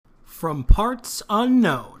from parts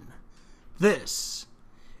unknown. This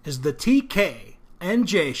is the TK and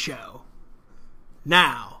J Show.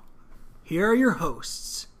 Now, here are your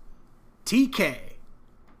hosts, TK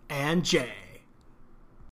and J.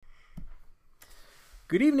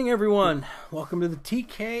 Good evening, everyone. Welcome to the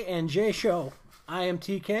TK and J Show. I am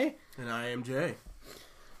TK. And I am Jay.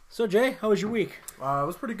 So, Jay, how was your week? It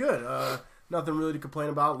was pretty good. Nothing really to complain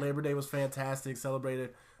about. Labor Day was fantastic.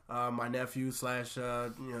 Celebrated my nephew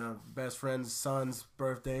 / best friend's son's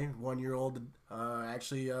birthday, 1 year old,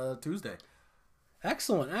 Tuesday.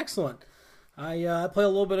 Excellent. I played a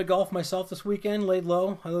little bit of golf myself this weekend, laid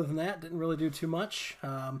low. Other than that, didn't really do too much.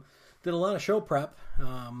 Did a lot of show prep.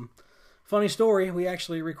 Funny story, we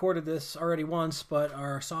actually recorded this already once, but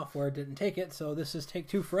our software didn't take it, so this is take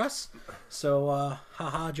two for us. So,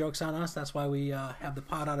 joke's on us. That's why we have the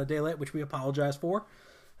pod out a day late, which we apologize for.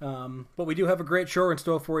 But we do have a great show in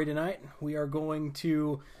store for you tonight. We are going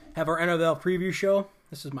to have our NFL preview show.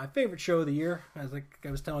 This is my favorite show of the year. As I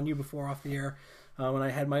was telling you before off the air, when I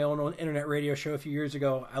had my own internet radio show a few years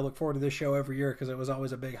ago, I look forward to this show every year because it was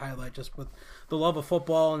always a big highlight just with the love of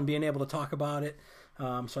football and being able to talk about it.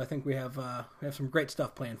 So I think we have some great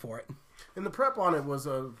stuff planned for it. And the prep on it was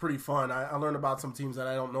pretty fun. I learned about some teams that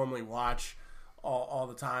I don't normally watch all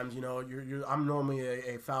the times. You know, I'm normally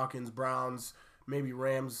a Falcons, Browns, maybe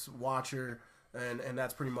Rams watcher, and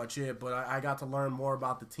that's pretty much it. But I got to learn more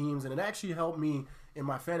about the teams, and it actually helped me in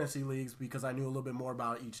my fantasy leagues because I knew a little bit more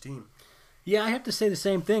about each team. Yeah, I have to say the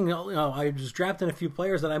same thing. You know, I was drafting a few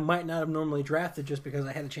players that I might not have normally drafted just because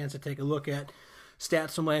I had a chance to take a look at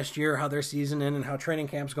stats from last year, how their season in, and how training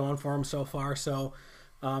camp's going for them so far. So,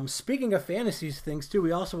 speaking of fantasy things too,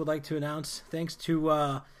 we also would like to announce, thanks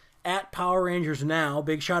to at Power Rangers Now,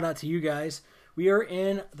 big shout out to you guys. We are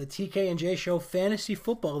in the TK and J Show Fantasy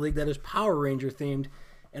Football League that is Power Ranger themed,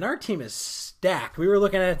 and our team is stacked. We were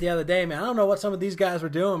looking at it the other day, man. I don't know what some of these guys were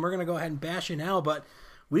doing. We're gonna go ahead and bash you now, but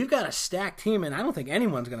we've got a stacked team, and I don't think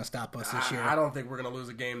anyone's gonna stop us this year. I don't think we're gonna lose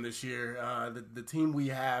a game this year. The team we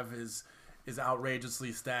have is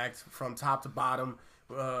outrageously stacked from top to bottom.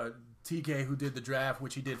 TK, who did the draft,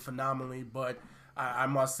 which he did phenomenally, but I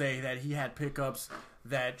must say that he had pickups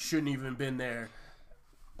that shouldn't even been there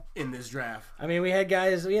in this draft. I mean,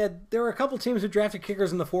 there were a couple teams who drafted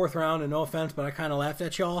kickers in the fourth round, and no offense, but I kind of laughed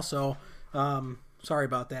at y'all, so sorry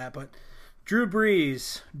about that. But Drew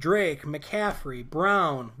Brees, Drake, McCaffrey,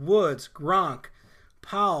 Brown, Woods, Gronk,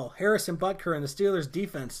 Powell, Harrison Butker, and the Steelers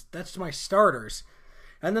defense. That's my starters.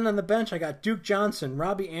 And then on the bench, I got Duke Johnson,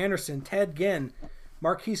 Robbie Anderson, Ted Ginn,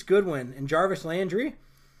 Marquise Goodwin, and Jarvis Landry.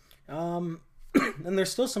 And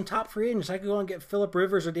there's still some top free agents. I could go and get Phillip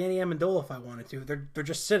Rivers or Danny Amendola if I wanted to. They're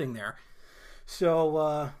just sitting there.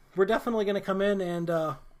 So we're definitely going to come in and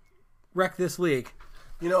wreck this league.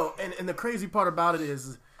 You know, and the crazy part about it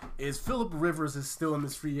is Phillip Rivers is still in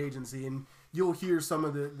this free agency, and you'll hear some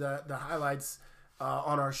of the highlights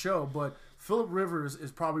on our show. But Phillip Rivers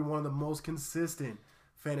is probably one of the most consistent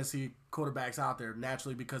fantasy quarterbacks out there,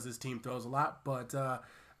 naturally because his team throws a lot. But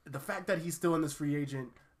the fact that he's still in this free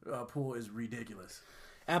agent pool is ridiculous.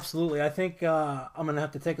 Absolutely. I think I'm going to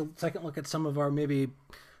have to take a second look at some of our maybe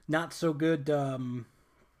not so good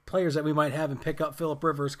players that we might have and pick up Phillip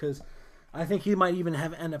Rivers, because I think he might even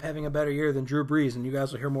end up having a better year than Drew Brees, and you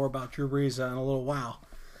guys will hear more about Drew Brees in a little while.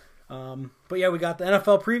 But yeah, we got the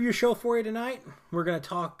NFL preview show for you tonight. We're going to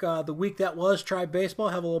talk the week that was Tribe Baseball,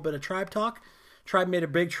 have a little bit of Tribe talk. Tribe made a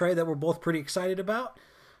big trade that we're both pretty excited about.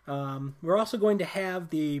 We're also going to have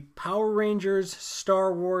the Power Rangers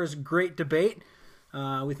Star Wars Great Debate.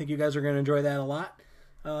 We think you guys are going to enjoy that a lot.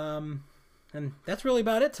 And that's really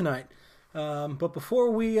about it tonight. But before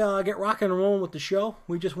we get rocking and rolling with the show,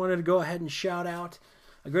 we just wanted to go ahead and shout out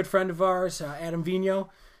a good friend of ours, Adam Vino.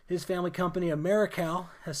 His family company, AmeriCal,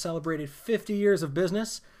 has celebrated 50 years of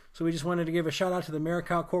business. So we just wanted to give a shout out to the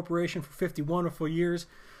AmeriCal Corporation for 50 wonderful years,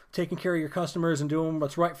 taking care of your customers and doing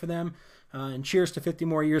what's right for them. And cheers to 50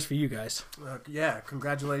 more years for you guys.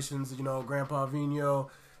 Congratulations, Grandpa Vino,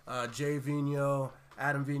 Jay Vino,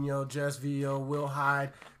 Adam Vino, Jess Vino, Will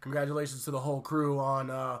Hyde. Congratulations to the whole crew on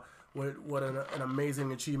what an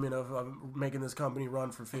amazing achievement of making this company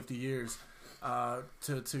run for 50 years.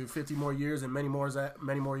 To 50 more years and many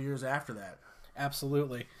more years after that.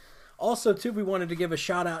 Absolutely. Also, too, we wanted to give a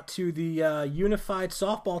shout-out to the unified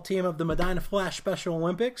softball team of the Medina Flash Special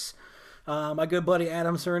Olympics. My good buddy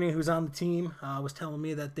Adam Cerny, who's on the team, was telling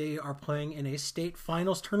me that they are playing in a state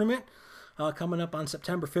finals tournament coming up on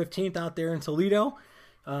September 15th out there in Toledo.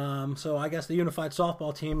 So I guess the unified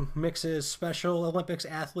softball team mixes Special Olympics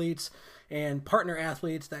athletes and partner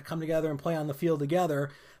athletes that come together and play on the field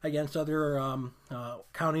together against other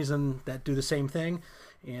counties that do the same thing.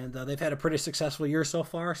 And they've had a pretty successful year so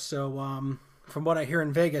far. So from what I hear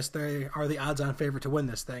in Vegas, they are the odds-on favorite to win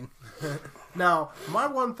this thing. Now, my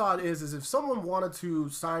one thought is if someone wanted to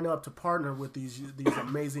sign up to partner with these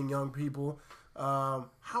amazing young people, how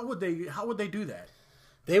would they do that?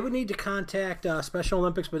 They would need to contact Special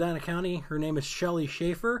Olympics Medina County. Her name is Shelly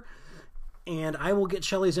Schaefer. And I will get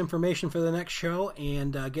Shelly's information for the next show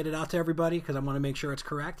and get it out to everybody because I want to make sure it's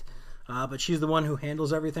correct. But she's the one who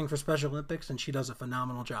handles everything for Special Olympics, and she does a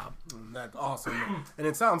phenomenal job. That's awesome. And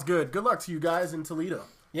it sounds good. Good luck to you guys in Toledo.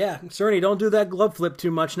 Yeah, Cerny, don't do that glove flip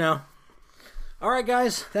too much now. All right,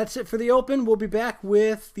 guys, that's it for the Open. We'll be back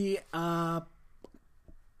with the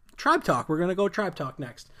Tribe Talk. We're going to go Tribe Talk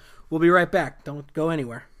next. We'll be right back. Don't go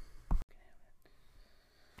anywhere.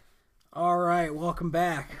 All right, welcome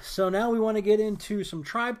back. So now we want to get into some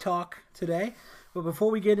Tribe Talk today. But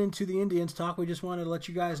before we get into the Indians talk, we just wanted to let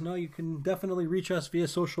you guys know you can definitely reach us via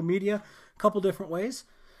social media a couple different ways.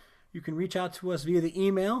 You can reach out to us via the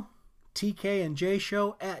email,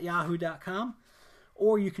 tkandjshow@yahoo.com,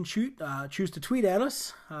 or you can choose to tweet at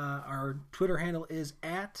us. Our Twitter handle is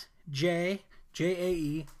 @JAE_TK,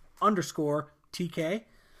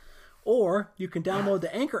 or you can download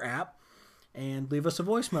the Anchor app and leave us a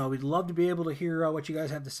voicemail. We'd love to be able to hear what you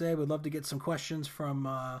guys have to say. We'd love to get some questions from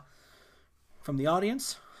the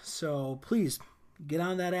audience. So please get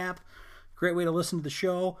on that app. Great way to listen to the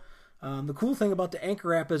show. The cool thing about the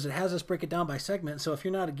Anchor app is it has us break it down by segment. So if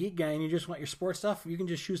you're not a geek guy and you just want your sports stuff, you can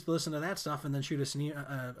just choose to listen to that stuff and then shoot us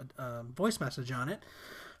a voice message on it.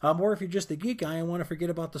 Or if you're just a geek guy and want to forget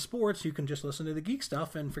about the sports, you can just listen to the geek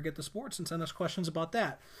stuff and forget the sports and send us questions about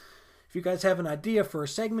that. If you guys have an idea for a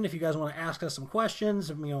segment, if you guys want to ask us some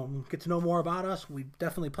questions, get to know more about us, we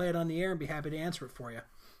definitely play it on the air and be happy to answer it for you.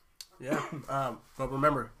 Yeah, but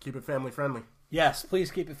remember, keep it family friendly. Yes,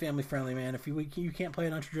 please keep it family friendly, man. If you can't play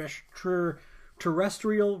it on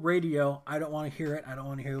terrestrial radio, I don't want to hear it. I don't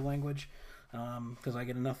want to hear the language because I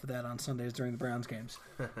get enough of that on Sundays during the Browns games.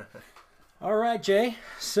 All right, Jay.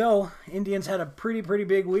 So Indians had a pretty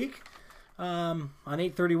big week. On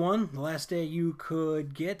 8/31, the last day you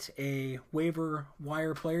could get a waiver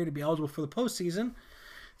wire player to be eligible for the postseason.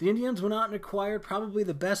 The Indians went out and acquired probably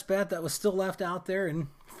the best bet that was still left out there in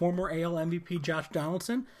former AL MVP Josh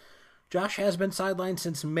Donaldson. Josh has been sidelined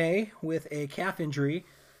since May with a calf injury.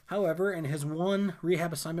 However, in his one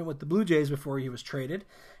rehab assignment with the Blue Jays before he was traded,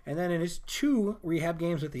 and then in his 2 rehab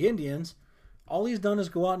games with the Indians, all he's done is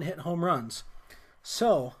go out and hit home runs.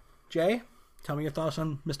 So, Jay, tell me your thoughts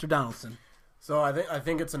on Mr. Donaldson. So I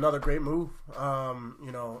think it's another great move.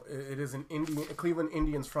 It is a Cleveland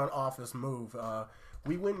Indians front office move.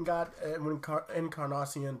 We went and got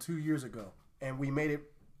Encarnacion 2 years ago, and we made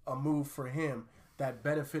it a move for him that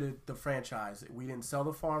benefited the franchise. We didn't sell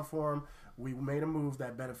the farm for him. We made a move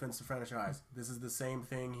that benefits the franchise. This is the same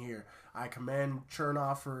thing here. I commend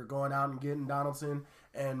Chernoff for going out and getting Donaldson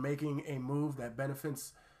and making a move that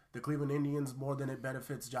benefits the Cleveland Indians more than it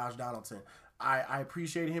benefits Josh Donaldson. I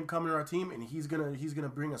appreciate him coming to our team, and he's gonna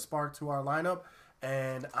bring a spark to our lineup,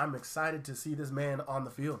 and I'm excited to see this man on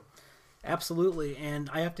the field. Absolutely, and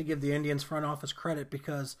I have to give the Indians front office credit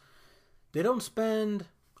because they don't spend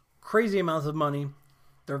crazy amounts of money.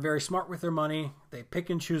 They're very smart with their money. They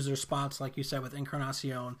pick and choose their spots, like you said, with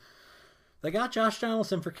Encarnacion. They got Josh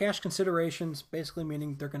Donaldson for cash considerations, basically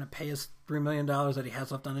meaning they're going to pay us $3 million that he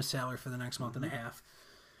has left on his salary for the next month and a half.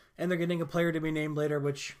 And they're getting a player to be named later,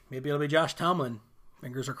 which maybe it'll be Josh Tomlin.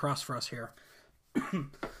 Fingers are crossed for us here.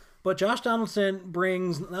 But Josh Donaldson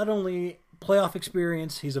brings not only playoff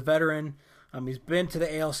experience, he's a veteran. He's been to the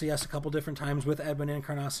ALCS a couple different times with Edwin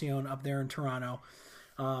Encarnacion up there in Toronto.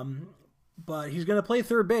 But he's going to play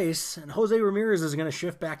third base, and Jose Ramirez is going to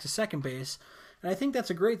shift back to second base. And I think that's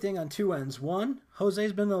a great thing on 2 ends. One,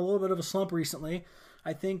 Jose's been in a little bit of a slump recently.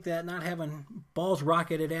 I think that not having balls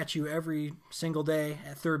rocketed at you every single day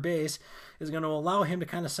at third base is going to allow him to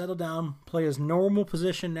kind of settle down, play his normal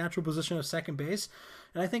position, natural position of second base.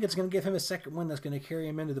 And I think it's going to give him a second win that's going to carry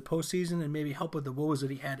him into the postseason and maybe help with the woes that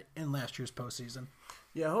he had in last year's postseason.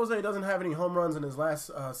 Yeah, Jose doesn't have any home runs in his last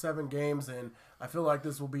 7 games, and I feel like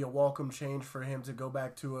this will be a welcome change for him to go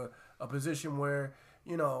back to a position where,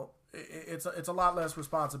 it's a lot less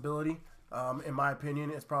responsibility. In my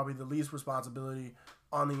opinion, it's probably the least responsibility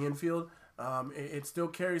on the infield. It still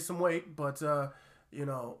carries some weight, but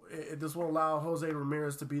this will allow Jose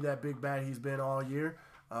Ramirez to be that big bat he's been all year,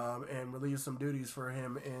 and relieve some duties for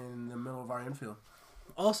him in the middle of our infield.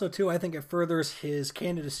 Also, too, I think it furthers his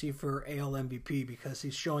candidacy for AL MVP because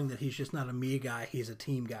he's showing that he's just not a me guy, he's a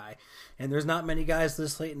team guy. And there's not many guys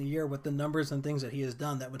this late in the year with the numbers and things that he has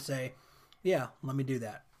done that would say, yeah, let me do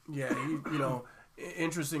that. Yeah,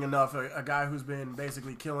 interesting enough, a guy who's been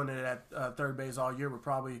basically killing it at third base all year would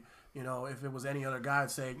probably, if it was any other guy,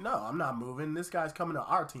 I'd say, no, I'm not moving. This guy's coming to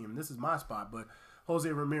our team. This is my spot. But Jose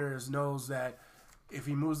Ramirez knows that if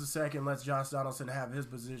he moves to second, lets Josh Donaldson have his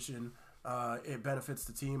position, it benefits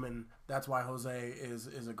the team, and that's why Jose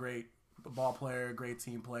is a great ball player, great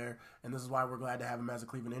team player, and this is why we're glad to have him as a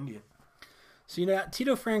Cleveland Indian. So you got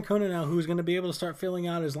Tito Francona now, who's going to be able to start filling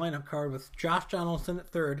out his lineup card with Josh Donaldson at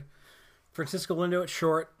third, Francisco Lindo at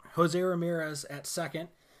short, Jose Ramirez at second,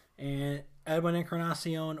 and Edwin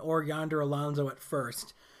Encarnacion or Yonder Alonso at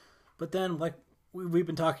first. But then, like we've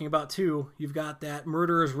been talking about too, you've got that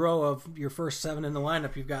murderer's row of your first 7 in the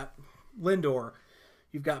lineup. You've got Lindor,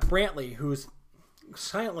 you've got Brantley, who's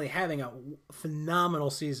silently having a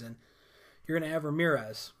phenomenal season. You're going to have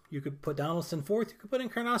Ramirez. You could put Donaldson fourth. You could put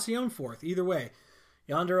Encarnacion fourth. Either way.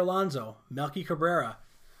 Yonder Alonso, Melky Cabrera.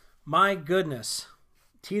 My goodness.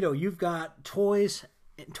 Tito, you've got toys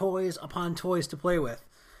upon toys to play with.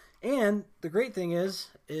 And the great thing is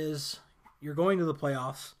you're going to the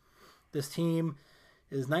playoffs. This team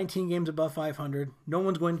is 19 games above 500. No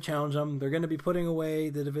one's going to challenge them. They're going to be putting away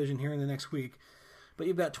the division here in the next week. But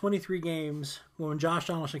you've got 23 games. When Josh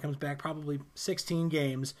Donaldson comes back, probably 16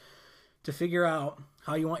 games to figure out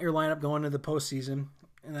how you want your lineup going into the postseason.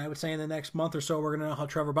 And I would say in the next month or so, we're going to know how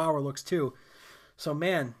Trevor Bauer looks too. So,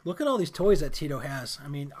 man, look at all these toys that Tito has. I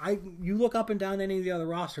mean, you look up and down any of the other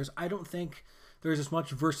rosters, I don't think there's as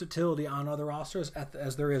much versatility on other rosters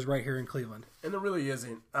as there is right here in Cleveland. And there really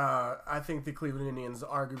isn't. I think the Cleveland Indians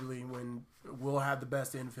arguably will have the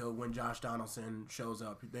best infield when Josh Donaldson shows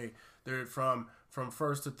up. They're from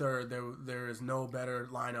first to third. There is no better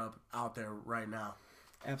lineup out there right now.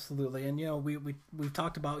 Absolutely. And, we've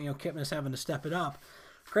talked about, Kipnis having to step it up.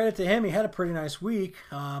 Credit to him. He had a pretty nice week.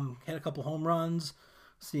 Had a couple home runs.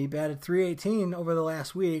 So he batted .318 over the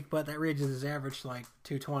last week, but that raises his average to like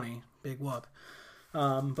 .220. Big whoop.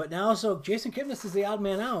 But now, so Jason Kipnis is the odd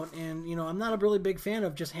man out. And, I'm not a really big fan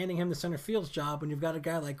of just handing him the center field's job when you've got a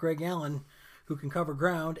guy like Greg Allen who can cover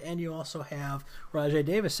ground, and you also have Rajai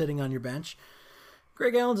Davis sitting on your bench.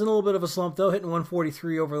 Greg Allen's in a little bit of a slump, though, hitting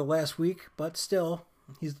 143 over the last week, but still,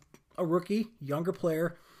 he's a rookie, younger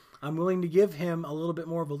player. I'm willing to give him a little bit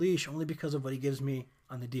more of a leash only because of what he gives me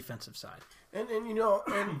on the defensive side. And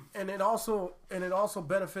it also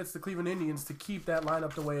benefits the Cleveland Indians to keep that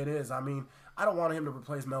lineup the way it is. I mean, I don't want him to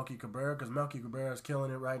replace Melky Cabrera because Melky Cabrera is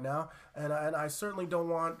killing it right now, and I certainly don't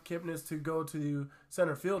want Kipnis to go to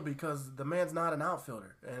center field because the man's not an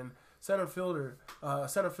outfielder, and center fielder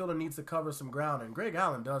needs to cover some ground, and Greg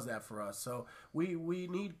Allen does that for us. So we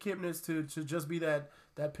need Kipnis to just be that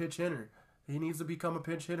pitch hitter. He needs to become a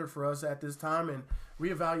pinch hitter for us at this time and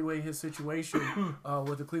reevaluate his situation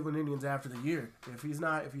with the Cleveland Indians after the year. If he's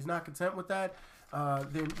not content with that,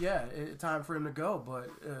 then yeah, it's time for him to go. But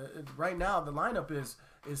right now, the lineup is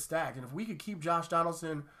stacked, and if we could keep Josh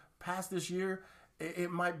Donaldson past this year,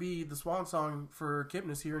 it might be the swan song for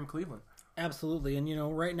Kipnis here in Cleveland. Absolutely,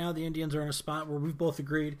 and right now the Indians are in a spot where we've both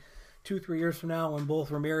agreed 2-3 years from now, when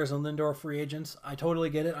both Ramirez and Lindor are free agents, I totally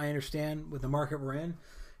get it. I understand with the market we're in.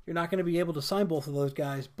 You're not going to be able to sign both of those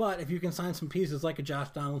guys, but if you can sign some pieces like a Josh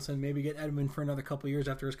Donaldson, maybe get Edmund for another couple years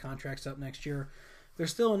after his contract's up next year, there's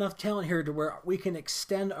still enough talent here to where we can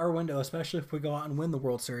extend our window, especially if we go out and win the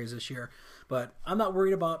World Series this year. But I'm not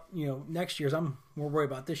worried about next year's. I'm more worried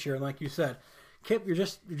about this year. And like you said, Kip, you're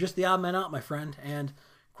just the odd man out, my friend. And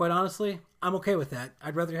quite honestly, I'm okay with that.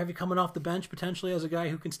 I'd rather have you coming off the bench potentially as a guy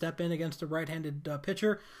who can step in against a right-handed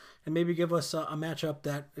pitcher and maybe give us a matchup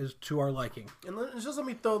that is to our liking. And just let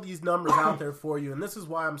me throw these numbers out there for you. And this is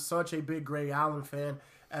why I'm such a big Greg Allen fan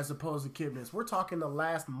as opposed to Kipnis. We're talking the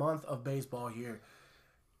last month of baseball here.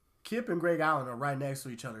 Kip and Greg Allen are right next to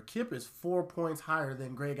each other. Kip is 4 points higher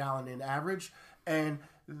than Greg Allen in average, and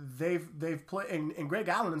they've played. And Greg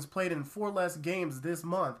Allen has played in 4 less games this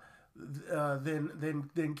month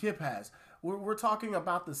than Kip has. We're talking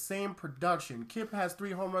about the same production. Kip has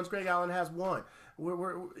 3 home runs. Greg Allen has 1.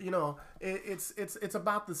 It's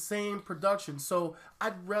about the same production. So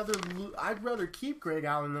I'd rather keep Greg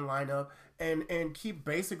Allen in the lineup and keep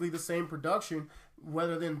basically the same production,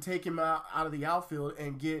 rather than take him out of the outfield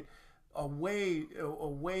and get a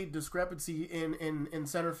way discrepancy in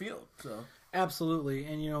center field. So. Absolutely,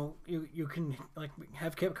 and you can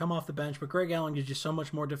have Kip come off the bench, but Greg Allen gives you so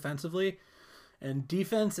much more defensively, and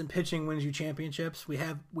defense and pitching wins you championships. We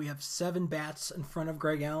have 7 bats in front of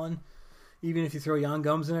Greg Allen. Even if you throw Yan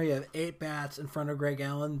Gomes in there, you have 8 bats in front of Greg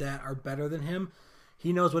Allen that are better than him.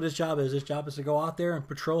 He knows what his job is. His job is to go out there and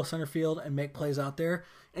patrol center field and make plays out there.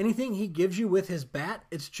 Anything he gives you with his bat,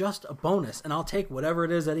 it's just a bonus, and I'll take whatever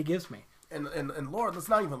it is that he gives me. and Lord, let's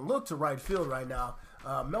not even look to right field right now.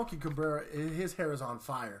 Melky Cabrera, his hair is on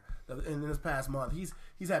fire. In this past month,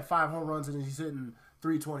 he's had 5 home runs and he's hitting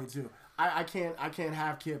 322. I can't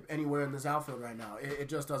have Kip anywhere in this outfield right now. It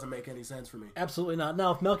just doesn't make any sense for me. Absolutely not.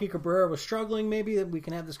 Now, if Melky Cabrera was struggling, maybe we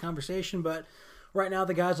can have this conversation. But right now,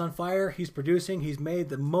 the guy's on fire. He's producing. He's made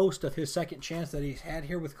the most of his second chance that he's had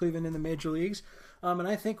here with Cleveland in the major leagues. And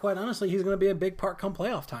I think, quite honestly, he's going to be a big part come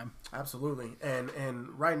playoff time. Absolutely. And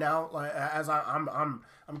right now, like as I'm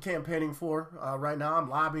campaigning for right now, I'm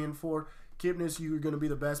lobbying for Kipnis. You're going to be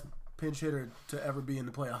the best pinch hitter to ever be in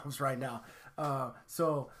the playoffs right now.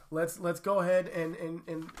 So let's go ahead and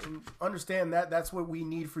understand that that's what we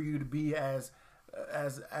need for you to be as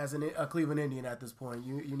a Cleveland Indian at this point.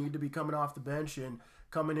 You need to be coming off the bench and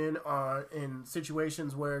coming in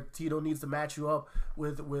situations where Tito needs to match you up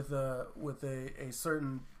with a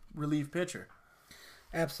certain relief pitcher.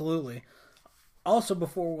 Absolutely. Also,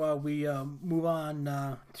 before we move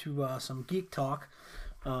on to some geek talk,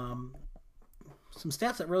 some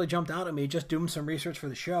stats that really jumped out at me just doing some research for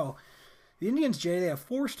the show. The Indians, Jay, they have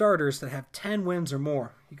 4 starters that have 10 wins or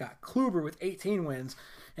more. You got Kluber with 18 wins,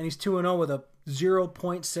 and he's 2-0 with a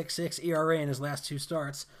 0.66 ERA in his last 2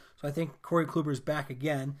 starts. So I think Corey Kluber's back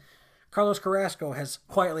again. Carlos Carrasco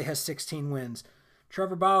quietly has 16 wins.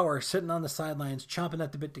 Trevor Bauer sitting on the sidelines, chomping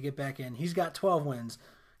at the bit to get back in. He's got 12 wins.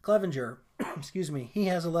 Clevenger, he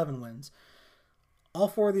has 11 wins. All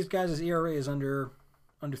 4 of these guys' ERA is under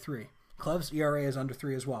 3. Clev's ERA is under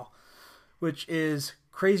 3 as well, which is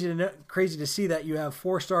crazy to see that you have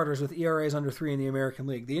 4 starters with ERAs under 3 in the American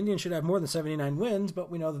League. The Indians should have more than 79 wins,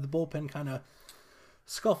 but we know that the bullpen kind of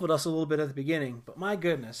scuffled us a little bit at the beginning. But my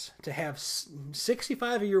goodness, to have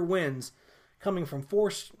 65 of your wins coming from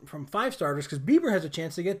 5 starters, because Bieber has a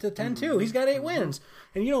chance to get to 10 too. He's got 8 wins,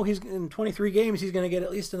 and he's in 23 games. He's going to get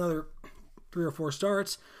at least another 3 or 4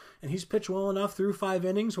 starts, and he's pitched well enough through 5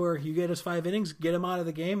 innings where you get his 5 innings, get him out of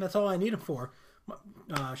the game. That's all I need him for.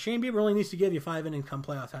 Shane Bieber only needs to give you 5 innings come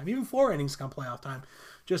playoff time, even 4 innings come playoff time.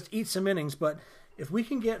 Just eat some innings. But if we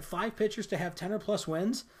can get 5 pitchers to have 10 or plus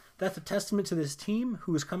wins, that's a testament to this team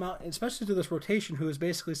who has come out, especially to this rotation, who has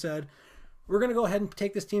basically said, we're going to go ahead and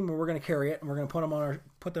take this team and we're going to carry it and we're going to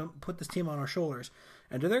put this team on our shoulders.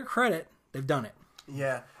 And to their credit, they've done it.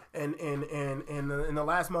 Yeah, and in the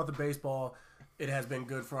last month of baseball, it has been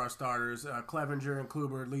good for our starters. Clevenger and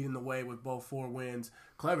Kluber leading the way with both 4 wins.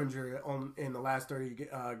 Clevenger in the last 30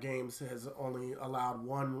 games has only allowed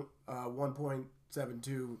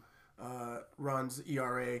 1.72 runs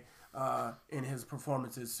ERA in his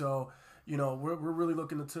performances. So, we're really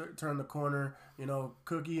looking to turn the corner.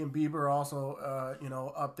 Cookie and Bieber are also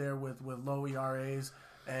up there with low ERAs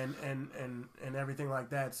and everything like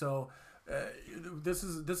that. So. This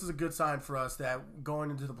is a good sign for us that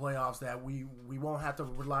going into the playoffs that we won't have to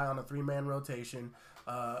rely on a 3-man rotation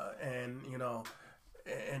and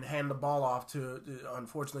hand the ball off to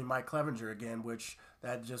unfortunately Mike Clevenger again, which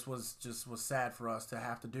that just was sad for us to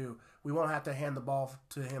have to do. We won't have to hand the ball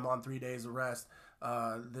to him on 3 days of rest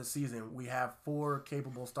this season. We have 4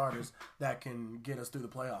 capable starters that can get us through the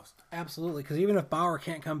playoffs. Absolutely, because even if Bauer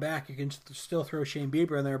can't come back, you can still throw Shane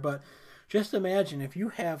Bieber in there, but just imagine if you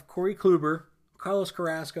have Corey Kluber, Carlos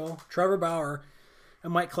Carrasco, Trevor Bauer,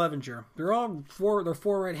 and Mike Clevenger. They're 4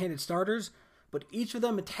 right-handed starters, but each of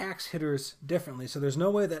them attacks hitters differently. So there's no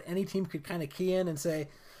way that any team could kind of key in and say,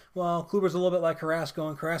 well, Kluber's a little bit like Carrasco,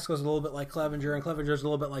 and Carrasco's a little bit like Clevenger, and Clevenger's a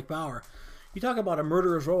little bit like Bauer. You talk about a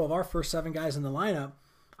murderer's row of our first 7 guys in the lineup.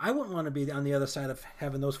 I wouldn't want to be on the other side of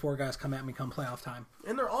having those 4 guys come at me come playoff time.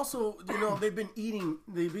 And they're also, they've been eating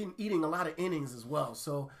a lot of innings as well.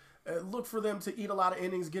 So look for them to eat a lot of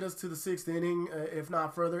innings, get us to the 6th inning, if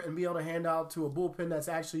not further, and be able to hand out to a bullpen that's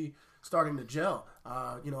actually starting to gel.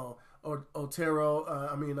 Oliver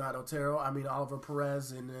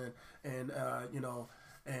Perez and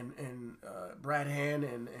Brad Hand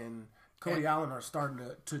and Cody Allen are starting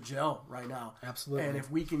to gel right now. Absolutely. And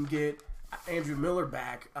if we can get Andrew Miller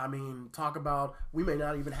back, talk about we may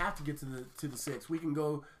not even have to get to the 6th. We can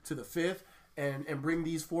go to the 5th and bring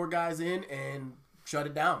these 4 guys in and shut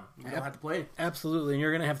it down. You don't have to play. Absolutely. And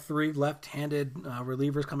you're going to have 3 left-handed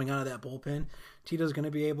relievers coming out of that bullpen. Tito's going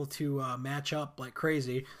to be able to match up like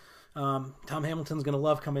crazy. Tom Hamilton's going to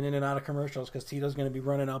love coming in and out of commercials because Tito's going to be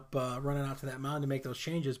running out to that mound to make those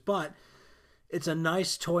changes. But it's a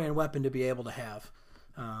nice toy and weapon to be able to have.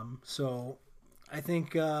 So I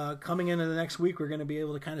think coming into the next week, we're going to be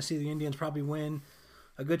able to kind of see the Indians probably win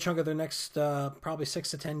a good chunk of their next probably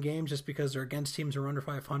 6 to 10 games just because they're against teams who are under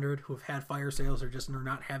 500 who have had fire sales or just are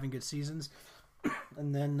not having good seasons.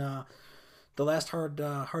 And then the last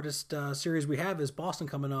hardest series we have is Boston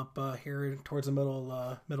coming up here towards the middle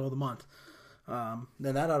of the month. Then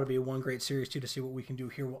that ought to be one great series too, to see what we can do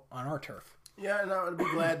here on our turf. Yeah, and I would be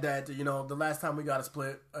glad that the last time we got a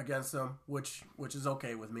split against them, which is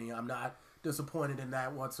okay with me. I'm not disappointed in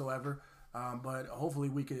that whatsoever. But hopefully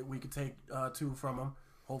we could take 2 from them,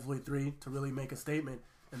 hopefully 3 to really make a statement,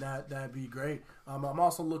 and that'd be great. I'm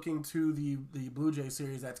also looking to the Blue Jay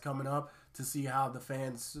series that's coming up to see how the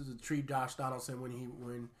fans treat Josh Donaldson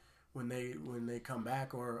when they come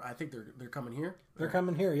back, or I think they're coming here. They're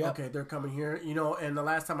coming here, yeah. Okay, they're coming here. And the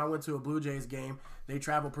last time I went to a Blue Jays game, they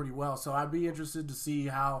travel pretty well. So I'd be interested to see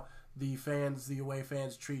how the away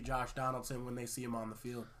fans treat Josh Donaldson when they see him on the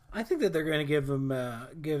field. I think that they're going to give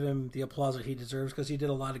him the applause that he deserves, because he did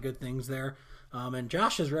a lot of good things there. And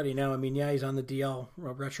Josh is ready now. I mean, yeah, he's on the DL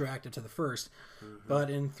retroactive to the first, but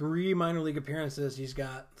in 3 minor league appearances, he's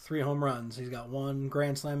got 3 home runs. He's got 1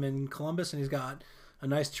 grand slam in Columbus, and he's got a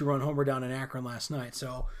nice 2-run homer down in Akron last night.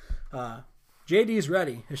 So JD's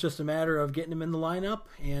ready. It's just a matter of getting him in the lineup,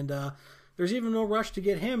 and there's even no rush to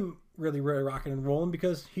get him really rocking and rolling,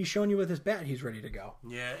 because he's shown you with his bat he's ready to go.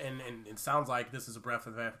 Yeah, and it sounds like this is a breath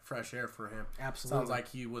of fresh air for him. Absolutely. Sounds like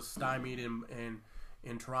he was stymied in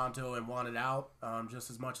Toronto and wanted out just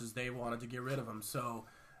as much as they wanted to get rid of him. So,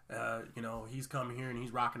 he's come here and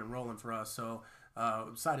he's rocking and rolling for us. So,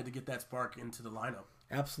 excited to get that spark into the lineup.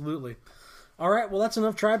 Absolutely. All right, well, that's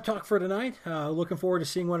enough Tribe talk for tonight. Looking forward to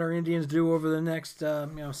seeing what our Indians do over the next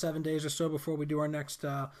 7 days or so before we do our next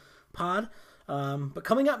pod. But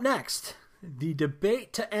coming up next, the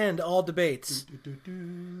debate to end all debates.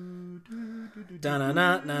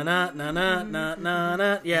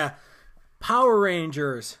 Yeah. Power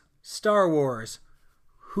Rangers, Star Wars.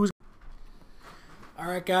 All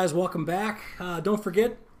right, guys, welcome back. Don't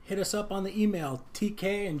forget, hit us up on the email,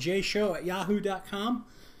 tkandjshow@yahoo.com.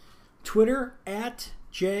 Twitter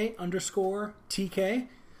 @J_TK.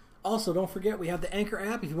 Also, don't forget, we have the Anchor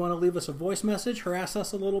app. If you want to leave us a voice message, harass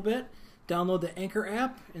us a little bit, download the Anchor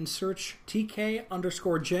app and search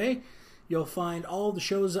TK_J. You'll find all the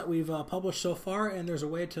shows that we've published so far, and there's a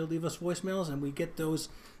way to leave us voicemails, and we get those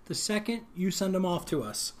the second you send them off to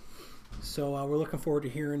us. So we're looking forward to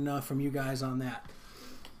hearing from you guys on that.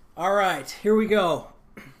 All right, here we go.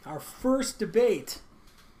 Our first debate.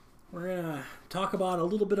 We're going to talk about a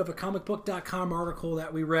little bit of a comicbook.com article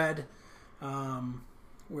that we read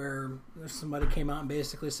where somebody came out and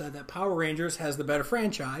basically said that Power Rangers has the better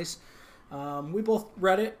franchise. We both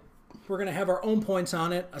read it. We're going to have our own points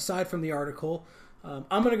on it aside from the article.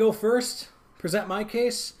 I'm going to go first, present my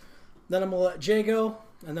case, then I'm going to let Jay go,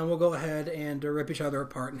 and then we'll go ahead and rip each other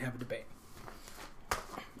apart and have a debate.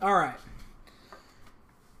 All right.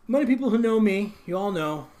 Many people who know me, you all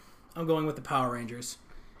know, I'm going with the Power Rangers.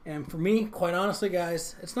 And for me, quite honestly,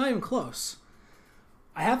 guys, it's not even close.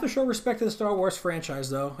 I have to show respect to the Star Wars franchise,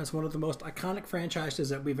 though. It's one of the most iconic franchises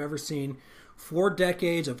that we've ever seen. 4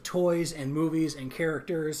 decades of toys and movies and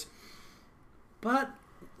characters. But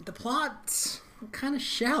the plot's kind of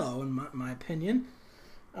shallow, in my opinion.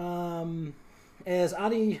 As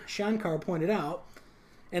Adi Shankar pointed out,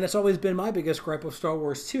 and it's always been my biggest gripe with Star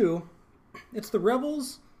Wars 2, it's the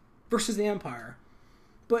Rebels versus the Empire.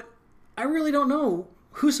 But I really don't know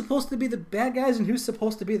who's supposed to be the bad guys and who's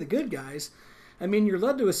supposed to be the good guys. I mean, you're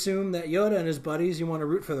led to assume that Yoda and his buddies, you want to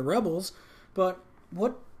root for the Rebels, but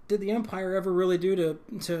what did the Empire ever really do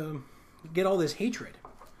to get all this hatred?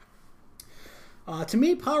 To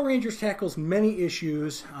me, Power Rangers tackles many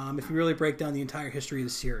issues if you really break down the entire history of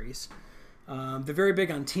the series. They're very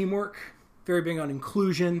big on teamwork, very big on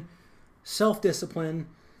inclusion, self-discipline.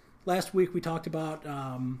 Last week we talked about,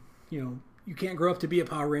 you can't grow up to be a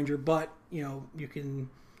Power Ranger, but, you can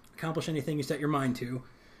accomplish anything you set your mind to.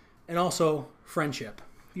 And also, friendship.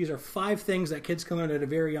 These are 5 things that kids can learn at a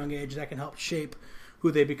very young age that can help shape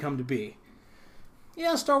who they become to be.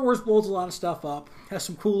 Yeah, Star Wars blows a lot of stuff up, has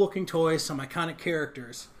some cool-looking toys, some iconic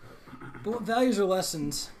characters. But what values or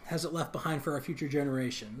lessons has it left behind for our future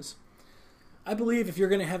generations? I believe if you're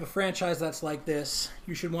going to have a franchise that's like this,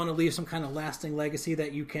 you should want to leave some kind of lasting legacy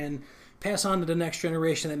that you can pass on to the next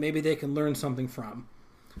generation that maybe they can learn something from.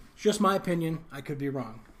 It's just my opinion. I could be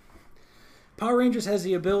wrong. Power Rangers has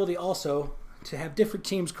the ability also to have different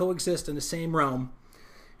teams coexist in the same realm,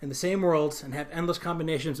 in the same worlds, and have endless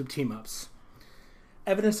combinations of team-ups.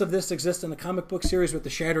 Evidence of this exists in the comic book series with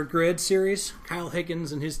the Shattered Grid series. Kyle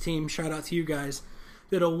Higgins and his team, shout out to you guys,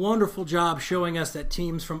 did a wonderful job showing us that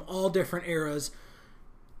teams from all different eras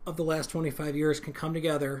of the last 25 years can come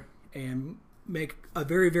together and make a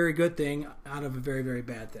very, very good thing out of a very, very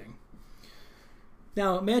bad thing.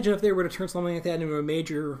 Now, imagine if they were to turn something like that into a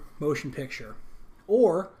major motion picture.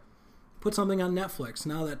 Or put something on Netflix.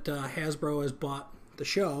 Now that Hasbro has bought the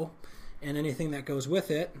show and anything that goes with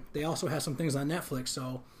it, they also have some things on Netflix.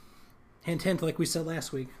 So, hint, hint, like we said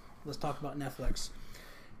last week, let's talk about Netflix.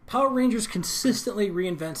 Power Rangers consistently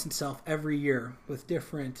reinvents itself every year with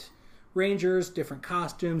different Rangers, different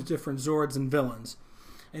costumes, different Zords and villains.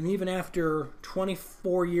 And even after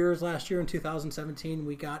 24 years last year in 2017,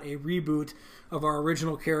 we got a reboot of our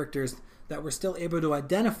original characters that we're still able to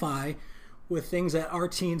identify with things that our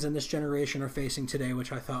teens in this generation are facing today,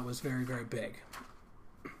 which I thought was very, very big.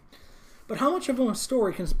 But how much of a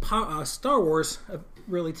story can Star Wars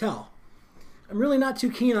really tell? I'm really not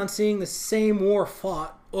too keen on seeing the same war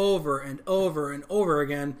fought over and over and over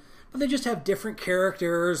again, but they just have different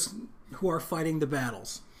characters who are fighting the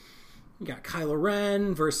battles. You got Kylo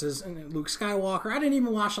Ren versus Luke Skywalker. I didn't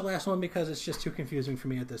even watch the last one because it's just too confusing for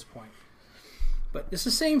me at this point. But it's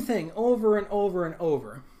the same thing over and over and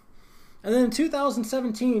over. And then in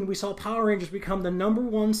 2017, we saw Power Rangers become the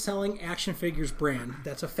 #1 selling action figures brand.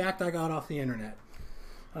 That's a fact I got off the internet.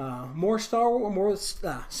 Selling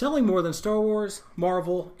more than Star Wars,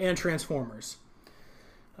 Marvel, and Transformers.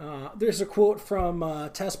 There's a quote from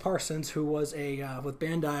Tess Parsons, who was with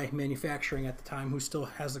Bandai Manufacturing at the time, who still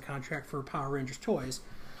has the contract for Power Rangers toys.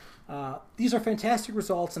 These are fantastic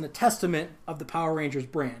results and a testament of the Power Rangers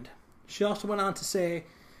brand. She also went on to say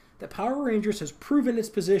that Power Rangers has proven its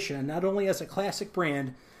position not only as a classic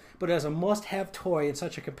brand, but as a must-have toy in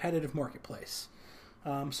such a competitive marketplace.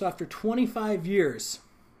 So after 25 years,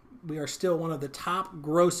 we are still one of the top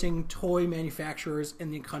grossing toy manufacturers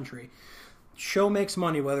in the country. Show makes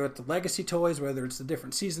money, whether it's the legacy toys, whether it's the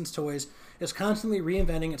different seasons toys. It's constantly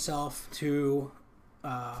reinventing itself to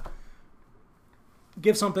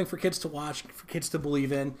give something for kids to watch, for kids to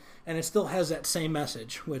believe in, and it still has that same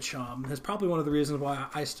message, which is probably one of the reasons why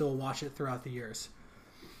I still watch it throughout the years.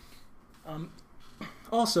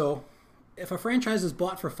 Also, if a franchise is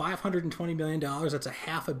bought for $520 million, that's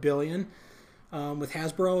 $500 million. With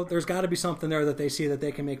Hasbro, there's got to be something there that they see that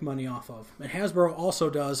they can make money off of. And Hasbro also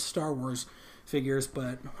does Star Wars figures,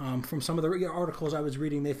 but from some of the articles I was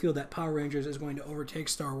reading, they feel that Power Rangers is going to overtake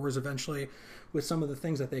Star Wars eventually with some of the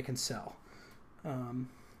things that they can sell.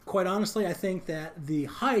 Quite honestly, I think that the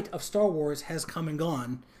height of Star Wars has come and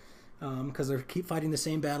gone because they keep fighting the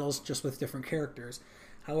same battles just with different characters.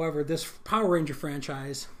 However, this Power Ranger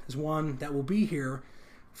franchise is one that will be here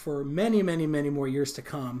for many, many, many more years to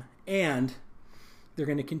come, and they're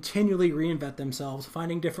going to continually reinvent themselves,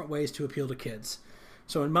 finding different ways to appeal to kids.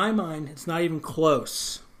 So in my mind, it's not even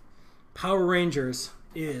close. Power Rangers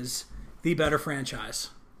is the better franchise.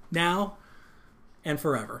 Now and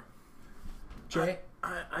forever. Jay,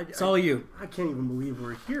 it's all you. I can't even believe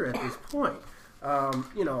we're here at this point.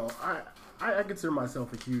 I consider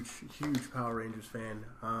myself a huge Power Rangers fan.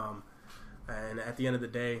 And at the end of the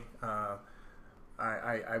day, I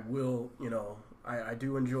will, I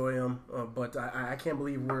do enjoy them, but I can't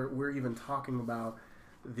believe we're even talking about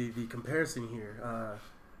the comparison here.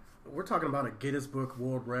 We're talking about a Guinness Book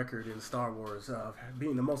World Record in Star Wars of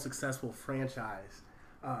being the most successful franchise,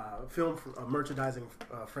 merchandising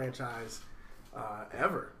franchise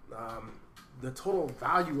ever. The total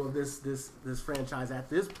value of this franchise at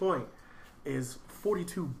this point is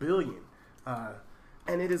 $42 billion.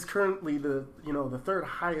 And it is currently the third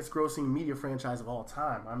highest grossing media franchise of all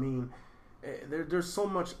time. I mean, there's so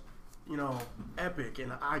much, epic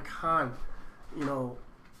and icon,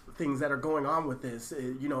 things that are going on with this.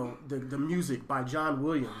 The music by John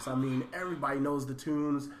Williams. I mean, everybody knows the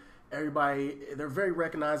tunes. They're very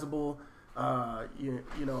recognizable.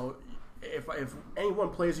 If anyone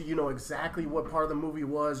plays it, you know exactly what part of the movie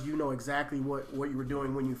was. You know exactly what you were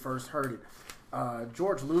doing when you first heard it.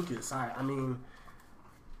 George Lucas, I like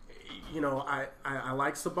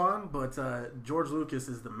Saban, but George Lucas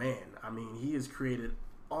is the man. I mean, he has created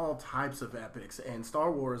all types of epics, and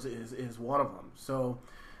Star Wars is one of them. So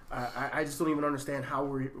I just don't even understand how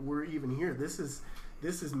we're even here. This is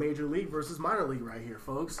Major League versus Minor League right here,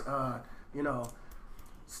 folks.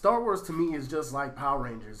 Star Wars to me is just like Power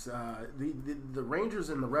Rangers. The Rangers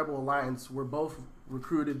and the Rebel Alliance were both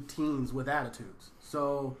recruited teens with attitudes.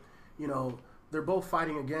 So, they're both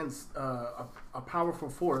fighting against a powerful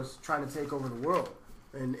force trying to take over the world.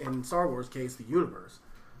 In Star Wars case, the universe.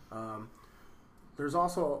 There was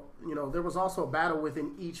also a battle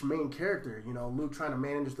within each main character. Luke trying to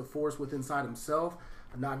manage the Force inside himself,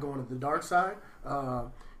 and not going to the dark side.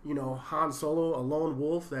 Han Solo, a lone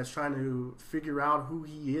wolf that's trying to figure out who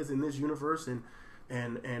he is in this universe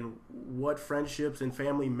and what friendships and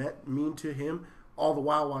family mean to him, all the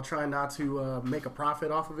while trying not to make a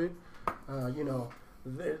profit off of it.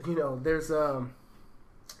 There's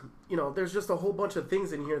there's just a whole bunch of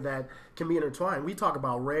things in here that can be intertwined. We talk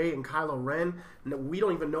about Rey and Kylo Ren, and we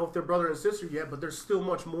don't even know if they're brother and sister yet, but there's still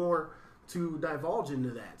much more to divulge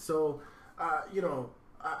into that. So,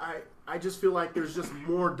 I just feel like there's just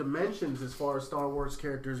more dimensions as far as Star Wars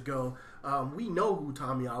characters go. We know who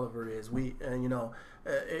Tommy Oliver is.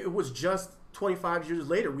 It was just 25 years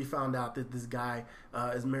later we found out that this guy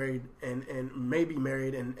is married and may be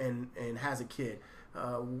married and has a kid.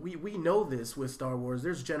 We know this with Star Wars.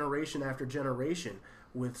 There's generation after generation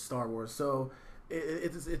with Star Wars. So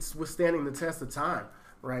it's withstanding the test of time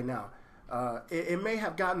right now. It may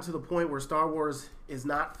have gotten to the point where Star Wars is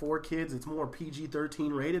not for kids. It's more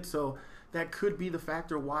PG-13 rated. So that could be the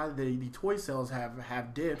factor why the toy sales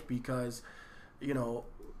have dipped, because,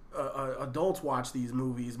 adults watch these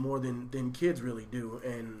movies more than kids really do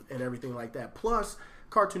and everything like that. Plus,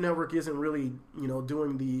 Cartoon Network isn't really,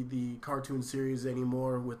 doing the cartoon series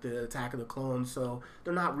anymore with the Attack of the Clones, so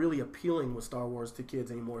they're not really appealing with Star Wars to kids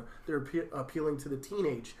anymore. They're appealing to the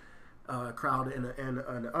teenage crowd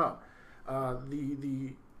and up.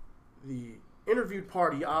 The interviewed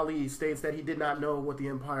party, Ali, states that he did not know what the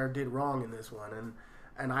Empire did wrong in this one,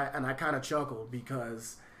 and I kind of chuckled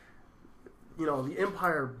because, the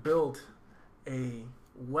Empire built a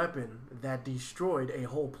weapon that destroyed a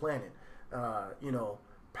whole planet.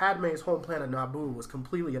 Padme's home planet Naboo was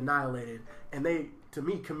completely annihilated, and they, to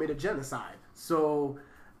me, committed genocide. So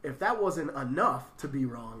if that wasn't enough to be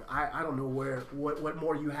wrong, I don't know what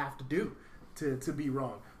more you have to do to be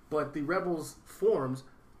wrong. But the rebels formed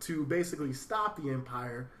to basically stop the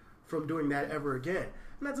Empire from doing that ever again.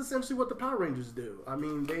 And that's essentially what the Power Rangers do. I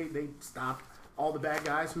mean, they stop all the bad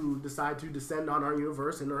guys who decide to descend on our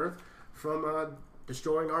universe and Earth from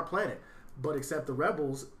destroying our planet. But except the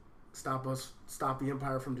rebels stop the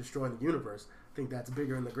Empire from destroying the universe. I think that's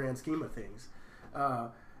bigger in the grand scheme of things.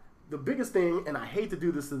 The biggest thing, and I hate to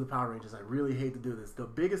do this to the Power Rangers, I really hate to do this, the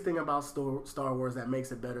biggest thing about Star Wars that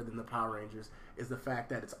makes it better than the Power Rangers is the fact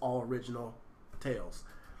that it's all original tales.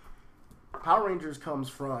 Power Rangers comes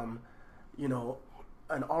from,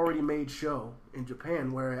 an already made show in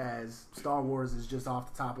Japan, whereas Star Wars is just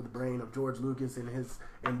off the top of the brain of George Lucas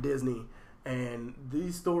and Disney. And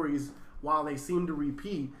these stories, while they seem to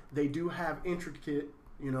repeat, they do have intricate,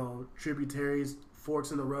 tributaries,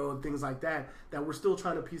 forks in the road, things like that we're still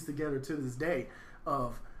trying to piece together to this day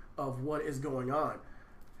of what is going on.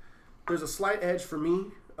 There's a slight edge for me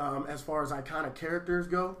as far as iconic characters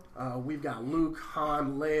go. We've got Luke,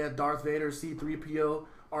 Han, Leia, Darth Vader, C-3PO,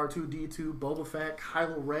 R2-D2, Boba Fett,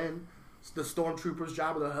 Kylo Ren, the Stormtroopers,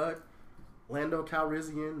 Jabba the Hutt, Lando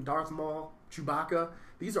Calrissian, Darth Maul, Chewbacca.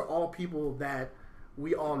 These are all people that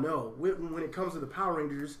we all know. When it comes to the Power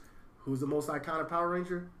Rangers, who's the most iconic Power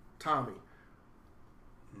Ranger? Tommy.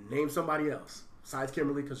 Name somebody else besides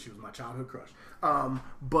Kimberly, because she was my childhood crush.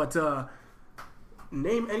 But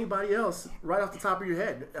name anybody else right off the top of your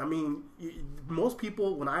head. I mean, most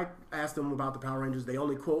people, when I ask them about the Power Rangers, they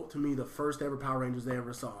only quote to me the first ever Power Rangers they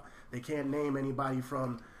ever saw. They can't name anybody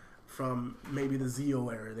from maybe the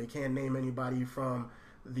Zeo era. They can't name anybody from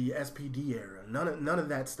the SPD era. None of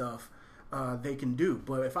that stuff they can do.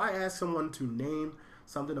 But if I ask someone to name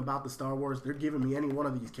something about the Star Wars, they're giving me any one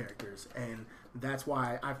of these characters, and that's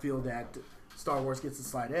why I feel that Star Wars gets a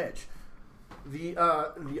slight edge.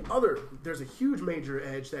 There's a huge major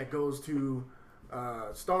edge that goes to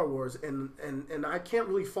Star Wars, and I can't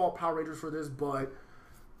really fault Power Rangers for this, but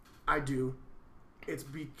I do. It's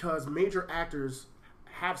because major actors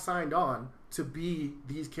have signed on to be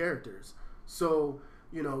these characters. So,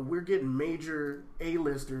 we're getting major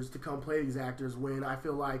A-listers to come play these actors, when I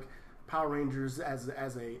feel like Power Rangers as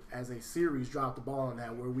a series dropped the ball on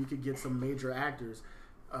that, where we could get some major actors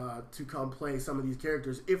to come play some of these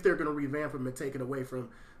characters if they're going to revamp them and take it away from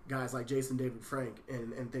guys like Jason David Frank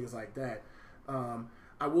and things like that.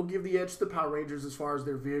 I will give the edge to the Power Rangers as far as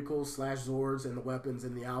their vehicles / Zords and the weapons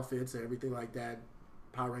and the outfits and everything like that.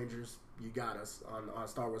 Power Rangers, you got us on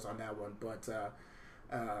Star Wars on that one. But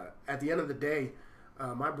at the end of the day,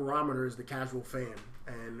 my barometer is the casual fan.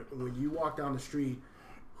 And when you walk down the street,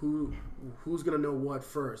 who's going to know what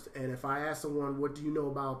first? And if I ask someone, what do you know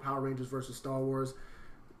about Power Rangers versus Star Wars?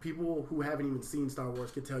 People who haven't even seen Star Wars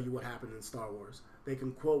can tell you what happened in Star Wars. They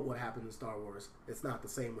can quote what happened in Star Wars. It's not the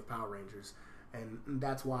same with Power Rangers. And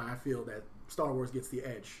that's why I feel that Star Wars gets the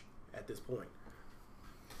edge at this point.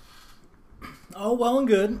 Oh, well and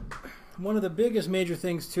good. One of the biggest major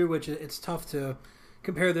things, too, which it's tough to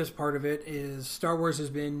compare this part of it, is Star Wars has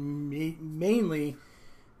been mainly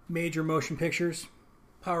major motion pictures.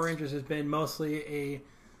 Power Rangers has been mostly a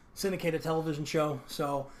syndicated television show.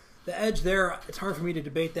 So the edge there, it's hard for me to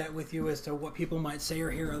debate that with you as to what people might say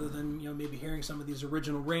or hear, other than maybe hearing some of these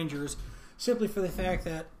original Rangers, simply for the fact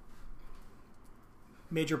that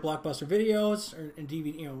major blockbuster videos and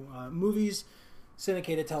DVD, movies,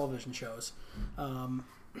 syndicated television shows.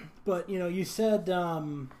 But you said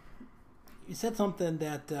something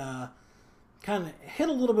that kind of hit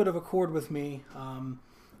a little bit of a chord with me.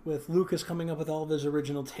 With Lucas coming up with all of his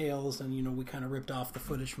original tales, and we kind of ripped off the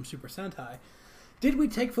footage from Super Sentai. Did we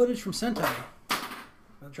take footage from Sentai?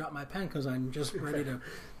 I'll drop my pen because I'm just ready to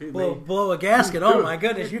blow a gasket. Oh my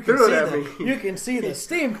goodness! You can see the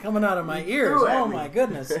steam coming out of my ears. Oh my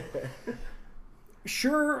goodness!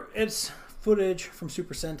 Sure, it's footage from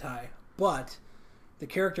Super Sentai, but the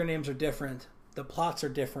character names are different. The plots are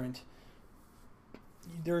different.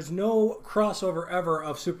 There's no crossover ever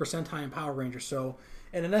of Super Sentai and Power Rangers. So,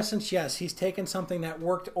 and in essence, yes, he's taken something that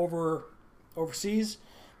worked overseas,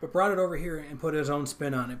 but brought it over here and put his own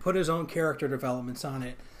spin on it, put his own character developments on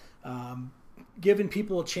it, giving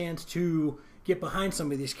people a chance to get behind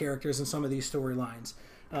some of these characters and some of these storylines.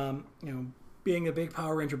 Being a big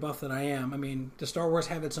Power Ranger buff that I am, I mean, does Star Wars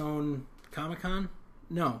have its own Comic-Con?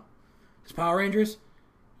 No. Does Power Rangers?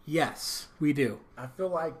 Yes, we do. I feel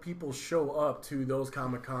like people show up to those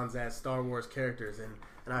Comic-Cons as Star Wars characters, and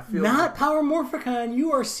I feel not Power Morphicon.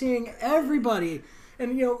 You are seeing everybody.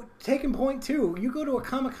 And, taking point too, you go to a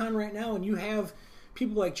Comic-Con right now and you have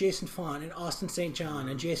people like Jason Fawn and Austin St. John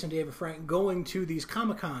and Jason David Frank going to these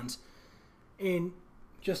Comic-Cons. And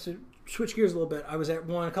just to switch gears a little bit, I was at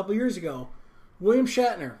one a couple years ago. William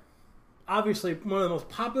Shatner, obviously one of the most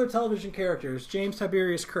popular television characters, James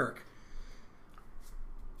Tiberius Kirk.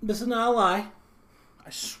 This is not a lie. I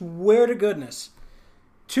swear to goodness.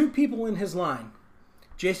 2 people in his line.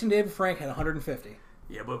 Jason David Frank had 150.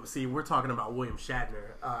 Yeah, but see, we're talking about William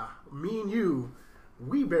Shatner. Me and you,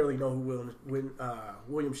 we barely know who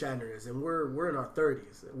William Shatner is, and we're in our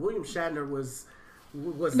 30s. William Shatner was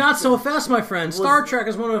not so fast, my friend. Star Trek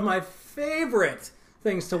is one of my favorite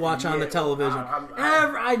things to watch on the television.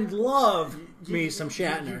 I love me some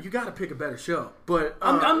Shatner. You got to pick a better show, but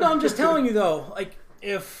I'm just telling you though, like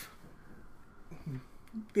if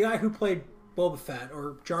the guy who played Boba Fett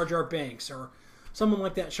or Jar Jar Binks or someone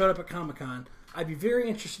like that showed up at Comic-Con, I'd be very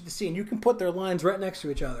interested to see. And you can put their lines right next to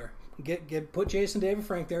each other. Put Jason David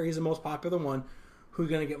Frank there. He's the most popular one. Who's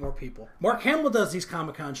going to get more people? Mark Hamill does these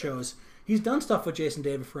Comic-Con shows. He's done stuff with Jason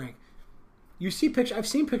David Frank. You see pictures. I've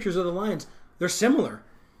seen pictures of the lines. They're similar.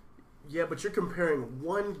 Yeah, but you're comparing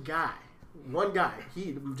one guy.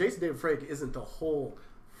 Jason David Frank isn't the whole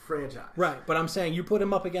franchise. Right, but I'm saying you put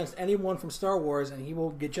him up against anyone from Star Wars and he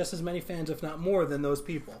will get just as many fans, if not more, than those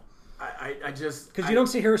people. I just... Because you don't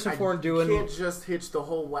see Harrison Ford doing... You can't just hitch the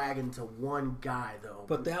whole wagon to one guy, though.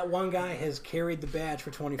 But that one guy has carried the badge for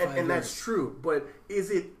 25 years. And that's true, but is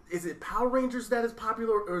it Power Rangers that is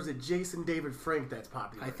popular, or is it Jason David Frank that's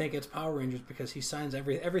popular? I think it's Power Rangers because he signs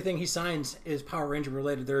everything he signs is Power Ranger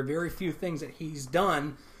related. There are very few things that he's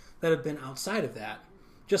done that have been outside of that.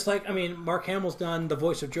 Just like, I mean, Mark Hamill's done the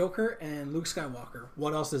voice of Joker and Luke Skywalker.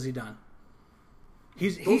 What else has he done?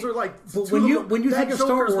 Those are like when you think of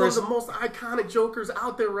Star Wars, one of the most iconic Jokers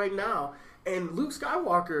out there right now, and Luke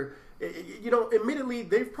Skywalker. Admittedly,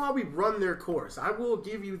 they've probably run their course. I will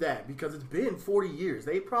give you that because it's been 40 years.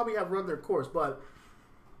 They probably have run their course, but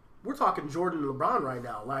we're talking Jordan and LeBron right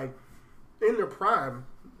now, like in their prime.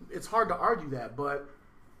 It's hard to argue that, but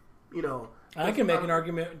I can make an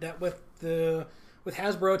argument that with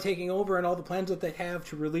Hasbro taking over and all the plans that they have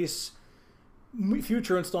to release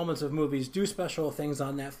future installments of movies, do special things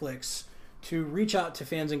on Netflix to reach out to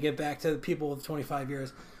fans and give back to the people with 25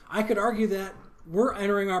 years. I could argue that we're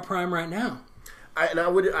entering our prime right now. I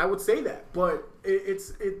would say that, but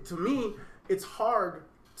to me it's hard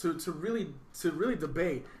to really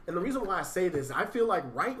debate. And the reason why I say this, I feel like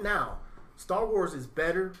right now Star Wars is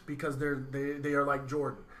better because they are like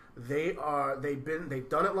Jordan. They've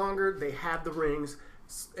done it longer. They have the rings,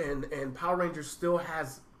 and Power Rangers still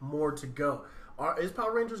has more to go. Is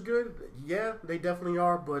Power Rangers good? Yeah, they definitely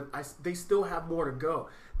are, but they still have more to go.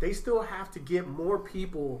 They still have to get more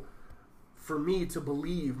people for me to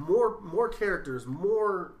believe, more characters,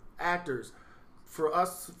 more actors,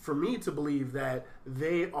 for me to believe that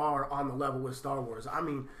they are on the level with Star Wars. I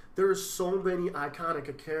mean, there's so many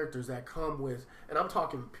iconic characters that come with, and I'm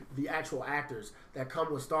talking the actual actors that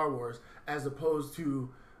come with Star Wars, as opposed to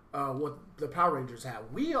what the Power Rangers have.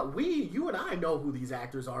 You and I know who these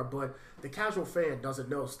actors are, but the casual fan doesn't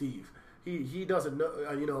know Steve. he doesn't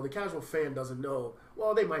know. The casual fan doesn't know.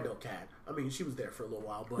 Well, they might know Kat. I mean, she was there for a little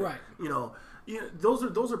while, but right.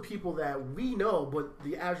 Those are people that we know, but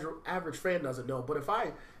the average fan doesn't know. But if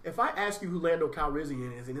I ask you who Lando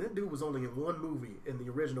Calrissian is, and that dude was only in one movie, in the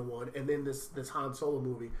original one, and then this Han Solo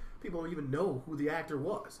movie, people don't even know who the actor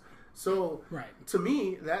was. So to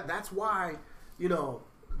me, that's why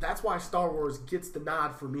that's why Star Wars gets the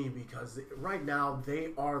nod for me, because right now they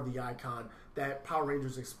are the icon that Power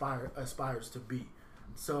Rangers aspires to be.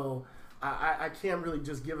 So I can't really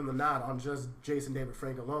just give him the nod on just Jason David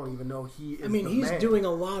Frank alone, even though he is he's doing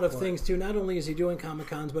a lot of things too. Not only is he doing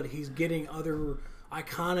Comic-Cons, but he's getting other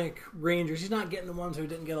iconic Rangers. He's not getting the ones who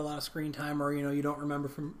didn't get a lot of screen time or, you don't remember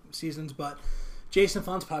from seasons, but Jason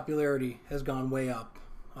Font's popularity has gone way up.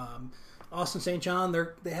 Austin St. John,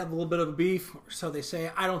 they have a little bit of a beef, so they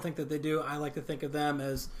say. I don't think that they do. I like to think of them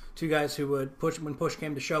as two guys who would when push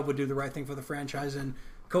came to shove, would do the right thing for the franchise and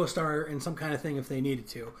co-star in some kind of thing if they needed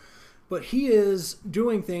to. But he is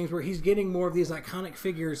doing things where he's getting more of these iconic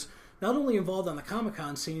figures, not only involved on the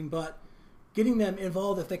Comic-Con scene, but getting them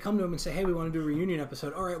involved if they come to him and say, hey, we want to do a reunion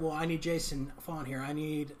episode. All right, well, I need Jason Faunt here. I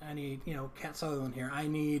need Kat Sutherland here. I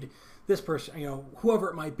need this person, whoever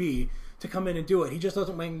it might be, to come in and do it. He just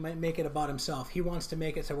doesn't make it about himself. He wants to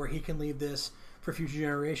make it so where he can leave this for future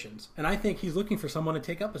generations. And I think he's looking for someone to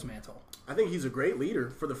take up his mantle. I think he's a great leader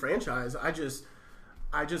for the franchise. I just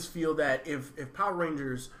feel that if Power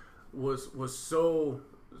Rangers was so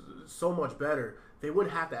much better, they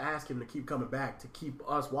wouldn't have to ask him to keep coming back to keep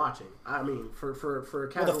us watching. I mean, for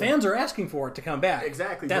casual, well, the fans are asking for it to come back.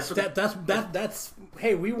 Exactly. That's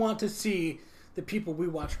hey, we want to see the people we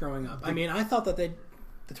watched growing up. I mean, I thought that the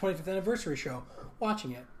 25th anniversary show,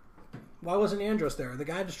 watching it, why wasn't Andros there? The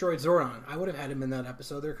guy destroyed Zordon. I would have had him in that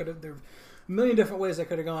episode. There are a million different ways they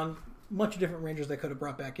could have gone. A bunch of different Rangers they could have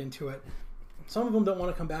brought back into it. Some of them don't want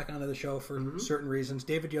to come back onto the show for certain reasons.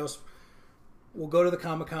 David Yost will go to the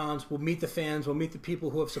Comic-Cons, we'll meet the fans, we'll meet the people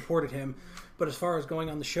who have supported him. But as far as going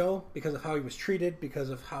on the show, because of how he was treated, because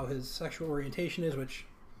of how his sexual orientation is, which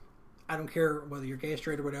I don't care whether you're gay,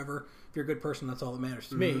 straight, or whatever. If you're a good person, that's all that matters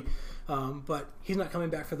to me. But he's not coming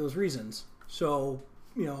back for those reasons. So,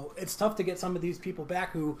 it's tough to get some of these people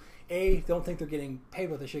back who, A, don't think they're getting paid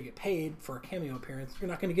what they should get paid for a cameo appearance. You're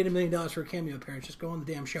not going to get $1 million for a cameo appearance. Just go on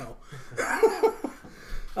the damn show.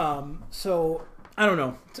 So, I don't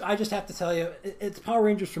know. I just have to tell you, it's Power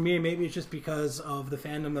Rangers for me. Maybe it's just because of the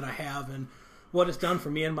fandom that I have and what it's done for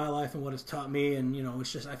me in my life and what it's taught me. And,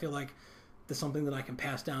 it's just, I feel like there's something that I can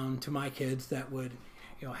pass down to my kids that would,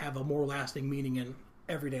 have a more lasting meaning in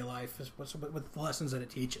everyday life with the lessons that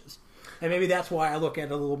it teaches. And maybe that's why I look at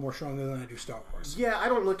it a little more strongly than I do Star Wars. Yeah, I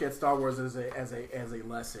don't look at Star Wars as a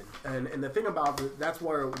lesson. And the thing about it, that's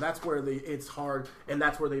where it's hard, and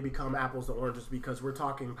that's where they become apples to oranges, because we're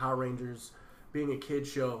talking Power Rangers being a kid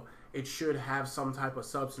show. It should have some type of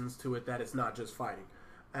substance to it, that it's not just fighting.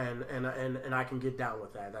 And I can get down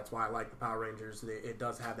with that. That's why I like the Power Rangers. It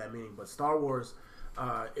does have that meaning. But Star Wars,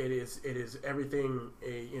 it is everything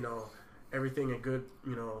everything a good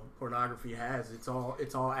pornography has. It's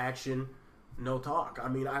all action, no talk. I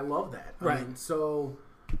mean, I love that. Right. I mean, so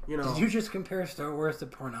did you just compare Star Wars to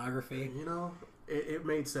pornography? It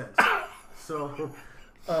made sense. So,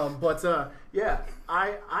 yeah,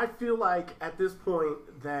 I feel like at this point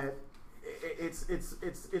that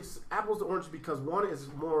it's apples to oranges, because one is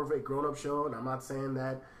more of a grown-up show, and I'm not saying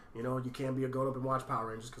that you can't be a grown-up and watch Power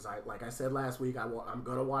Rangers, because like I said last week, I'm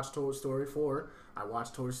gonna watch Toy Story 4. I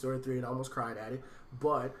watched Toy Story 3 and almost cried at it,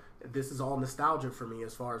 but this is all nostalgia for me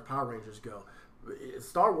as far as Power Rangers go.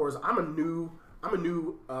 Star Wars, I'm a new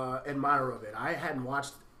admirer of it. I hadn't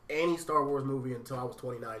watched any Star Wars movie until I was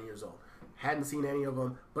 29 years old. Hadn't seen any of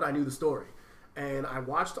them, but I knew the story, and I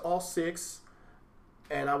watched all 6,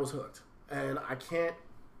 and I was hooked. And I can't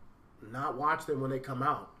not watch them when they come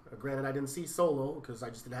out. Granted, I didn't see Solo because I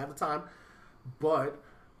just didn't have the time, but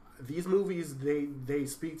these movies, they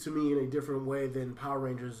speak to me in a different way than Power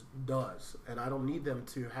Rangers does, and I don't need them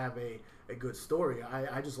to have a good story.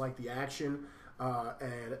 I just like the action,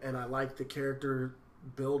 and I like the character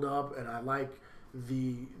build up, and I like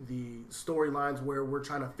the storylines where we're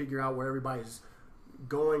trying to figure out where everybody's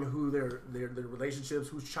going, who their relationships,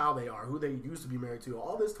 whose child they are, who they used to be married to.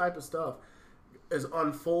 All this type of stuff is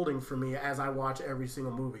unfolding for me as I watch every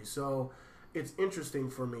single movie. So it's interesting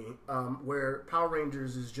for me, where Power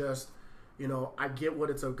Rangers is just, I get what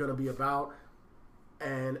it's going to be about,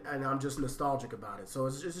 and I'm just nostalgic about it. So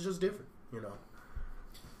it's just different,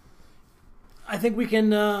 I think we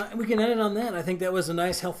can end it on that. I think that was a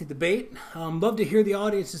nice, healthy debate. Love to hear the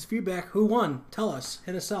audience's feedback. Who won? Tell us.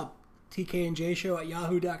 Hit us up.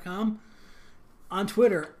 TKNJShow@yahoo.com. on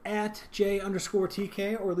Twitter at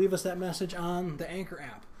J_TK, or leave us that message on the Anchor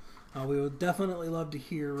app. We would definitely love to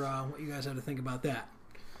hear what you guys have to think about that.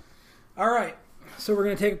 All right, so we're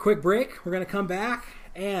going to take a quick break. We're going to come back,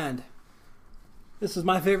 and this is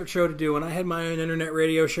my favorite show to do. When I had my own internet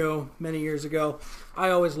radio show many years ago, I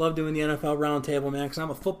always loved doing the NFL Roundtable, man, because I'm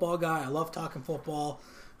a football guy. I love talking football,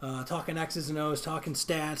 talking X's and O's, talking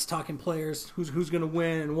stats, talking players, who's going to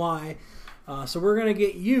win and why. So we're going to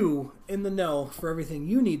get you in the know for everything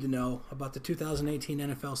you need to know about the 2018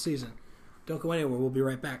 NFL season. Don't go anywhere. We'll be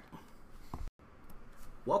right back.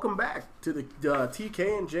 Welcome back to the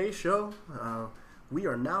TK and J show. We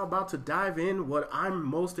are now about to dive in what I'm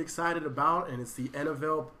most excited about, and it's the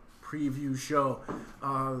NFL preview show.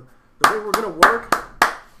 The way we're going to work,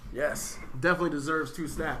 yes, definitely deserves 2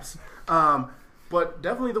 snaps. But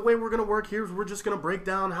definitely the way we're going to work here is we're just going to break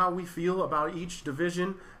down how we feel about each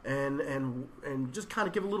division and just kind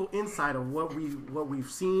of give a little insight of what we've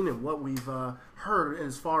seen and what we've heard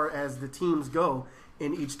as far as the teams go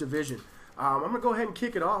in each division. I'm going to go ahead and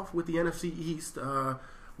kick it off with the NFC East,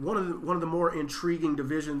 one of the more intriguing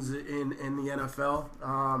divisions in the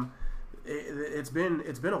NFL. It's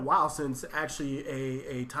been a while since actually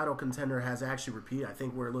a title contender has actually repeated. I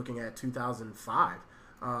think we're looking at 2005.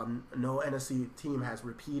 No NFC team has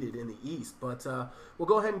repeated in the East, but we'll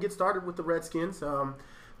go ahead and get started with the Redskins.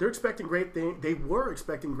 They're expecting great things. They were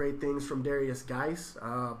expecting great things from Darius Geis,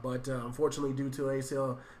 but unfortunately, due to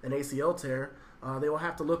an ACL tear, they will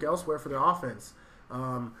have to look elsewhere for their offense.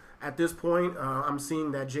 At this point, I'm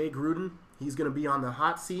seeing that Jay Gruden, he's going to be on the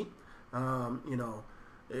hot seat.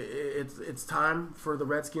 It's time for the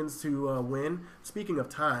Redskins to win. Speaking of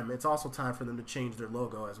time, it's also time for them to change their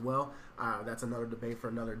logo as well. That's another debate for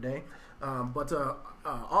another day. But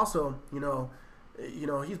also,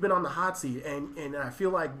 he's been on the hot seat, and I feel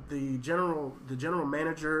like the general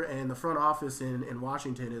manager and the front office in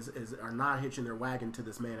Washington are not hitching their wagon to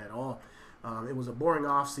this man at all. It was a boring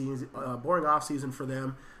off season for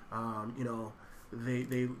them.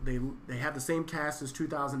 They have the same cast as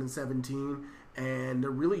 2017. And they're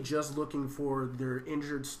really just looking for their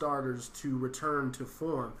injured starters to return to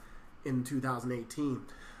form in 2018.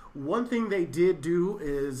 One thing they did do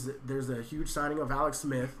is there's a huge signing of Alex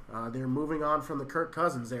Smith. They're moving on from the Kirk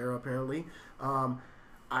Cousins era, apparently.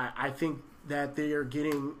 I think that they are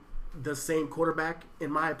getting the same quarterback, in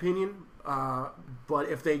my opinion. But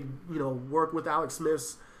if they, work with Alex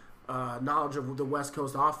Smith's knowledge of the West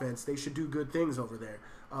Coast offense, they should do good things over there.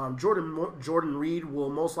 Jordan Reed will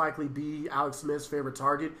most likely be Alex Smith's favorite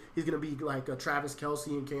target. He's going to be like a Travis Kelce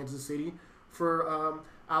in Kansas City for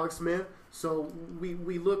Alex Smith. So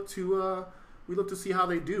we look to see how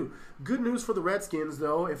they do. Good news for the Redskins,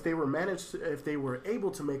 though, if they were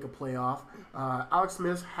able to make a playoff, Alex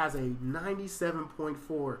Smith has a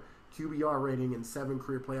 97.4 QBR rating in 7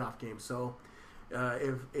 career playoff games. So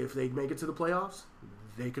if they make it to the playoffs,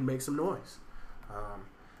 they can make some noise.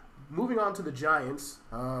 Moving on to the Giants.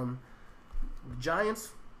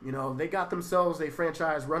 Giants, they got themselves a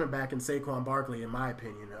franchise running back in Saquon Barkley, in my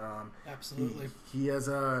opinion. Absolutely. He has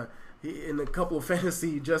in the couple of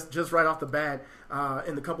fantasy, just right off the bat,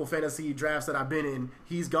 in the couple of fantasy drafts that I've been in,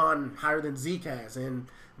 he's gone higher than Zeke has, and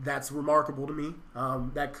that's remarkable to me.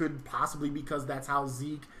 That could possibly because that's how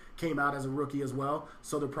Zeke came out as a rookie as well.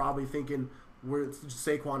 So they're probably thinking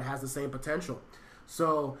Saquon has the same potential.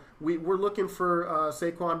 So we're looking for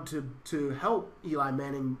Saquon to help Eli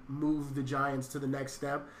Manning move the Giants to the next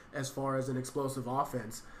step as far as an explosive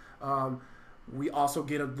offense. We also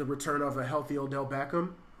get the return of a healthy Odell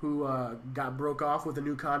Beckham, who broke off with a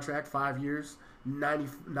new contract, 5 years,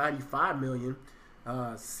 $95 million,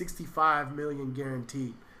 $65 million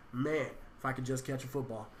guaranteed. Man, if I could just catch a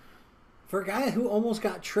football. For a guy who almost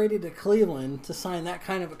got traded to Cleveland to sign that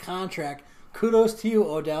kind of a contract, kudos to you,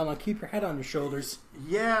 Odell. Now keep your head on your shoulders.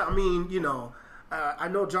 Yeah, I mean, I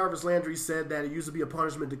know Jarvis Landry said that it used to be a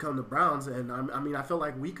punishment to come to Browns, and I felt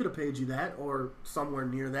like we could have paid you that or somewhere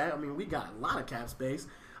near that. I mean, we got a lot of cap space.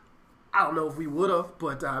 I don't know if we would have,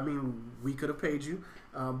 but we could have paid you.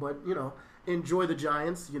 But enjoy the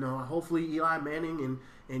Giants. Hopefully Eli Manning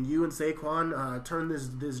and you and Saquon turn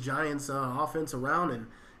this Giants offense around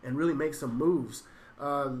and really make some moves.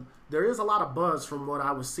 There is a lot of buzz from what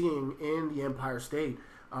I was seeing in the Empire State.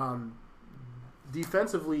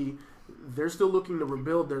 Defensively, they're still looking to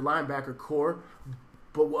rebuild their linebacker core,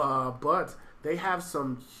 but they have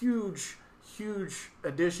some huge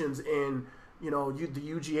additions in the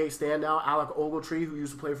UGA standout Alec Ogletree, who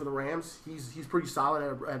used to play for the Rams. He's pretty solid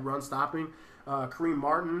at run stopping. Kareem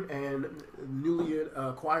Martin and newly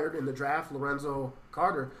acquired in the draft Lorenzo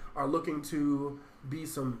Carter are looking to be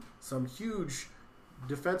some huge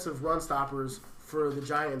defensive run stoppers for the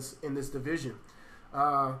Giants in this division.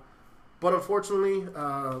 But unfortunately,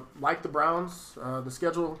 like the Browns, the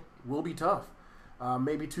schedule will be tough.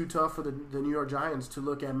 Maybe too tough for the New York Giants to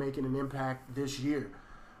look at making an impact this year.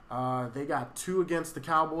 They got 2 against the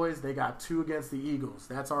Cowboys. They got 2 against the Eagles.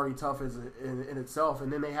 That's already tough in itself.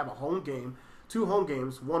 And then they have a home game, 2 home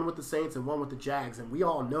games, one with the Saints and one with the Jags. And we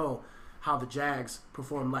all know how the Jags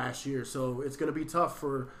performed last year. So it's going to be tough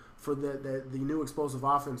for the new explosive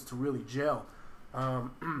offense to really gel.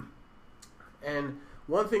 And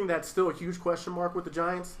one thing that's still a huge question mark with the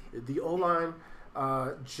Giants, the O-line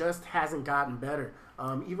just hasn't gotten better.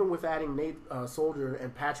 Even with adding Nate Soldier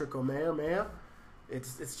and Patrick Omea,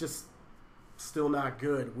 it's just still not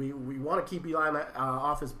good. We want to keep Eli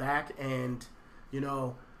off his back, and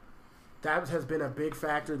that has been a big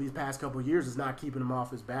factor these past couple of years, is not keeping him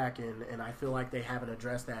off his back, and I feel like they haven't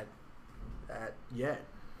addressed that yet.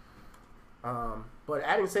 But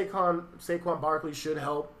adding Saquon Barkley should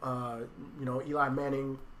help. Eli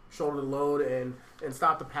Manning shoulder the load and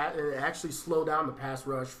stop the pass and actually slow down the pass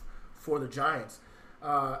rush for the Giants.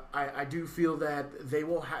 I do feel that they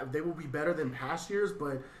will be better than past years,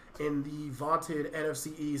 but in the vaunted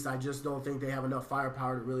NFC East, I just don't think they have enough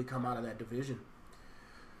firepower to really come out of that division.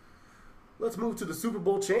 Let's move to the Super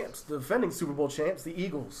Bowl champs, the defending Super Bowl champs, the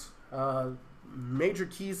Eagles. Major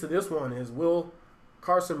keys to this one is, will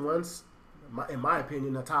Carson Wentz, in my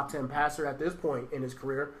opinion, a top 10 passer at this point in his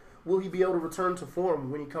career, will he be able to return to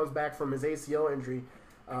form when he comes back from his ACL injury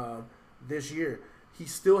this year? He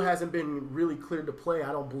still hasn't been really cleared to play,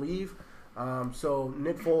 I don't believe. So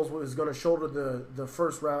Nick Foles is going to shoulder the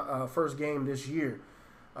first game this year.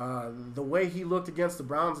 The way he looked against the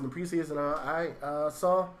Browns in the preseason, I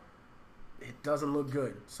saw, it doesn't look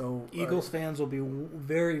good. So Eagles fans will be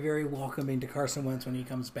very, very welcoming to Carson Wentz when he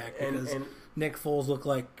comes back, because Nick Foles looked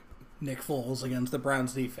like Nick Foles against the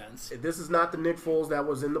Browns defense. This is not the Nick Foles that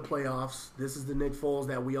was in the playoffs. This is the Nick Foles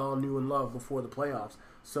that we all knew and loved before the playoffs.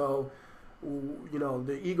 So,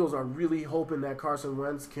 the Eagles are really hoping that Carson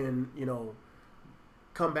Wentz can,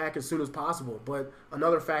 come back as soon as possible. But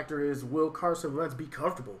another factor is, will Carson Wentz be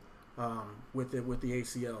comfortable with the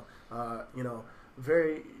ACL?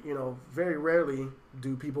 Very rarely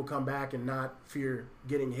do people come back and not fear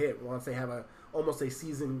getting hit once they have almost a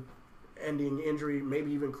season-ending injury,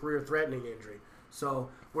 maybe even career-threatening injury. So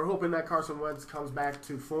we're hoping that Carson Wentz comes back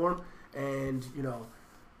to form and,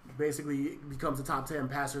 basically becomes a top 10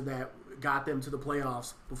 passer that got them to the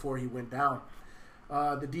playoffs before he went down.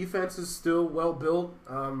 The defense is still well built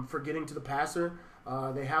for getting to the passer.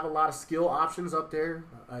 They have a lot of skill options up there.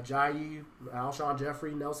 Ajayi, Alshon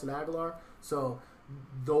Jeffrey, Nelson Aguilar. So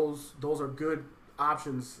those are good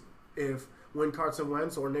options when Carson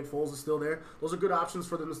Wentz or Nick Foles is still there. Those are good options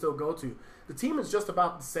for them to still go to. The team is just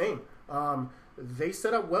about the same. They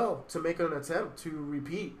set up well to make an attempt to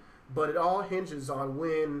repeat, but it all hinges on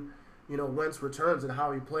when Wentz returns and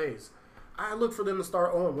how he plays. I look for them to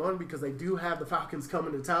start 0-1 because they do have the Falcons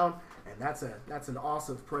coming to town, and that's an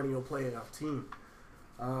awesome perennial playoff team.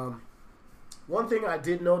 One thing I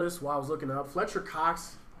did notice while I was looking up, Fletcher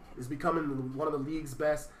Cox is becoming one of the league's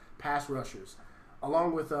best pass rushers,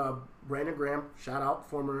 along with Brandon Graham, shout out,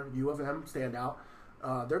 former U of M standout.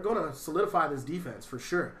 They're going to solidify this defense for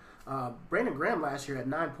sure. Brandon Graham last year had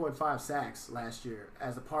 9.5 sacks last year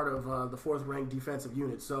as a part of the 4th-ranked defensive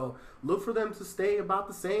unit. So look for them to stay about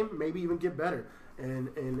the same, maybe even get better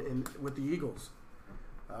in with the Eagles.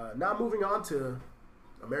 Now moving on to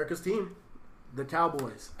America's team, the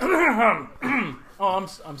Cowboys.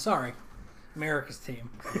 I'm sorry. America's team.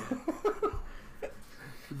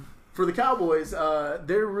 For the Cowboys,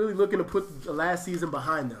 they're really looking to put the last season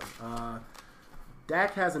behind them.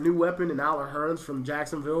 Dak has a new weapon in Aller Hearns from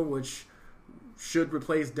Jacksonville, which should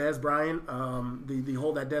replace Dez Bryant. The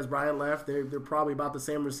hole that Dez Bryant left, they're probably about the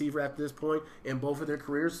same receiver at this point in both of their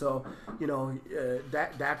careers. So,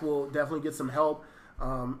 Dak will definitely get some help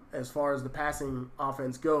as far as the passing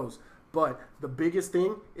offense goes. But the biggest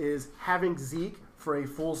thing is having Zeke for a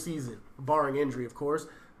full season, barring injury, of course.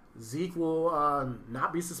 Zeke will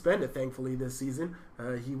not be suspended, thankfully, this season.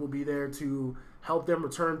 He will be there to help them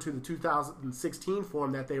return to the 2016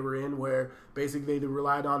 form that they were in, where basically they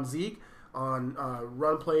relied on Zeke on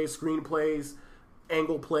run plays, screen plays,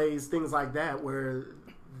 angle plays, things like that, where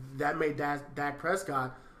that made Dak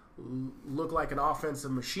Prescott look like an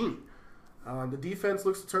offensive machine. The defense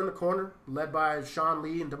looks to turn the corner, led by Sean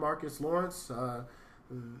Lee and DeMarcus Lawrence.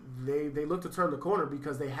 They look to turn the corner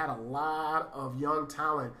because they had a lot of young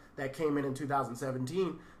talent that came in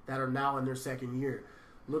 2017 that are now in their second year.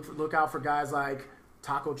 Look out for guys like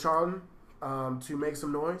Taco Charlton to make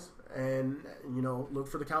some noise, and look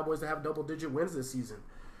for the Cowboys to have double-digit wins this season.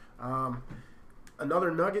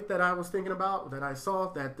 another nugget that I was thinking about that I saw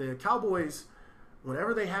that the Cowboys,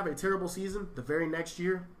 whenever they have a terrible season, the very next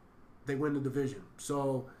year they win the division.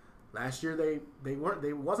 So last year they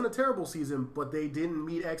wasn't a terrible season, but they didn't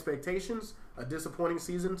meet expectations. A disappointing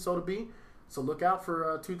season, so to be. So look out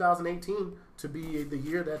for 2018 to be the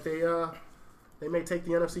year that they may take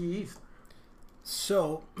the NFC East.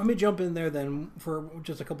 So let me jump in there then for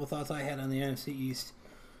just a couple thoughts I had on the NFC East.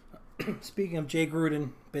 Speaking of Jay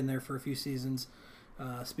Gruden, been there for a few seasons.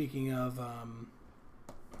 Speaking of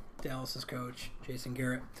Dallas's coach, Jason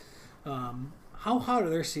Garrett, how hot are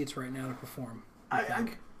their seats right now to perform?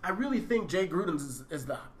 I really think Jay Gruden's is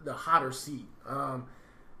the hotter seat.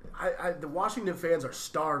 The Washington fans are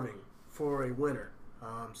starving for a winner.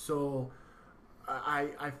 So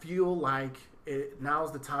I feel like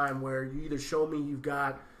now's the time where you either show me you've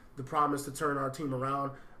got the promise to turn our team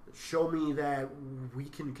around, show me that we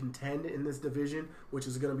can contend in this division, which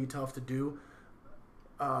is going to be tough to do.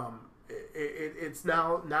 It's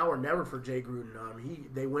now or never for Jay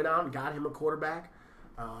Gruden. They went out and got him a quarterback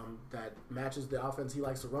that matches the offense he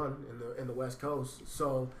likes to run in the West Coast.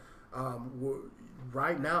 So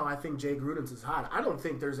right now, I think Jay Gruden's is hot. I don't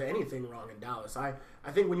think there's anything wrong in Dallas. I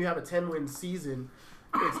think when you have a 10-win season,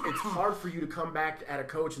 it's hard for you to come back at a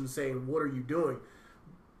coach and say, "What are you doing?"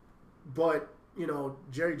 But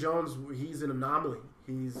Jerry Jones, he's an anomaly.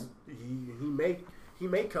 He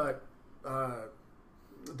may cut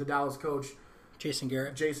the Dallas coach, Jason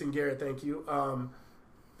Garrett. Thank you.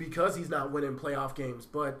 Because he's not winning playoff games,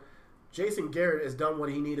 but Jason Garrett has done what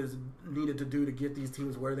he needed to do to get these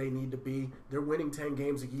teams where they need to be. They're winning 10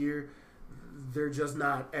 games a year. They're just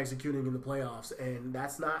not executing in the playoffs, and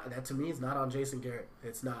that to me is not on Jason Garrett.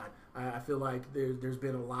 It's not. I feel like there's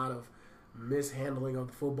been a lot of mishandling of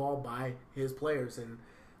the football by his players, and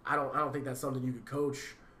I don't think that's something you could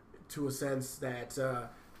coach to a sense that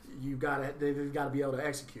they've got to be able to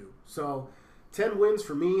execute. So 10 wins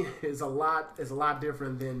for me is a lot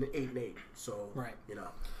different than 8-8. So right.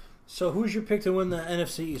 So who's your pick to win the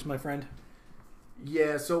NFC East, my friend?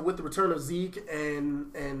 Yeah, so with the return of Zeke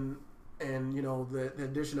and the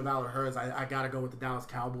addition of Allen Hurns, I got to go with the Dallas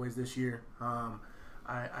Cowboys this year.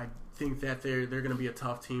 I think that they're going to be a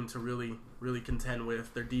tough team to really contend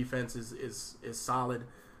with. Their defense is solid,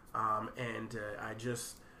 and I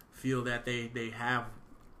just feel that they have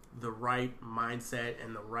the right mindset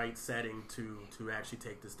and the right setting to actually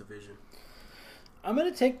take this division. I'm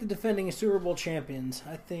going to take the defending Super Bowl champions.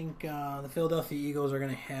 I think the Philadelphia Eagles are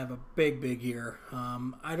going to have a big year.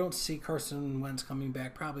 I don't see Carson Wentz coming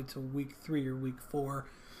back probably to week 3 or week 4.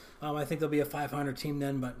 I think they'll be a 500 team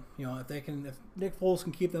then, but if Nick Foles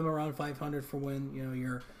can keep them around 500 for when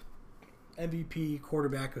your MVP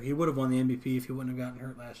quarterback, he would have won the MVP if he wouldn't have gotten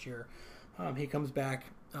hurt last year. He comes back.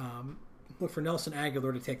 Look for Nelson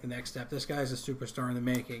Aguilar to take the next step. This guy's a superstar in the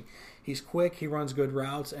making. He's quick, he runs good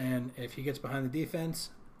routes, and if he gets behind the defense,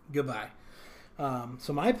 goodbye.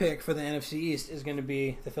 So my pick for the NFC East is going to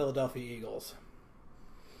be the Philadelphia Eagles.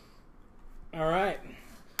 All right.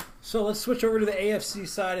 So let's switch over to the AFC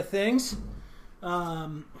side of things.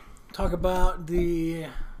 Talk about the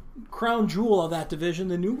crown jewel of that division,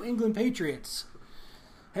 the New England Patriots.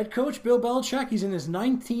 Head coach Bill Belichick, he's in his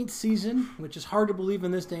 19th season, which is hard to believe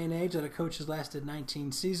in this day and age that a coach has lasted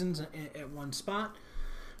 19 seasons at one spot.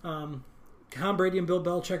 Tom Brady and Bill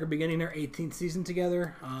Belichick are beginning their 18th season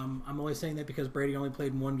together. I'm only saying that because Brady only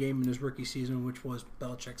played one game in his rookie season, which was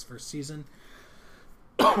Belichick's first season.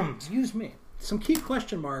 Excuse me. Some key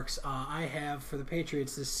question marks I have for the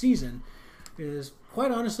Patriots this season is,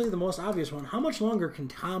 quite honestly, the most obvious one. How much longer can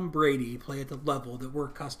Tom Brady play at the level that we're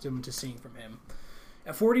accustomed to seeing from him?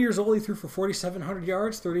 At 40 years old, he threw for 4,700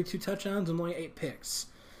 yards, 32 touchdowns, and only 8 picks.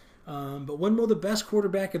 But when will the best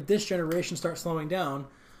quarterback of this generation start slowing down?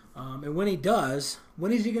 And when he does,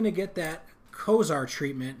 when is he going to get that Kosar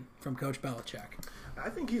treatment from Coach Belichick? I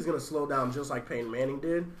think he's going to slow down just like Peyton Manning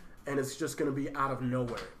did, and it's just going to be out of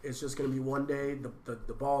nowhere. It's just going to be one day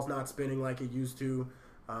the ball's not spinning like it used to,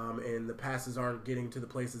 and the passes aren't getting to the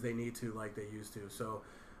places they need to like they used to. So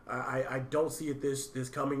I don't see it this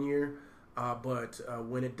coming year. But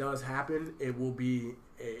when it does happen, it will be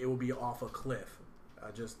off a cliff,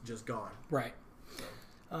 just gone. Right.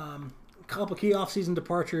 A couple key offseason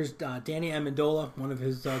departures. Danny Amendola, one of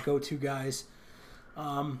his go-to guys.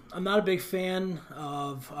 I'm not a big fan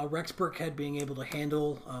of Rex Burkhead being able to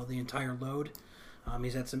handle the entire load.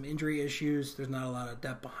 He's had some injury issues. There's not a lot of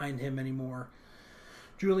depth behind him anymore.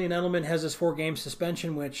 Julian Edelman has his 4-game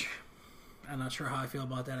suspension, which I'm not sure how I feel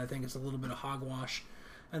about that. I think it's a little bit of hogwash.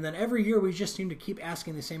 And then every year we just seem to keep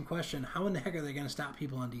asking the same question: how in the heck are they going to stop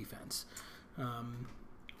people on defense?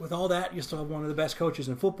 with all that, you still have one of the best coaches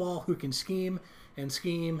in football who can scheme and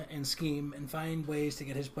find ways to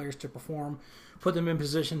get his players to perform, put them in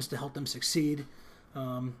positions to help them succeed.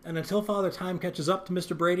 And until Father Time catches up to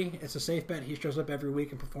Mr. Brady, it's a safe bet he shows up every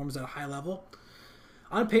week and performs at a high level.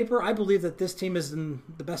 On paper, I believe that this team is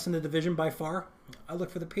the best in the division by far. I look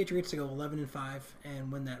for the Patriots to go 11-5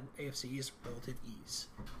 and win that AFC East with relative ease.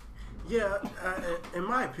 Yeah, in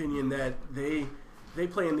my opinion, that they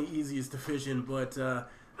play in the easiest division, but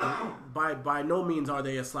by no means are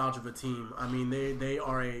they a slouch of a team. I mean, they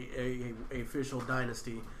are a official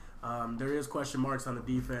dynasty. There is question marks on the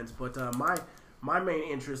defense, but my main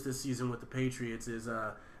interest this season with the Patriots is,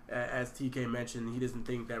 as TK mentioned, he doesn't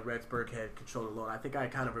think that Rex Burkhead control the load. I think I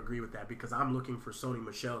kind of agree with that because I'm looking for Sony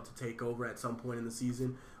Michel to take over at some point in the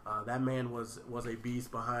season. That man was a beast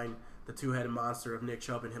behind the two-headed monster of Nick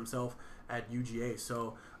Chubb and himself at UGA.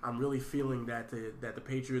 So I'm really feeling that the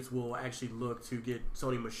Patriots will actually look to get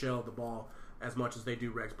Sony Michel the ball as much as they do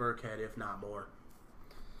Rex Burkhead, if not more.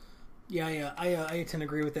 Yeah, I tend to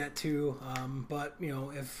agree with that too. But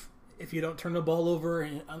if you don't turn the ball over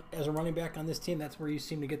as a running back on this team, that's where you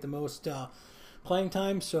seem to get the most playing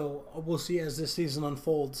time. So we'll see as this season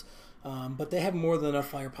unfolds. But they have more than enough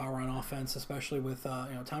firepower on offense, especially with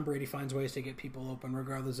Tom Brady finds ways to get people open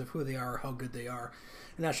regardless of who they are or how good they are.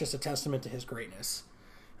 And that's just a testament to his greatness.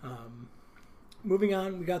 Moving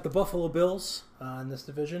on, we got the Buffalo Bills in this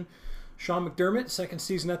division. Sean McDermott, second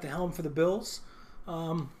season at the helm for the Bills.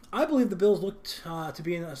 I believe the Bills looked to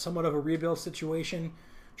be in somewhat of a rebuild situation,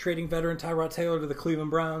 trading veteran Tyrod Taylor to the Cleveland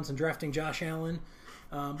Browns and drafting Josh Allen.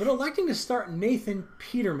 But electing to start Nathan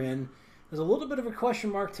Peterman is a little bit of a question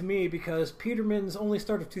mark to me because Peterman's only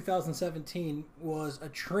start of 2017 was a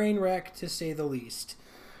train wreck, to say the least.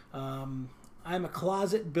 I'm a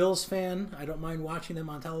closet Bills fan. I don't mind watching them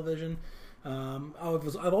on television. I've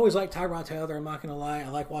always liked Tyrod Taylor, I'm not going to lie. I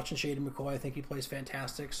like watching Shady McCoy. I think he plays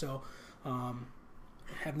fantastic. So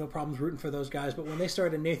have no problems rooting for those guys. But when they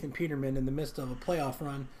started Nathan Peterman in the midst of a playoff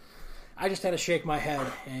run, I just had to shake my head.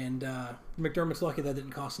 And McDermott's lucky that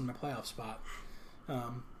didn't cost him a playoff spot.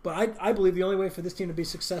 But I believe the only way for this team to be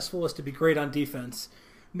successful is to be great on defense.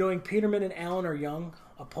 Knowing Peterman and Allen are young,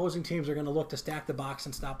 opposing teams are going to look to stack the box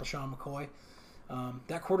and stop LaShawn McCoy.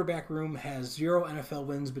 That quarterback room has 0 NFL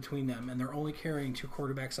wins between them, and they're only carrying 2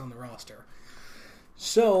 quarterbacks on the roster.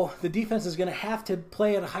 So the defense is going to have to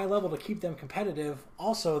play at a high level to keep them competitive.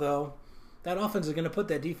 Also, though, that offense is going to put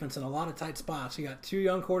that defense in a lot of tight spots. You got 2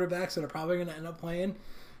 young quarterbacks that are probably going to end up playing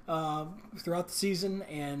throughout the season,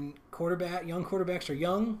 and young quarterbacks are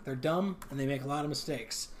young, they're dumb, and they make a lot of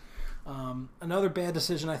mistakes. Another bad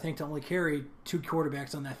decision, I think, to only carry 2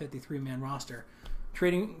 quarterbacks on that 53-man roster.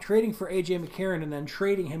 Trading for A.J. McCarron and then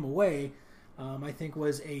trading him away, I think,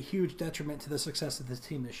 was a huge detriment to the success of this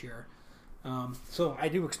team this year. So I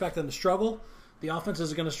do expect them to struggle. The offense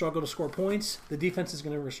is going to struggle to score points. The defense is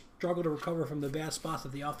going to struggle to recover from the bad spots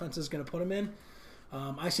that the offense is going to put them in.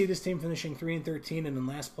 I see this team finishing 3-13 and in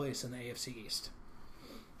last place in the AFC East.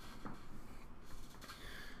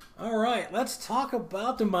 All right, let's talk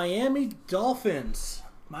about the Miami Dolphins.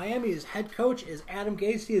 Miami's head coach is Adam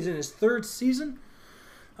Gase. He is in his 3rd season.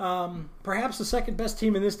 Perhaps the second best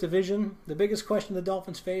team in this division. The biggest question the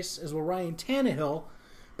Dolphins face is will Ryan Tannehill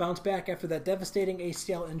bounce back after that devastating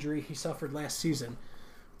ACL injury he suffered last season.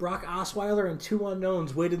 Brock Osweiler and 2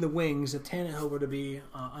 unknowns wait in the wings if Tannehill were to be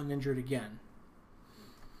uninjured again.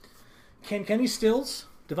 Can Kenny Stills,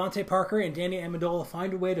 Devontae Parker, and Danny Amendola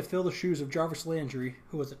find a way to fill the shoes of Jarvis Landry,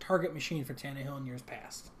 who was a target machine for Tannehill in years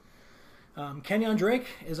past? Kenyon Drake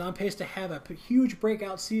is on pace to have a huge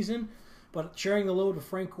breakout season, but sharing the load with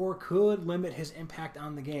Frank Gore could limit his impact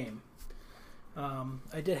on the game.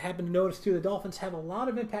 I did happen to notice, too, the Dolphins have a lot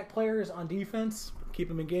of impact players on defense. Keep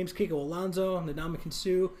them in games. Kiko Alonso, Ndamukong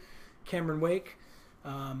Suh, Cameron Wake.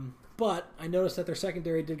 But I noticed that their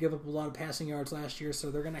secondary did give up a lot of passing yards last year, so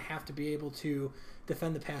they're going to have to be able to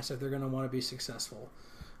defend the pass if they're going to want to be successful.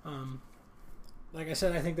 Like I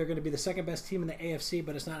said, I think they're going to be the second best team in the AFC,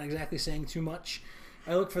 but it's not exactly saying too much.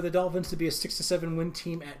 I look for the Dolphins to be a 6-7 win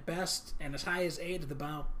team at best, and as high as 8 if the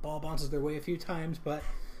ball bounces their way a few times, but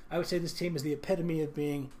I would say this team is the epitome of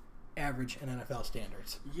being average in NFL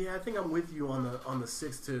standards. Yeah, I think I'm with you on the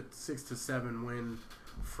 6 to 7 win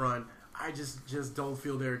front. I just don't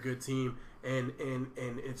feel they're a good team, and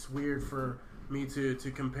it's weird for me to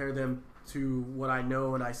compare them to what I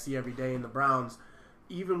know and I see every day in the Browns.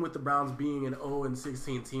 Even with the Browns being an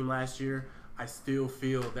 0-16 team last year, I still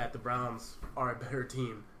feel that the Browns are a better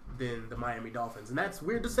team than the Miami Dolphins, and that's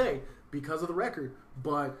weird to say because of the record,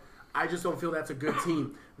 but I just don't feel that's a good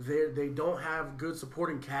team. They don't have good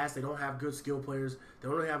supporting cast. They don't have good skill players. They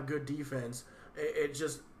don't have good defense.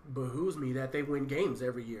 behooves me that they win games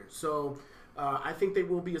every year. So I think they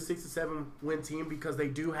will be a 6-7 win team because they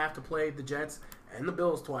do have to play the Jets and the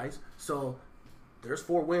Bills twice. So there's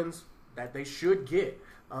 4 wins that they should get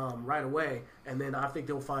right away, and then I think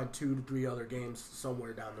they'll find 2 to 3 other games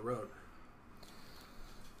somewhere down the road.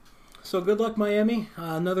 So good luck, Miami.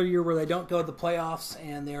 Another year where they don't go to the playoffs,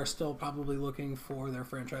 and they are still probably looking for their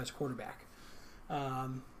franchise quarterback.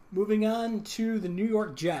 Moving on to the New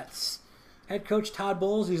York Jets. Head coach Todd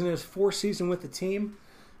Bowles, he's in his 4th season with the team.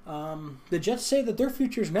 The Jets say that their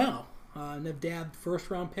future's now. They've dabbed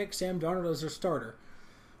first-round pick Sam Darnold as their starter.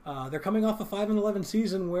 They're coming off a 5-11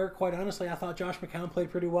 season where, quite honestly, I thought Josh McCown played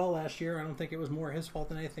pretty well last year. I don't think it was more his fault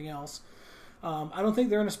than anything else. I don't think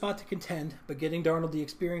they're in a spot to contend, but getting Darnold the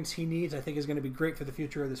experience he needs, I think, is going to be great for the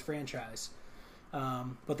future of this franchise.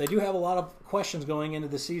 But they do have a lot of questions going into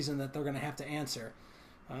the season that they're going to have to answer.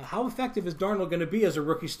 How effective is Darnold going to be as a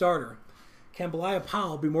rookie starter? Can Bilal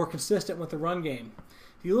Powell be more consistent with the run game?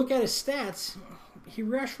 If you look at his stats, he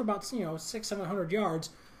rushed for about 600-700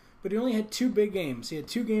 yards, but he only had 2 big games. He had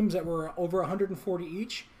 2 games that were over 140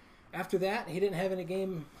 each. After that, he didn't have any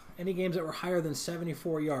games that were higher than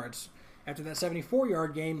 74 yards. After that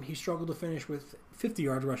 74-yard game, he struggled to finish with 50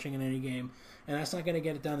 yards rushing in any game, and that's not going to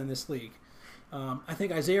get it done in this league. I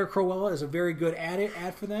think Isaiah Crowell is a very good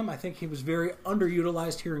add for them. I think he was very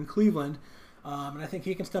underutilized here in Cleveland, and I think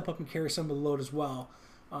he can step up and carry some of the load as well.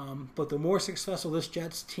 But the more successful this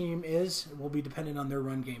Jets team is, will be dependent on their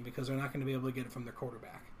run game because they're not going to be able to get it from their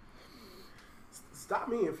quarterback. Stop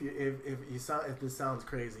me if this sounds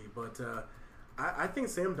crazy, but I think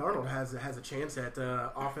Sam Darnold has a chance at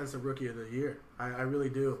Offensive Rookie of the Year. I really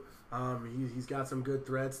do. He's got some good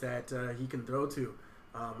threats that he can throw to.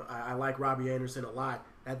 I like Robbie Anderson a lot.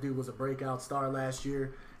 That dude was a breakout star last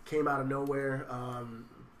year. Came out of nowhere.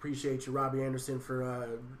 Appreciate you, Robbie Anderson,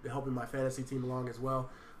 for helping my fantasy team along as well.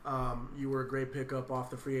 You were a great pickup off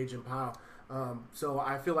the free agent pile. So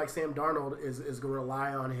I feel like Sam Darnold is going to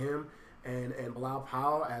rely on him and Bilal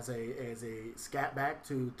Powell as a scat back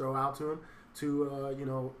to throw out to him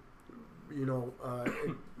to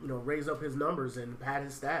raise up his numbers and pad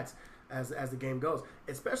his stats as the game goes,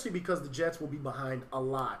 especially because the Jets will be behind a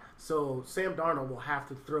lot. So Sam Darnold will have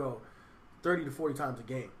to throw 30 to 40 times a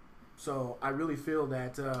game. So I really feel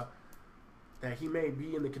that he may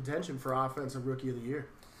be in the contention for Offensive Rookie of the Year.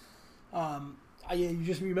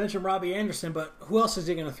 You mentioned Robbie Anderson, but who else is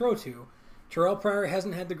he going to throw to? Terrell Pryor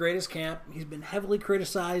hasn't had the greatest camp. He's been heavily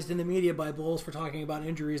criticized in the media by Bulls for talking about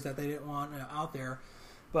injuries that they didn't want out there.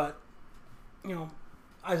 But,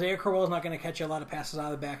 Isaiah Crowell is not going to catch a lot of passes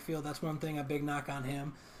out of the backfield. That's one thing, a big knock on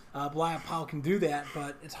him. Bilal Powell can do that,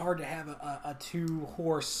 but it's hard to have a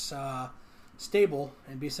 2-horse stable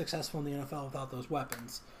and be successful in the NFL without those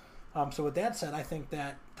weapons. So with that said, I think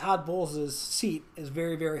that Todd Bowles' seat is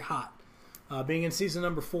very, very hot. Being in season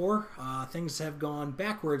number 4, things have gone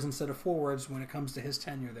backwards instead of forwards when it comes to his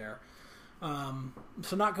tenure there.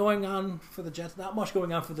 So not much going on for the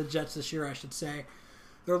Jets this year, I should say.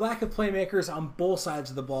 Their lack of playmakers on both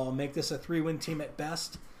sides of the ball make this a 3-win team at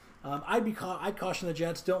best. I'd caution the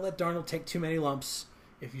Jets, don't let Darnold take too many lumps.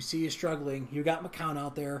 If you see he's struggling, you got McCown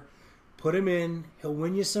out there. Put him in. He'll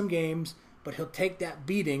win you some games, but he'll take that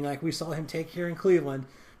beating like we saw him take here in Cleveland.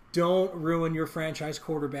 Don't ruin your franchise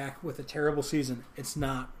quarterback with a terrible season. It's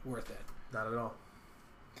not worth it. Not at all.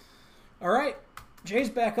 All right.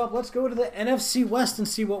 Jay's back up. Let's go to the NFC West and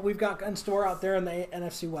see what we've got in store out there in the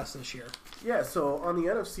NFC West this year. Yeah, so on the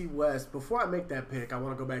NFC West, before I make that pick, I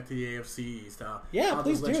want to go back to the AFC East. I'll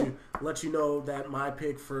please do. Let you know that my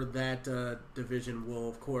pick for that division will,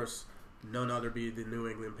 of course, none other be the New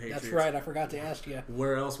England Patriots. That's right. I forgot to ask you.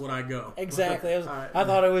 Where else would I go? Exactly. I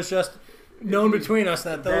thought it was just known between us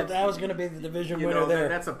that was going to be the division winner there.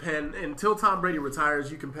 That's a pen. Until Tom Brady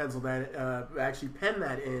retires, you can pencil that, actually pen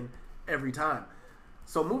that in every time.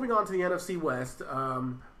 So moving on to the NFC West,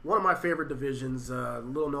 one of my favorite divisions.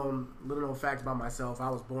 Little known fact about myself: I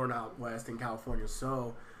was born out west in California.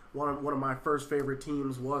 So one of my first favorite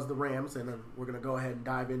teams was the Rams, and we're going to go ahead and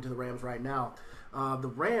dive into the Rams right now.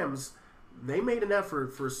 The Rams, they made an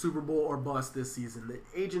effort for Super Bowl or bust this season.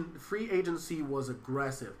 The free agency was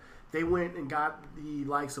aggressive. They went and got the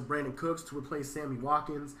likes of Brandon Cooks to replace Sammy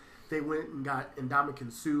Watkins. They went and got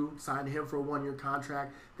Ndamukong Suh, signed him for a 1-year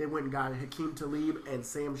contract. They went and got Hakeem Talib and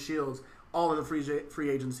Sam Shields, all in the free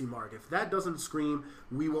agency market. If that doesn't scream,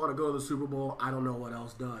 we want to go to the Super Bowl, I don't know what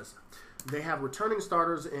else does. They have returning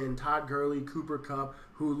starters in Todd Gurley, Cooper Kupp,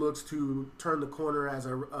 who looks to turn the corner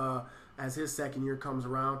as his second year comes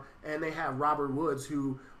around. And they have Robert Woods,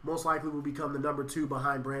 who most likely will become the number 2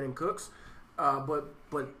 behind Brandon Cooks. But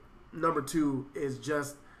number 2 is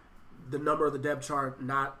just the number of the depth chart,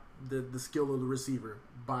 not the skill of the receiver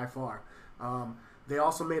by far. They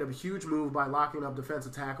also made a huge move by locking up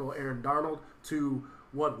defensive tackle Aaron Darnold to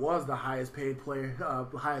what was the highest paid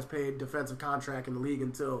defensive contract in the league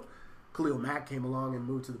until Khalil Mack came along and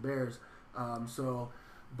moved to the Bears.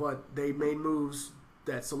 But they made moves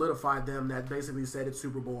that solidified them that basically said it's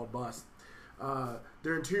Super Bowl or bust.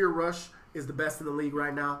 Their interior rush is the best in the league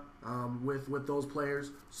right now with those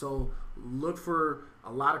players. So look for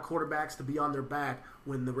a lot of quarterbacks to be on their back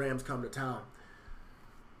when the Rams come to town.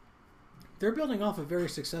 They're building off a very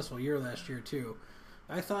successful year last year, too.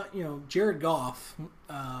 I thought, Jared Goff,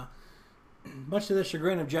 much to the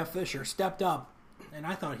chagrin of Jeff Fisher, stepped up, and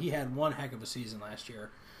I thought he had one heck of a season last year.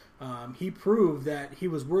 He proved that he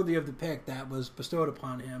was worthy of the pick that was bestowed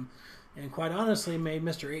upon him, and quite honestly made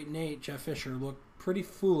Mr. 8-8, Jeff Fisher, look pretty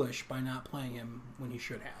foolish by not playing him when he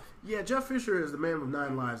should have. Yeah, Jeff Fisher is the man with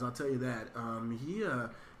 9 lives, I'll tell you that.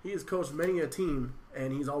 He has coached many a team,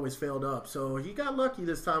 and he's always failed up. So he got lucky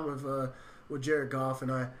this time with Jared Goff,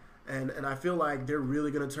 and I feel like they're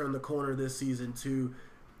really going to turn the corner this season to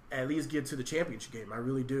at least get to the championship game. I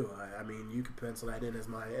really do. I mean, you can pencil that in as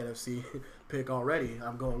my NFC pick already.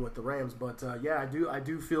 I'm going with the Rams, but I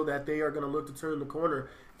do feel that they are going to look to turn the corner,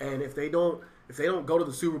 and if they don't go to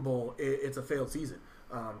the Super Bowl, it's a failed season.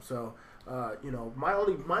 My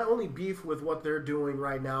only beef with what they're doing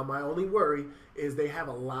right now, my only worry is they have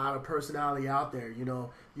a lot of personality out there.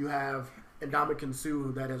 You have Ndamukong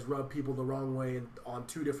Suh that has rubbed people the wrong way on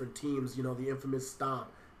 2 different teams. The infamous stomp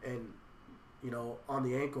and on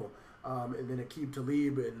the ankle, and then Aqib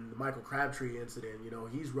Talib and the Michael Crabtree incident.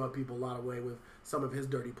 He's rubbed people a lot of way with some of his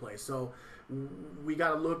dirty play. So we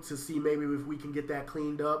got to look to see maybe if we can get that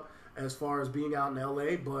cleaned up as far as being out in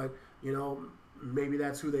LA. But maybe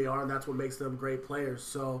that's who they are, and that's what makes them great players.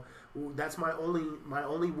 So that's my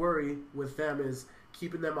only worry with them is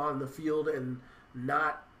keeping them on the field and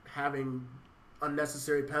not having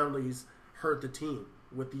unnecessary penalties hurt the team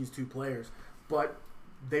with these 2 players. But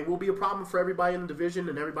they will be a problem for everybody in the division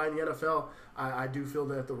and everybody in the NFL. I do feel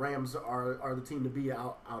that the Rams are the team to be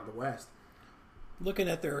out in the West. Looking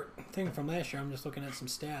at their thing from last year, I'm just looking at some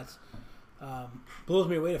stats. Blows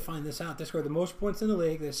me away to find this out. They scored the most points in the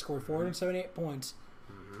league. They scored 478 points,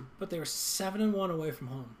 but they were 7-1 away from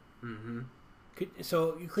home. Mm-hmm.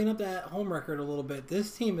 So you clean up that home record a little bit.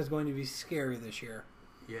 This team is going to be scary this year.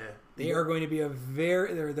 Yeah, they are going to be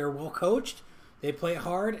they're well coached. They play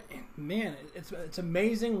hard, and man, it's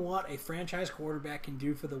amazing what a franchise quarterback can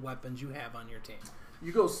do for the weapons you have on your team.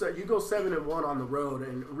 You go 7-1 on the road,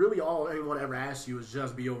 and really all anyone ever asks you is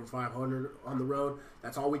just be over 500 on the road.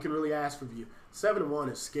 That's all we can really ask of you.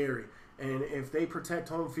 7-1 is scary, and if they protect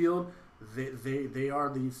home field, they are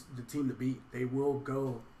the team to beat. They will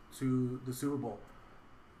go to the Super Bowl.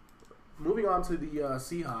 Moving on to the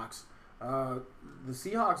Seahawks. The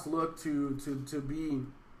Seahawks look to be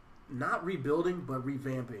not rebuilding, but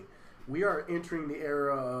revamping. We are entering the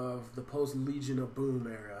era of the post-Legion of Boom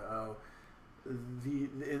era.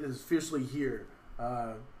 It is officially here.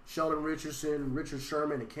 Sheldon Richardson, Richard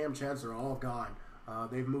Sherman, and Cam Chancellor are all gone.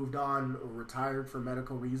 They've moved on, retired for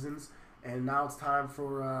medical reasons, and now it's time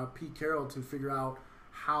for Pete Carroll to figure out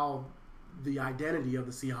how the identity of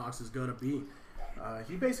the Seahawks is going to be.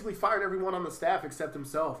 He basically fired everyone on the staff except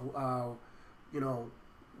himself,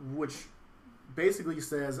 which basically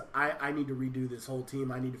says, I need to redo this whole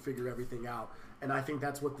team. I need to figure everything out. And I think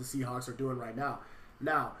that's what the Seahawks are doing right now.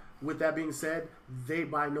 Now, with that being said, they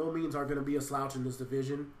by no means are going to be a slouch in this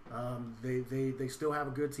division. They still have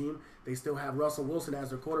a good team. They still have Russell Wilson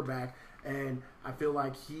as their quarterback. And I feel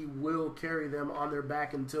like he will carry them on their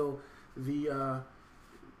back until the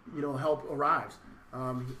help arrives.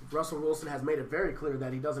 Russell Wilson has made it very clear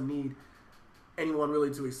that he doesn't need anyone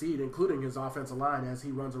really to exceed, including his offensive line, as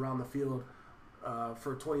he runs around the field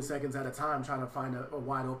for 20 seconds at a time trying to find a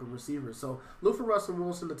wide open receiver. So look for Russell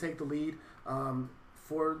Wilson to take the lead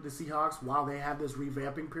for the Seahawks while they have this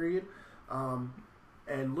revamping period,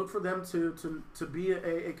 and look for them to be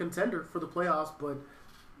a contender for the playoffs, but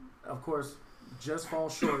of course just fall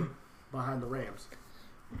short behind the Rams.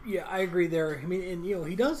 Yeah, I agree there. I mean, and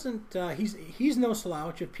he doesn't. He's no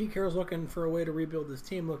slouch. If Pete Carroll's looking for a way to rebuild this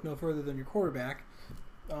team, look no further than your quarterback.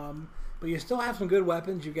 But you still have some good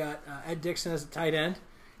weapons. You've got Ed Dixon as a tight end.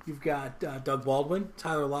 You've got Doug Baldwin,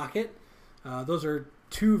 Tyler Lockett. Those are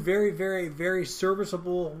 2 very, very, very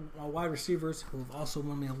serviceable wide receivers who have also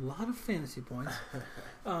won me a lot of fantasy points.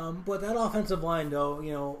 But that offensive line,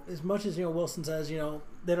 though, as much as Wilson says,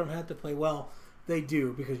 they don't have to play well, they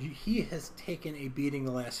do, because he has taken a beating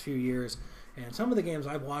the last few years. And some of the games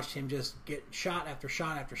I've watched him just get shot after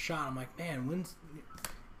shot after shot. I'm like, man,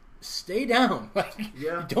 stay down. Like,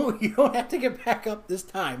 Yeah. you don't have to get back up this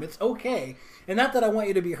time. It's okay. And not that I want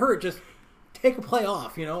you to be hurt. Just take a play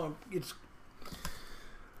off. It's.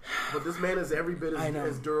 But this man is every bit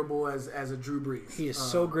as durable as a Drew Brees. He is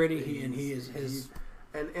so gritty. He is his.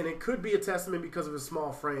 And it could be a testament because of his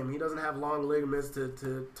small frame. He doesn't have long ligaments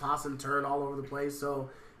to toss and turn all over the place, so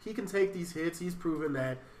he can take these hits. He's proven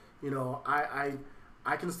that,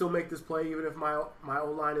 I can still make this play even if my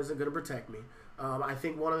O-line isn't going to protect me. I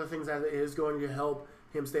think one of the things that is going to help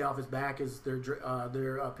him stay off his back is their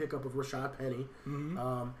pickup of Rashad Penny.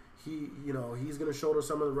 Mm-hmm. He's going to shoulder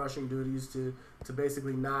some of the rushing duties to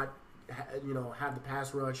basically not have the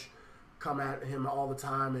pass rush come at him all the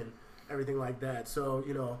time and everything like that. So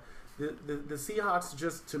the Seahawks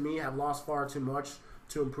just, to me, have lost far too much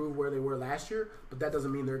to improve where they were last year, but that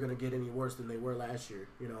doesn't mean they're going to get any worse than they were last year.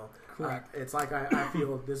 Correct. It's like I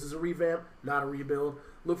feel this is a revamp, not a rebuild.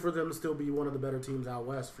 Look for them to still be one of the better teams out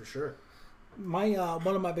west for sure. One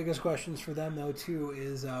of my biggest questions for them, though, too,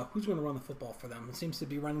 is who's going to run the football for them? It seems to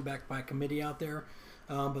be running back by committee out there,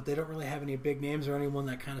 but they don't really have any big names or anyone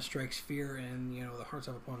that kind of strikes fear in the hearts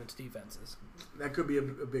of opponents' defenses. That could be a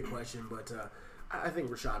big question, but I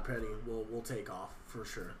think Rashad Penny will take off for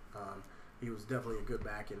sure. He was definitely a good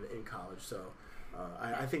back in college, so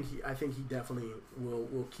I think he definitely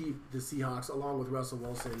will keep the Seahawks along with Russell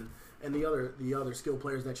Wilson and the other skill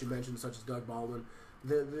players that you mentioned, such as Doug Baldwin.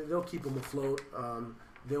 They'll keep them afloat.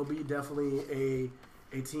 They'll be definitely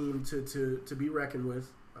a team to be reckoned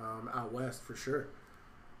with out west for sure.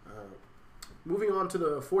 Moving on to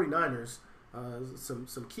the 49ers,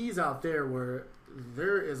 some keys out there where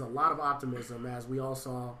there is a lot of optimism, as we all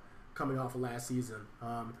saw coming off of last season.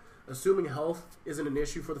 Assuming health isn't an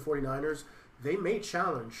issue for the 49ers, they may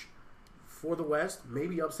challenge for the West,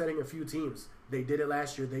 maybe upsetting a few teams. They did it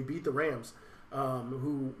last year. They beat the Rams,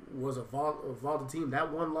 who was a vaulted team.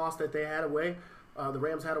 That one loss that they had away, the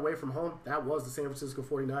Rams had away from home, that was the San Francisco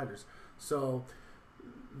 49ers. So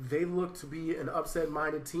they look to be an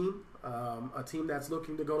upset-minded team, a team that's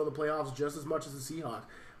looking to go to the playoffs just as much as the Seahawks.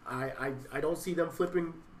 I don't see them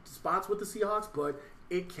flipping spots with the Seahawks, but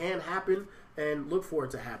it can happen, and look for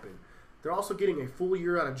it to happen. They're also getting a full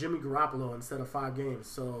year out of Jimmy Garoppolo instead of 5 games.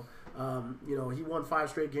 So, he won 5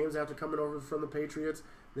 straight games after coming over from the Patriots,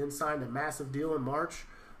 then signed a massive deal in March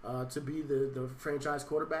to be the franchise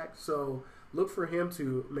quarterback. So look for him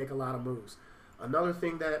to make a lot of moves. Another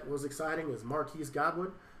thing that was exciting is Marquise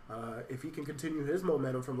Godwin. If he can continue his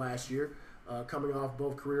momentum from last year, coming off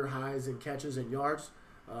both career highs in catches and yards,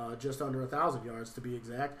 just under 1,000 yards to be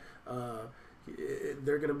exact,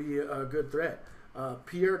 they're going to be a good threat.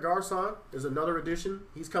 Pierre Garçon is another addition.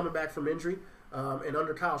 He's coming back from injury. And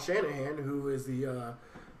under Kyle Shanahan, who is the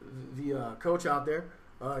coach out there,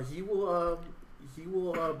 he will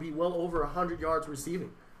be well over 100 yards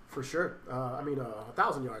receiving for sure.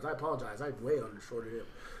 1,000 yards. I apologize. I way undershorted him.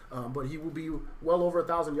 But he will be well over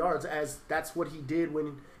 1,000 yards, as that's what he did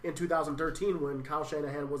in 2013 when Kyle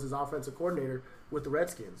Shanahan was his offensive coordinator with the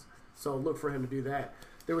Redskins. So look for him to do that.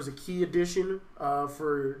 There was a key addition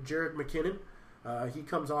for Jerick McKinnon. He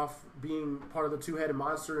comes off being part of the two-headed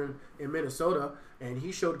monster in Minnesota, and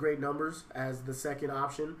he showed great numbers as the second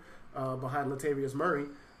option behind Latavius Murray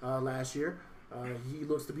last year. He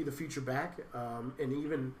looks to be the future back, and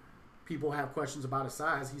even people have questions about his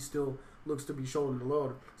size. He still looks to be shouldering the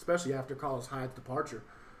load, especially after Carlos Hyde's departure.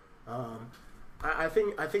 I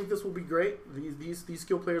think this will be great. These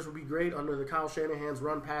skill players will be great under the Kyle Shanahan's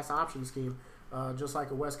run-pass option scheme, just like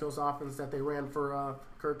a West Coast offense that they ran for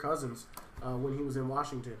Kirk Cousins when he was in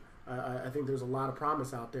Washington. I think there's a lot of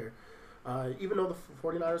promise out there. Even though the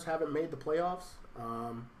 49ers haven't made the playoffs,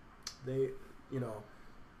 they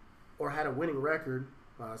or had a winning record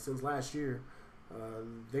since last year,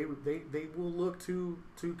 they will look to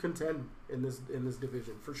contend in this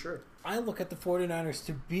division for sure. I look at the 49ers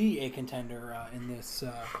to be a contender in this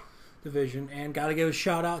division, and got to give a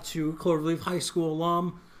shout out to Cloverleaf High School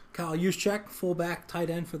alum Kyle Juszczyk, fullback tight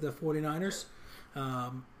end for the 49ers.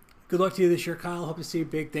 Good luck to you this year, Kyle. Hope to see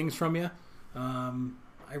big things from you.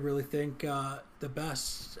 I really think the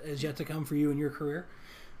best is yet to come for you in your career.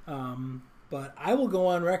 But I will go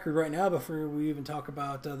on record right now before we even talk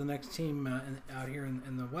about the next team out here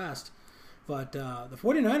in the West. But the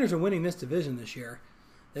 49ers are winning this division this year.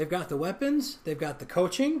 They've got the weapons. They've got the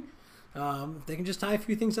coaching. They can just tie a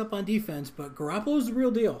few things up on defense. But Garoppolo's the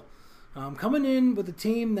real deal. Coming in with a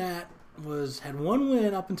team that had one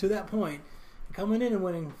win up until that point, and coming in and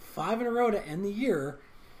winning 5 in a row to end the year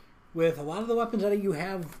with a lot of the weapons that you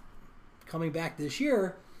have coming back this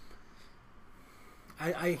year,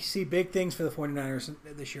 I see big things for the 49ers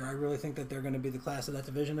this year. I really think that they're going to be the class of that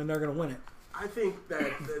division, and they're going to win it. I think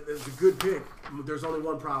that it's a good pick. There's only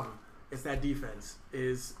one problem. It's that defense.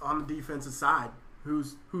 Is on the defensive side.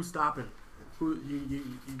 Who's stopping? You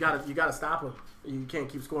gotta stop them. You can't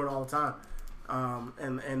keep scoring all the time.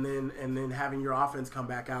 And then having your offense come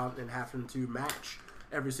back out and having to match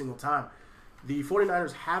every single time. The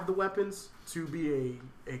 49ers have the weapons to be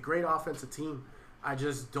a great offensive team. I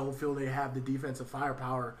just don't feel they have the defensive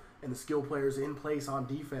firepower and the skill players in place on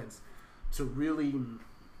defense to really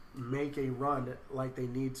make a run like they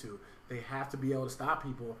need to. They have to be able to stop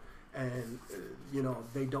people, and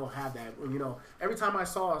they don't have that. Every time I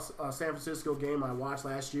saw a San Francisco game I watched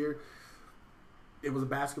last year, it was a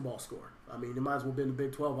basketball score. I mean, it might as well have been a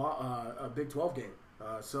Big 12 game.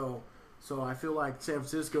 So I feel like San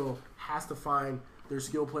Francisco has to find their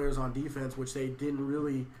skill players on defense, which they didn't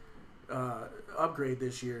really upgrade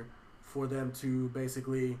this year, for them to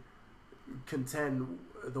basically contend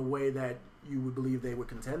the way that you would believe they would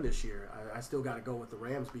contend this year. I still got to go with the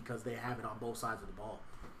Rams because they have it on both sides of the ball.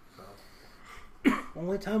 So.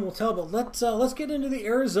 Only time will tell. But let's get into the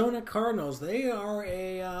Arizona Cardinals. They are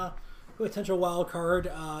a potential wild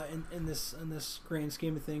card in this grand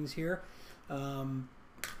scheme of things here.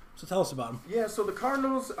 So tell us about them. Yeah, so the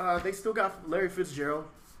Cardinals, they still got Larry Fitzgerald.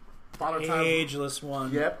 Ageless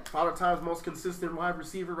one. Yep, Father Time's most consistent wide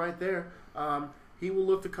receiver right there. He will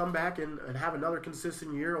look to come back and have another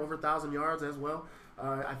consistent year, over 1,000 yards as well.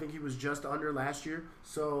 I think he was just under last year.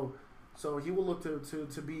 So he will look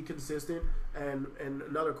to be consistent. And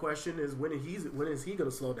another question is, when is he going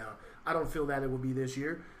to slow down? I don't feel that it will be this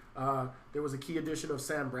year. There was a key addition of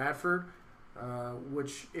Sam Bradford,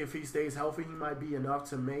 which, if he stays healthy, he might be enough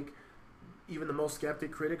to make even the most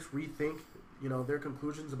skeptic critics rethink their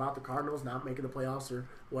conclusions about the Cardinals not making the playoffs or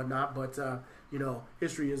whatnot. But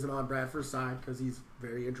history isn't on Bradford's side because he's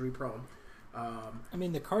very injury prone. I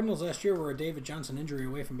mean, the Cardinals last year were a David Johnson injury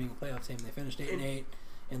away from being a playoff team. They finished 8-8,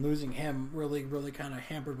 and losing him really, really kind of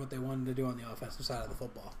hampered what they wanted to do on the offensive side of the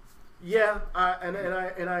football. Yeah,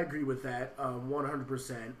 and I agree with that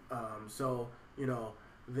 100%. So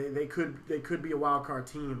they could be a wild card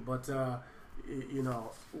team, but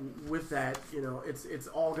with that, it's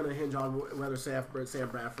all going to hinge on whether Sam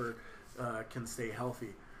Bradford can stay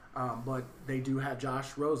healthy. But they do have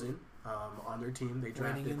Josh Rosen on their team. They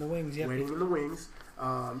drafted waiting in the wings. Yep. Waiting in the wings.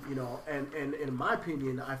 And in my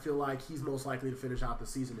opinion, I feel like he's most likely to finish out the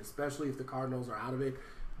season, especially if the Cardinals are out of it.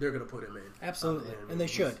 They're going to put him in. Absolutely, and they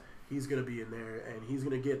should. He's going to be in there, and he's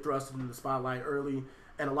going to get thrust into the spotlight early,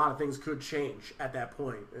 and a lot of things could change at that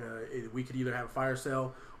point. We could either have a fire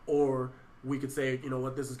sale, or we could say,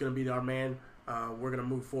 this is going to be our man. We're going to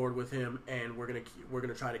move forward with him, and we're going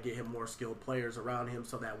to try to get him more skilled players around him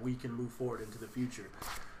so that we can move forward into the future.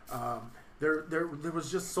 There was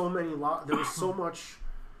just so many. There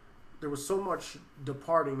was so much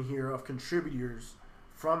departing here of contributors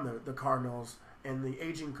from the Cardinals, and the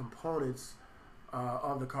aging components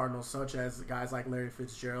of the Cardinals, such as guys like Larry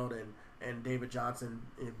Fitzgerald and David Johnson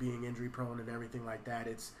being injury prone and everything like that.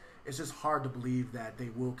 It's just hard to believe that they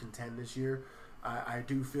will contend this year. I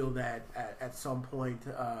do feel that at some point,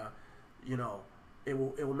 it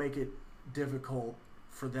will make it difficult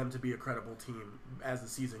for them to be a credible team as the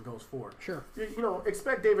season goes forward. Sure.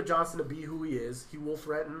 Expect David Johnson to be who he is. He will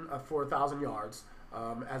threaten for 1,000 yards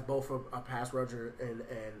as both a pass rusher and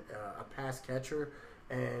a pass catcher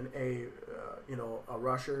and a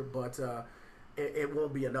rusher, but it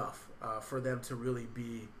won't be enough for them to really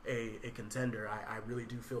be a contender. I really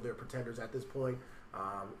do feel they're pretenders at this point,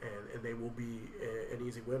 and they will be an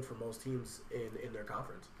easy win for most teams in their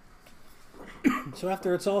conference. So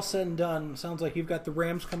after it's all said and done, sounds like you've got the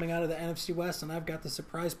Rams coming out of the NFC West, and I've got the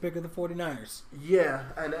surprise pick of the 49ers. Yeah,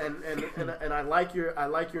 and I like your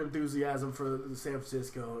enthusiasm for the San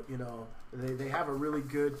Francisco. They have a really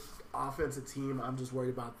good offensive team. I'm just worried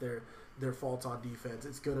about their faults on defense.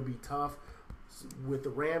 It's going to be tough with the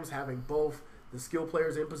Rams having both the skill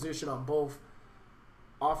players in position on both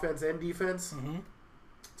offense and defense. Mm-hmm.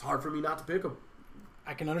 It's hard for me not to pick them.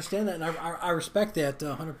 I can understand that, and I respect that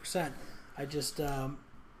 100%. I just, I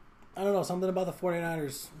don't know, something about the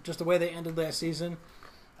 49ers, just the way they ended last season.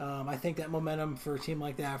 I think that momentum for a team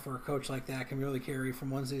like that, for a coach like that, can really carry from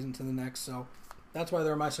one season to the next. So that's why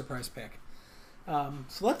they're my surprise pick.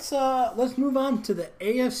 So let's move on to the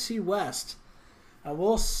AFC West.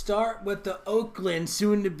 We'll start with the Oakland,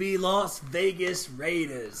 soon-to-be Las Vegas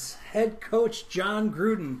Raiders. Head coach John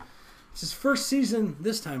Gruden. It's his first season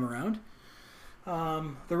this time around.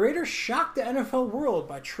 The Raiders shocked the NFL world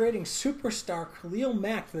by trading superstar Khalil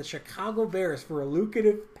Mack to the Chicago Bears for a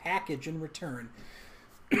lucrative package in return.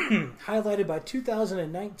 highlighted by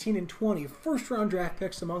 2019 and 20 first-round draft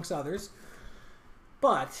picks, amongst others.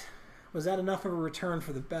 But was that enough of a return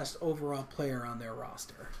for the best overall player on their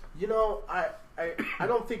roster? You know, I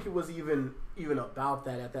don't think it was even about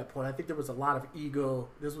that at that point. I think there was a lot of ego.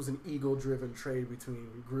 This was an ego-driven trade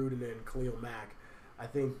between Gruden and Khalil Mack. I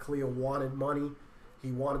think Khalil wanted money.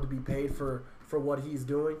 He wanted to be paid for what he's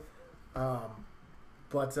doing.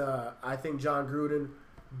 But I think John Gruden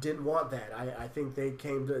didn't want that. I think they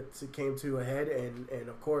came to a head, and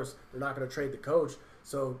of course they're not going to trade the coach,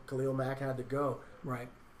 so Khalil Mack had to go. Right.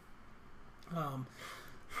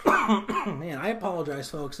 Man, I apologize,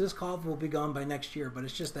 folks. This cough will be gone by next year, but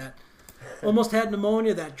it's just that almost had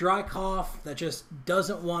pneumonia, that dry cough that just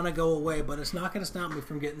doesn't want to go away, but it's not going to stop me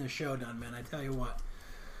from getting this show done, man. I tell you what.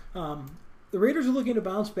 The Raiders are looking to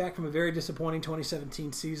bounce back from a very disappointing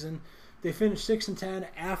 2017 season. They finished 6-10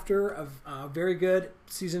 after a very good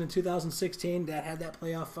season in 2016 that had that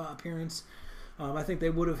playoff appearance. I think they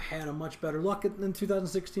would have had a much better luck in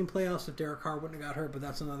 2016 playoffs if Derek Carr wouldn't have got hurt, but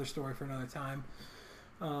that's another story for another time.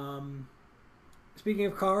 Speaking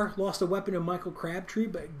of Carr, lost a weapon in Michael Crabtree,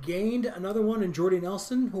 but gained another one in Jordy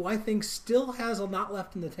Nelson, who I think still has a lot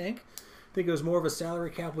left in the tank. I think it was more of a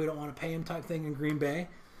salary cap, we don't want to pay him type thing in Green Bay.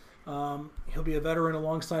 He'll be a veteran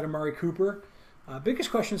alongside Amari Cooper. Biggest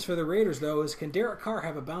questions for the Raiders, though, is can Derek Carr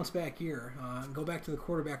have a bounce-back year and go back to the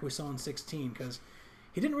quarterback we saw in 16? Because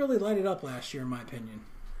he didn't really light it up last year, in my opinion.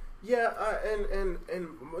 Yeah, and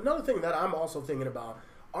another thing that I'm also thinking about,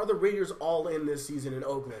 are the Raiders all in this season in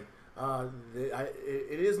Oakland?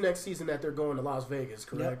 It is next season that they're going to Las Vegas,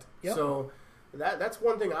 correct? Yep. So that's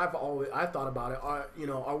one thing I thought about it.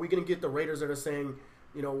 Are we going to get the Raiders that are saying,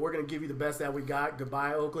 we're going to give you the best that we got,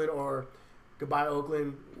 goodbye Oakland, or goodbye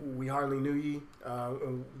Oakland, we hardly knew ye?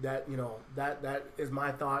 That is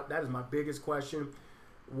my thought. That is my biggest question.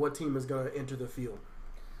 What team is going to enter the field?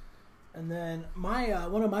 And then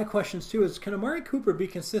one of my questions too is, can Amari Cooper be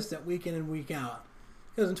consistent week in and week out?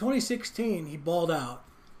 Because in 2016 he balled out,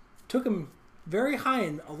 took him very high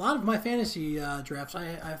in a lot of my fantasy drafts. I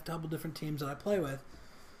have a couple different teams that I play with,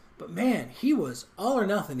 but man, he was all or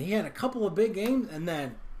nothing. He had a couple of big games and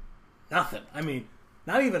then nothing. I mean,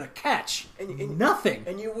 not even a catch, and nothing.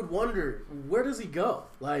 And you would wonder, where does he go?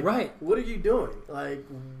 Like, right? What are you doing? Like,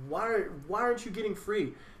 why aren't you getting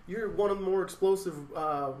free? You're one of the more explosive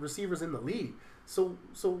receivers in the league. So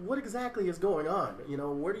what exactly is going on?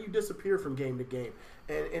 Where do you disappear from game to game?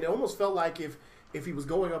 And it almost felt like if he was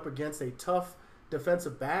going up against a tough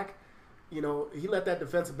defensive back, he let that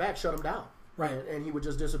defensive back shut him down. Right. And he would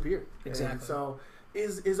just disappear. Exactly. And so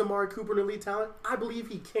is Amari Cooper an elite talent? I believe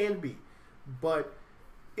he can be. But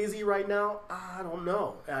is he right now? I don't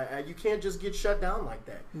know. You can't just get shut down like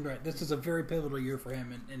that. Right. This is a very pivotal year for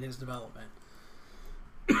him in his development.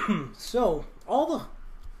 So all the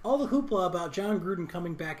hoopla about John Gruden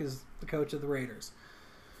coming back as the coach of the Raiders,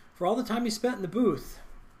 for all the time he spent in the booth,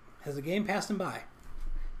 has the game passed him by?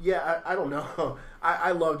 Yeah, I don't know.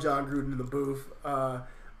 I love John Gruden in the booth.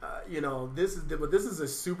 This is a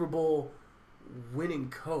Super Bowl winning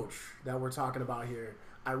coach that we're talking about here.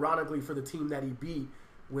 Ironically, for the team that he beat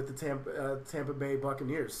with the Tampa Bay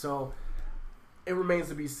Buccaneers. So it remains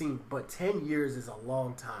to be seen. But 10 years is a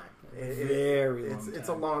long time. Very long time. It's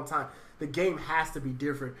a long time. The game has to be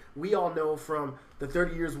different. We all know from the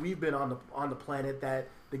 30 years we've been on the planet that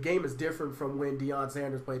the game is different from when Deion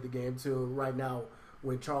Sanders played the game to right now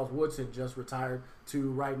when Charles Woodson just retired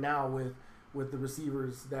to right now with the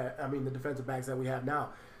receivers the defensive backs that we have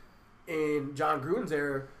now. In John Gruden's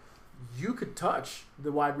era, you could touch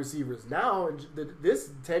the wide receivers. Now, this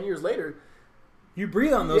 10 years later, you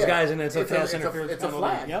breathe on those guys, and it's a pass interference. It's a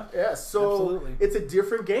flag. Yep. Yeah. So absolutely. It's a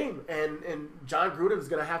different game, and John Gruden is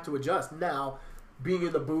going to have to adjust. Now, being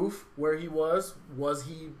in the booth where he was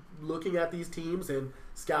he looking at these teams and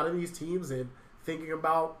scouting these teams and thinking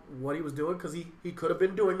about what he was doing? Because he could have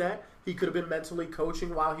been doing that. He could have been mentally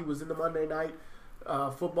coaching while he was in the Monday night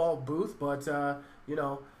football booth, but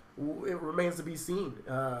it remains to be seen.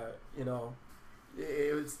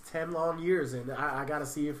 It's 10 long years, and I got to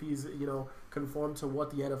see if he's conformed to what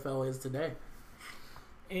the NFL is today.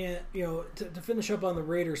 And to finish up on the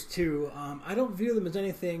Raiders too, I don't view them as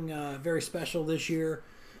anything very special this year.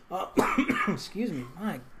 Excuse me,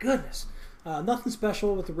 my goodness, nothing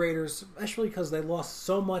special with the Raiders, especially because they lost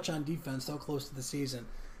so much on defense so close to the season.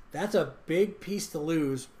 That's a big piece to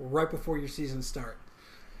lose right before your season start.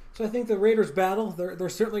 So I think the Raiders battle. They're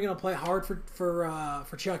certainly going to play hard for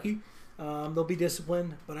Chucky. They'll be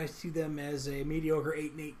disciplined, but I see them as a mediocre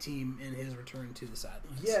 8-8 team in his return to the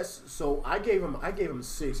sidelines. Yes, so I gave him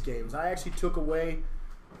 6 games. I actually took away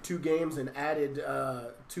 2 games and added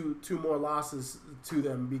two more losses to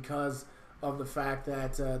them because of the fact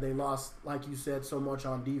that they lost, like you said, so much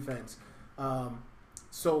on defense,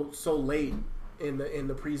 so late in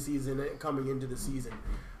the preseason coming into the season.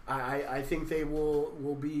 I think they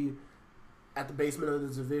will be at the basement of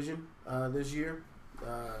the division this year,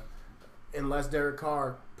 unless Derek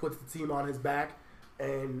Carr puts the team on his back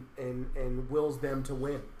and wills them to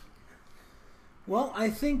win. Well, I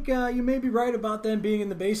think you may be right about them being in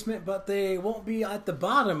the basement, but they won't be at the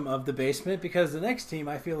bottom of the basement because the next team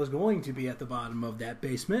I feel is going to be at the bottom of that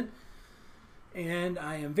basement. And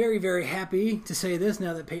I am very, very happy to say this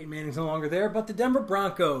now that Peyton Manning's no longer there, but the Denver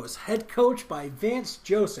Broncos, head coach by Vance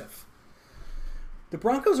Joseph. The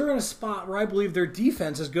Broncos are in a spot where I believe their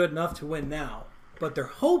defense is good enough to win now, but they're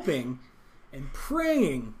hoping and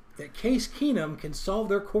praying that Case Keenum can solve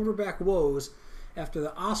their quarterback woes after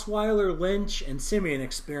the Osweiler, Lynch, and Simeon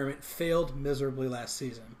experiment failed miserably last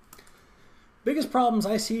season. Biggest problems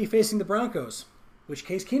I see facing the Broncos. Which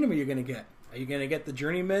Case Keenum are you going to get? Are you going to get the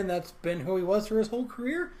journeyman that's been who he was for his whole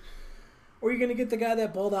career? Or are you going to get the guy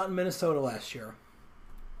that balled out in Minnesota last year?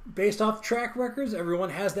 Based off track records, everyone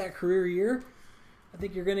has that career year. I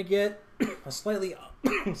think you're going to get a slightly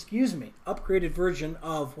upgraded version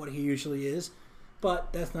of what he usually is,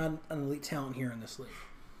 but that's not an elite talent here in this league.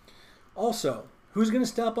 Also, who's going to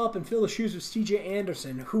step up and fill the shoes of C.J.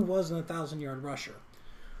 Anderson, who was an 1,000-yard rusher?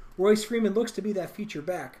 Royce Freeman looks to be that feature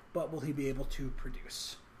back, but will he be able to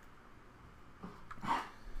produce?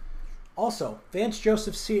 Also, Vance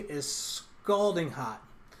Joseph's seat is scalding hot.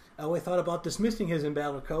 Elway thought about dismissing his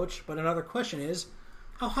embattled coach, but another question is,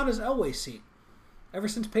 how hot is Elway's seat? Ever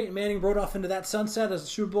since Peyton Manning rode off into that sunset as a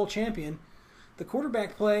Super Bowl champion, the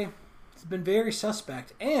quarterback play has been very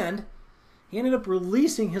suspect, and he ended up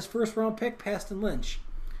releasing his first-round pick, Paxton Lynch.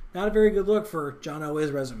 Not a very good look for John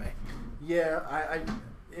Elway's resume. Yeah,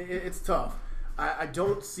 it's tough. I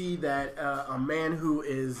don't see that a man who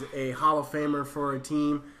is a Hall of Famer for a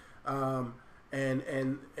team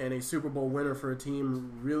and a Super Bowl winner for a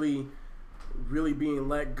team really being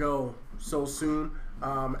let go so soon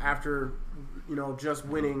after just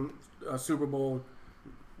winning a Super Bowl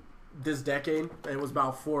this decade. It was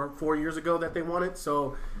about four years ago that they won it.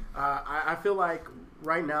 So I feel like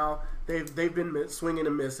right now they've been swinging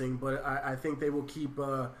and missing, but I think they will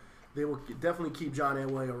definitely keep John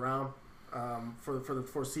Elway around for the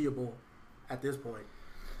foreseeable at this point.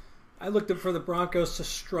 I looked for the Broncos to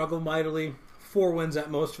struggle mightily. 4 wins at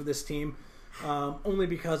most for this team, only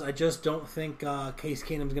because I just don't think Case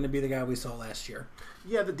Keenum's going to be the guy we saw last year.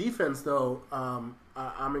 Yeah, the defense though,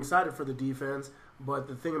 I'm excited for the defense. But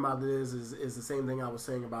the thing about it is the same thing I was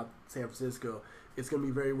saying about San Francisco. It's going to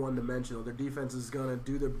be very one-dimensional. Their defense is going to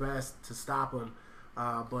do their best to stop them,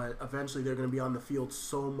 but eventually they're going to be on the field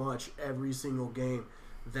so much every single game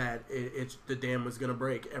that the dam is going to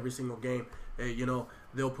break every single game.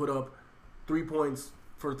 They'll put up 3 points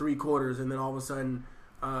for 3 quarters, and then all of a sudden,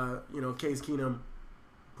 Case Keenum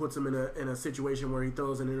puts them in a situation where he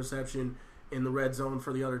throws an interception in the red zone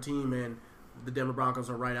for the other team, and the Denver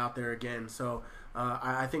Broncos are right out there again. So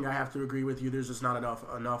I think I have to agree with you. There's just not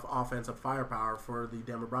enough offensive firepower for the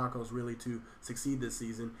Denver Broncos really to succeed this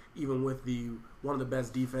season, even with one of the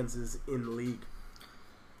best defenses in the league.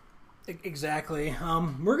 Exactly.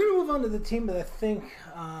 We're going to move on to the team that I think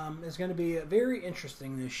is going to be very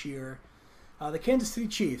interesting this year. The Kansas City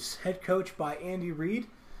Chiefs, head coach by Andy Reid.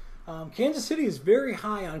 Kansas City is very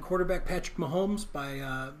high on quarterback Patrick Mahomes by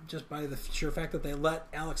the sheer fact that they let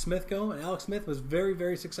Alex Smith go, and Alex Smith was very,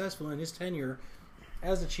 very successful in his tenure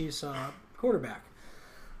as the Chiefs quarterback.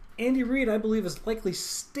 Andy Reid, I believe, is likely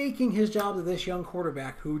staking his job to this young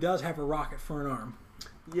quarterback who does have a rocket for an arm.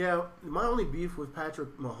 Yeah, my only beef with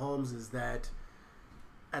Patrick Mahomes is that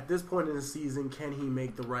at this point in the season, can he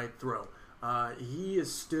make the right throw? He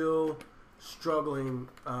is still struggling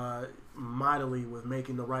mightily with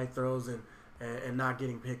making the right throws and not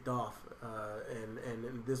getting picked off.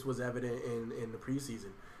 And this was evident in the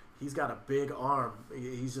preseason. He's got a big arm.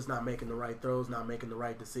 He's just not making the right throws, not making the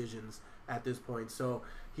right decisions at this point. So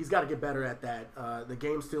he's got to get better at that. The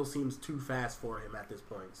game still seems too fast for him at this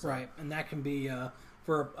point. So. Right, and that can be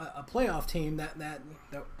for a playoff team that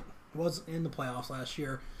was in the playoffs last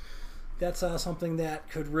year. That's something that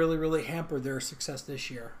could really, really hamper their success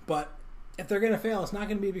this year. But if they're going to fail, it's not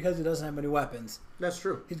going to be because he doesn't have any weapons. That's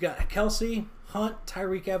true. He's got Kelsey, Hunt,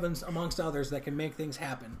 Tyreek Evans, amongst others, that can make things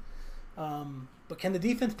happen. But can the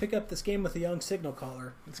defense pick up this game with a young signal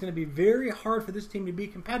caller? It's going to be very hard for this team to be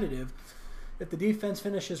competitive if the defense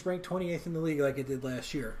finishes ranked 28th in the league like it did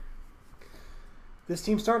last year. This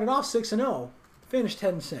team started off 6-0, finished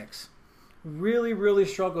 10-6. Really, really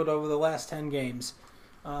struggled over the last 10 games.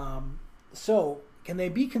 So can they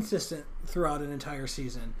be consistent throughout an entire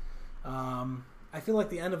season? I feel like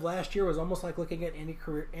the end of last year was almost like looking at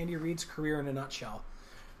Andy Reid's career in a nutshell.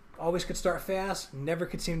 Always could start fast, never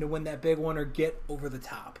could seem to win that big one or get over the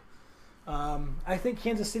top. I think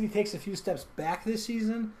Kansas City takes a few steps back this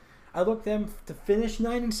season. I look them to finish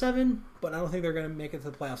 9-7, but I don't think they're going to make it to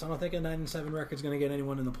the playoffs. I don't think a 9-7 record is going to get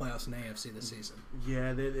anyone in the playoffs in the AFC this season.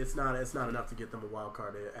 Yeah, it's not enough to get them a wild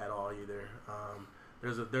card at all either.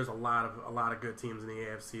 There's a lot of good teams in the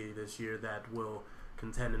AFC this year that will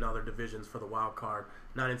contend in other divisions for the wild card.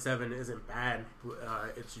 9-7 isn't bad.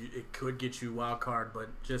 It could get you wild card, but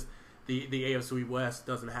just the AFC West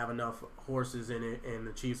doesn't have enough horses in it, and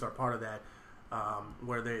the Chiefs are part of that,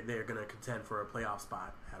 where they're going to contend for a playoff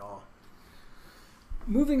spot at all.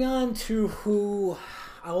 Moving on to who,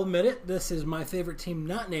 I'll admit it, this is my favorite team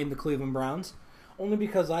not named the Cleveland Browns, only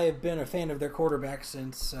because I have been a fan of their quarterback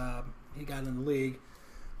since he got in the league.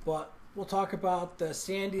 But we'll talk about the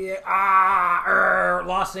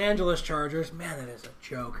Los Angeles Chargers. Man, that is a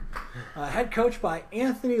joke. Head coach by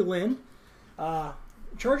Anthony Lynn.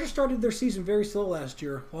 Chargers started their season very slow last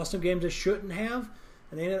year. Lost some games they shouldn't have,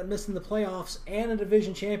 and they ended up missing the playoffs and a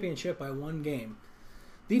division championship by one game.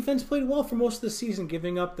 Defense played well for most of the season,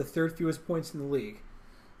 giving up the third fewest points in the league.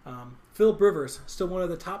 Philip Rivers, still one of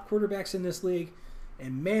the top quarterbacks in this league,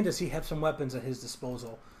 and man, does he have some weapons at his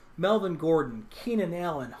disposal. Melvin Gordon, Keenan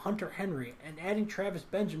Allen, Hunter Henry, and adding Travis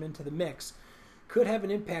Benjamin to the mix could have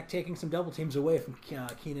an impact taking some double teams away from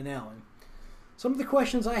Keenan Allen. Some of the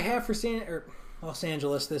questions I have for Los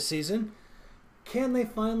Angeles this season: can they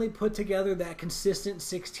finally put together that consistent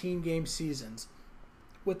 16-game seasons?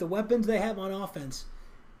 With the weapons they have on offense,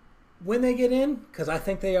 when they get in, because I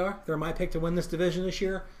think they're my pick to win this division this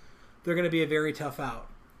year, they're going to be a very tough out.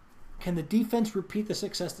 Can the defense repeat the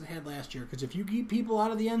success they had last year? Because if you keep people out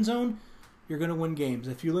of the end zone, you're going to win games.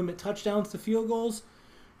 If you limit touchdowns to field goals,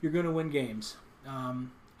 you're going to win games.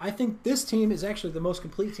 I think this team is actually the most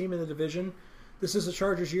complete team in the division. This is the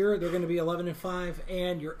Chargers' year. They're going to be 11-5,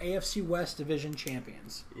 and your AFC West division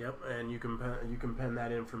champions. Yep, and you can pen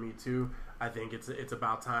that in for me too. I think it's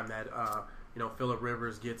about time that Philip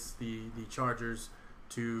Rivers gets the Chargers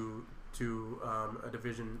to a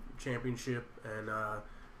division championship and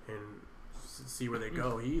see where they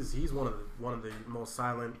go. He's one of the most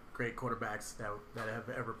silent, great quarterbacks that have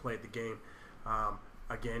ever played the game.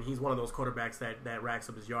 Again, he's one of those quarterbacks that racks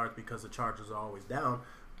up his yards because the Chargers are always down,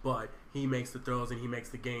 but he makes the throws and he makes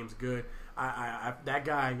the games good. That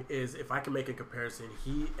guy is, if I can make a comparison,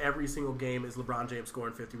 every single game is LeBron James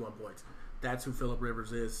scoring 51 points. That's who Philip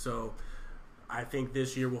Rivers is. So I think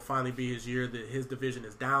this year will finally be his year. That his division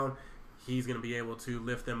is down. He's going to be able to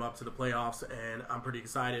lift them up to the playoffs, and I'm pretty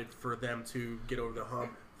excited for them to get over the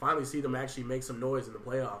hump. Finally see them actually make some noise in the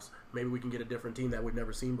playoffs. Maybe we can get a different team that we've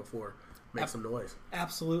never seen before make some noise.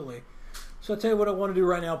 Absolutely. So I'll tell you what I want to do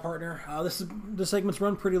right now, partner. This segment's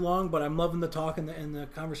run pretty long, but I'm loving the talk and the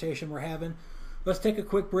conversation we're having. Let's take a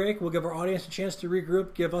quick break. We'll give our audience a chance to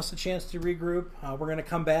regroup, give us a chance to regroup. We're going to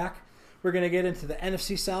come back. We're going to get into the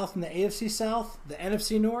NFC South and the AFC South, the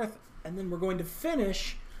NFC North, and then we're going to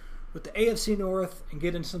finish with the AFC North and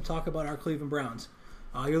get into some talk about our Cleveland Browns.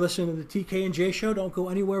 You're listening to the TK and J Show. Don't go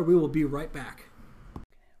anywhere. We will be right back.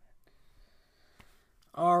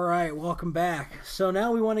 All right, welcome back. So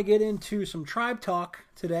now we want to get into some tribe talk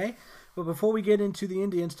today. But before we get into the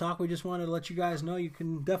Indians talk, we just wanted to let you guys know you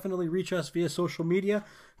can definitely reach us via social media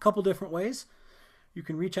a couple different ways. You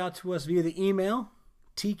can reach out to us via the email,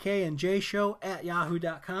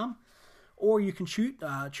 tkandjshow@yahoo.com. Or you can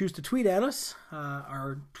choose to tweet at us.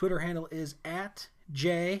 Our Twitter handle is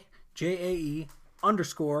 @JAE_TK.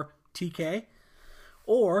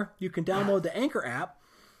 Or you can download the Anchor app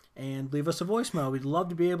and leave us a voicemail. We'd love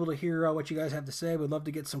to be able to hear what you guys have to say. We'd love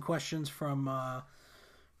to get some questions from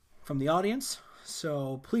the audience.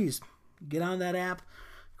 So please get on that app.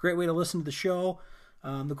 Great way to listen to the show.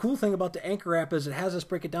 The cool thing about the Anchor app is it has us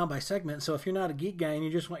break it down by segment. So if you're not a geek guy and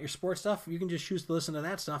you just want your sports stuff, you can just choose to listen to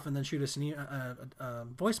that stuff and then shoot us a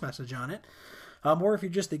voice message on it. Or if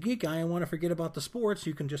you're just a geek guy and want to forget about the sports,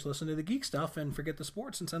 you can just listen to the geek stuff and forget the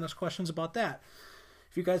sports and send us questions about that.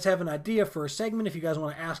 If you guys have an idea for a segment, if you guys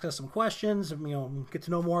want to ask us some questions, get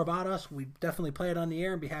to know more about us, we definitely play it on the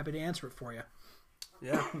air and be happy to answer it for you.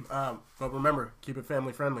 Yeah, but remember, keep it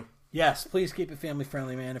family friendly. Yes, please keep it family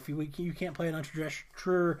friendly, man. If you can't play it on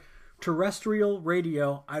terrestrial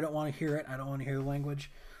radio, I don't want to hear it. I don't want to hear the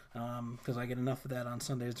language because I get enough of that on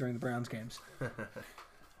Sundays during the Browns games.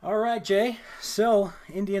 All right, Jay. So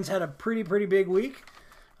Indians had a pretty big week.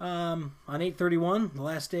 On 8/31, the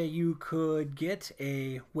last day you could get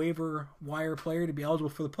a waiver wire player to be eligible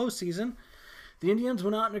for the postseason. The Indians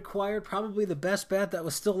went out and acquired probably the best bet that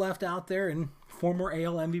was still left out there in former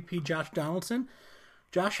AL MVP Josh Donaldson.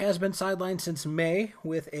 Josh has been sidelined since May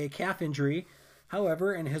with a calf injury.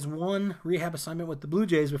 However, in his one rehab assignment with the Blue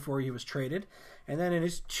Jays before he was traded, and then in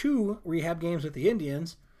his 2 rehab games with the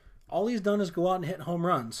Indians, all he's done is go out and hit home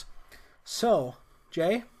runs. So,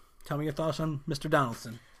 Jay, tell me your thoughts on Mr.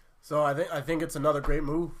 Donaldson. So I think it's another great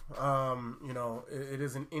move. It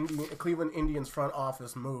is a Cleveland Indians front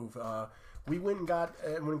office move. We went and got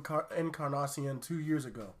Encarnacion 2 years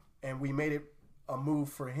ago, and we made it a move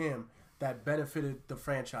for him that benefited the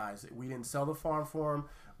franchise. We didn't sell the farm for him.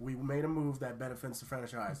 We made a move that benefits the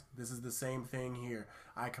franchise. This is the same thing here.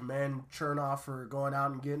 I commend Chernoff for going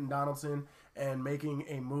out and getting Donaldson and making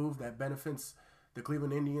a move that benefits the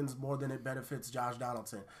Cleveland Indians more than it benefits Josh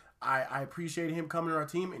Donaldson. I appreciate him coming to our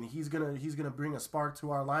team, and he's gonna bring a spark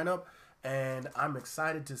to our lineup, and I'm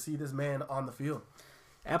excited to see this man on the field.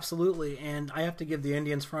 Absolutely, and I have to give the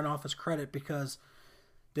Indians front office credit because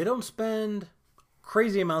they don't spend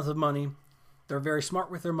crazy amounts of money. They're very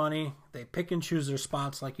smart with their money. They pick and choose their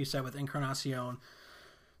spots, like you said, with Encarnacion.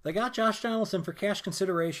 They got Josh Donaldson for cash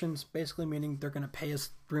considerations, basically meaning they're going to pay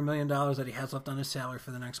us $3 million that he has left on his salary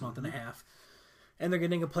for the next month and a half. And they're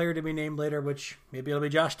getting a player to be named later, which maybe it'll be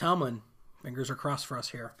Josh Tomlin. Fingers are crossed for us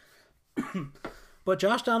here. But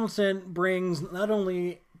Josh Donaldson brings not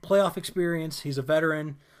only playoff experience, he's a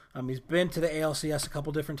veteran. He's been to the ALCS a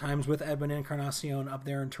couple different times with Edwin Encarnacion up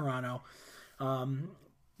there in Toronto.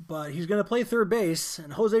 But he's going to play third base,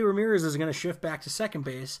 and Jose Ramirez is going to shift back to second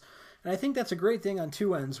base. And I think that's a great thing on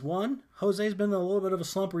 2 ends. One, Jose's been in a little bit of a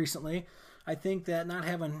slump recently. I think that not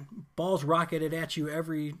having balls rocketed at you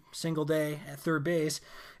every single day at third base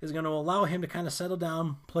is going to allow him to kind of settle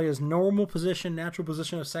down, play his normal position, natural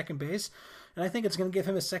position of second base. And I think it's going to give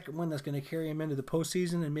him a second win that's going to carry him into the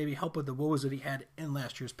postseason and maybe help with the woes that he had in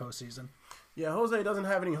last year's postseason. Yeah, Jose doesn't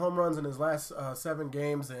have any home runs in his last 7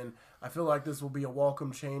 games, and I feel like this will be a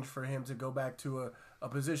welcome change for him to go back to a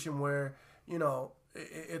position where,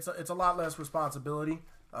 it's a lot less responsibility.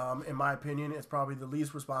 In my opinion, it's probably the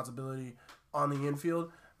least responsibility on the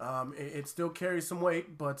infield. It still carries some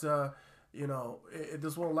weight, but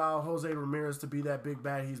this will allow Jose Ramirez to be that big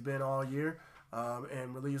bat he's been all year,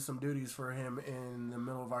 and relieve some duties for him in the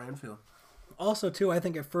middle of our infield. Also, too, I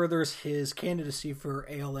think it furthers his candidacy for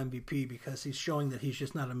AL MVP because he's showing that he's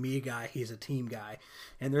just not a me guy, he's a team guy.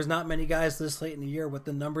 And there's not many guys this late in the year with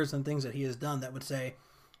the numbers and things that he has done that would say,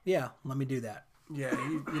 yeah, let me do that. Yeah,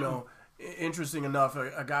 interesting enough,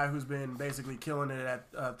 a guy who's been basically killing it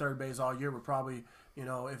at third base all year would probably,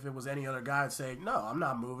 if it was any other guy, I'd say, no, I'm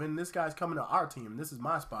not moving. This guy's coming to our team. This is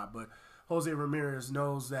my spot. But Jose Ramirez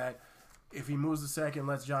knows that if he moves to second,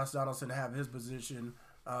 lets Josh Donaldson have his position,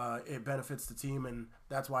 it benefits the team, and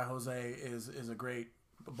that's why Jose is a great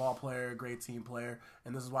ball player, a great team player,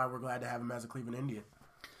 and this is why we're glad to have him as a Cleveland Indian.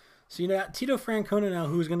 So you got Tito Francona now,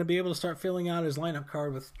 who's going to be able to start filling out his lineup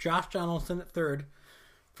card with Josh Donaldson at third,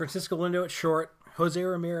 Francisco Lindo at short, Jose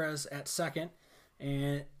Ramirez at second,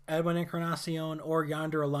 and Edwin Encarnacion or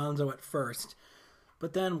Yonder Alonso at first.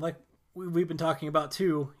 But then, like we've been talking about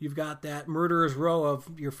too, you've got that murderer's row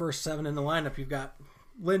of your first 7 in the lineup. You've got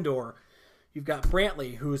Lindor. You've got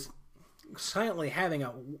Brantley, who's silently having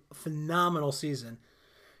a phenomenal season.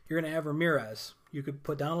 You're going to have Ramirez. You could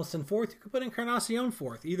put Donaldson fourth. You could put Encarnacion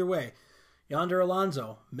fourth. Either way. Yonder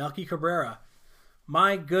Alonso, Melky Cabrera.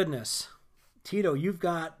 My goodness. Tito, you've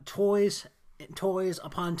got toys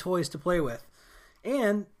upon toys to play with.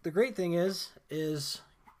 And the great thing is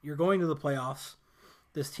you're going to the playoffs.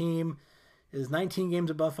 This team is 19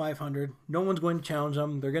 games above 500. No one's going to challenge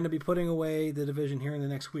them. They're going to be putting away the division here in the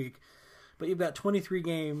next week. But you've got 23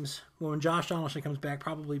 games, when Josh Donaldson comes back,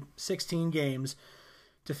 probably 16 games,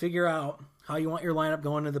 to figure out how you want your lineup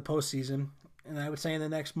going into the postseason. And I would say in the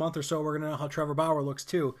next month or so, we're going to know how Trevor Bauer looks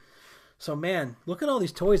too. So, man, look at all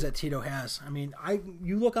these toys that Tito has. I mean,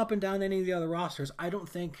 you look up and down any of the other rosters, I don't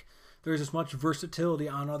think there's as much versatility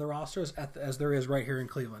on other rosters as there is right here in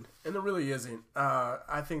Cleveland. And there really isn't.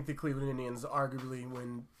 I think the Cleveland Indians arguably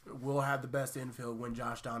will have the best infield when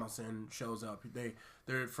Josh Donaldson shows up.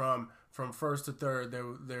 They're from first to third.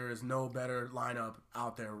 There is no better lineup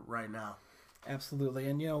out there right now. Absolutely,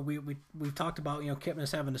 and we've talked about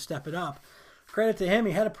Kipnis having to step it up. Credit to him,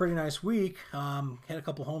 he had a pretty nice week. Had a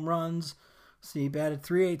couple home runs. See, he batted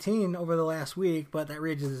 .318 over the last week, but that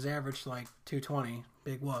raises his average to like .220.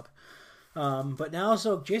 Big whoop. But now,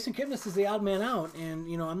 so Jason Kipnis is the odd man out, and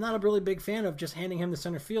I'm not a really big fan of just handing him the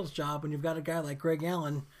center field's job when you've got a guy like Greg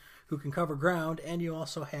Allen who can cover ground, and you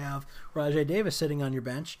also have Rajai Davis sitting on your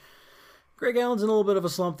bench. Greg Allen's in a little bit of a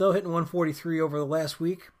slump, though, hitting 143 over the last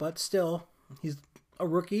week, but still, he's a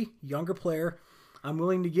rookie, younger player. I'm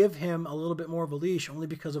willing to give him a little bit more of a leash only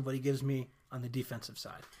because of what he gives me on the defensive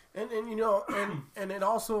side. And you know, and it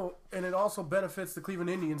also benefits the Cleveland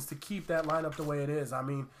Indians to keep that lineup the way it is. I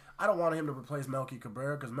mean, I don't want him to replace Melky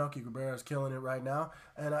Cabrera because Melky Cabrera is killing it right now,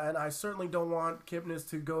 and I certainly don't want Kipnis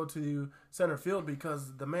to go to center field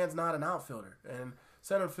because the man's not an outfielder, and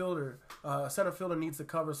center fielder needs to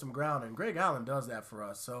cover some ground, and Greg Allen does that for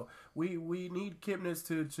us. So we need Kipnis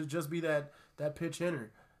to just be that pitch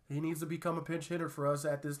hitter. He needs to become a pinch hitter for us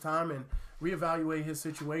at this time and reevaluate his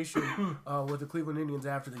situation with the Cleveland Indians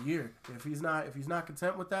after the year. If he's not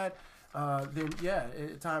content with that, then yeah,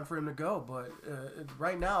 it's time for him to go. But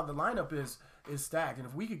right now, the lineup is stacked, and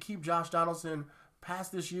if we could keep Josh Donaldson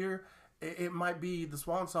past this year, it might be the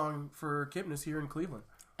swan song for Kipnis here in Cleveland.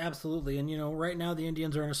 Absolutely, and you know, right now the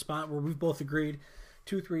Indians are in a spot where we've both agreed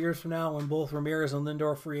 2-3 years from now, when both Ramirez and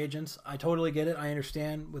Lindor are free agents, I totally get it. I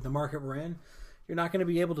understand with the market we're in. You're not going to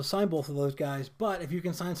be able to sign both of those guys, but if you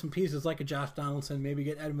can sign some pieces like a Josh Donaldson, maybe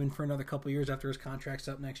get Edman for another couple years after his contract's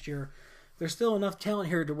up next year, there's still enough talent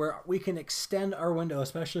here to where we can extend our window,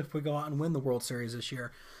 especially if we go out and win the World Series this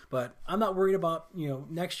year. But I'm not worried about, you know,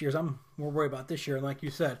 next year's. I'm more worried about this year. And like you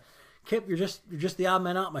said, Kip, you're just the odd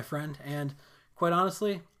man out, my friend. And quite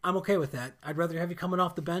honestly, I'm okay with that. I'd rather have you coming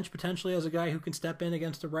off the bench potentially as a guy who can step in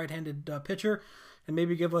against a right-handed pitcher and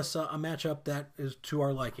maybe give us a matchup that is to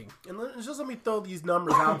our liking. And just let me throw these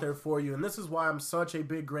numbers out there for you, and this is why I'm such a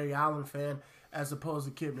big Greg Allen fan as opposed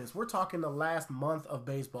to Kipnis. We're talking the last month of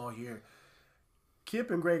baseball here.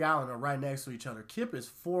 Kip and Greg Allen are right next to each other. Kip is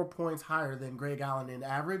 4 points higher than Greg Allen in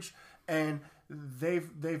average, and they've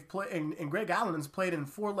played. And Greg Allen has played in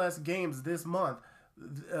 4 less games this month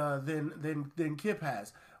than Kip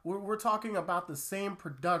has. We're talking about the same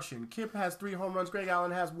production. Kip has 3 home runs. Greg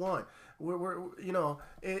Allen has 1.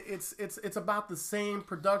 It's about the same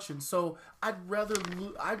production. So I'd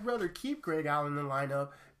rather keep Greg Allen in the lineup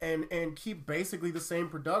and keep basically the same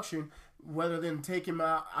production, rather than take him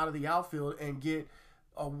out of the outfield and get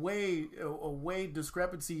a way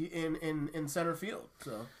discrepancy in center field.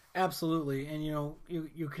 So. Absolutely, and you know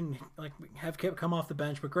you can like have Kip come off the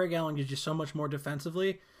bench, but Greg Allen gives you so much more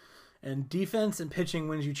defensively, and defense and pitching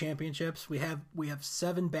wins you championships. We have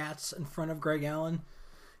 7 bats in front of Greg Allen.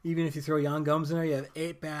 Even if you throw Jan Gomes in there, you have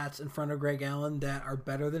 8 bats in front of Greg Allen that are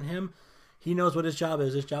better than him. He knows what his job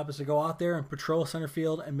is. His job is to go out there and patrol center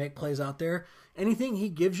field and make plays out there. Anything he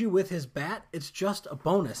gives you with his bat, it's just a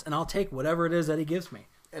bonus, and I'll take whatever it is that he gives me.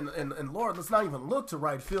 And Lord, let's not even look to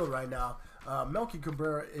right field right now. Melky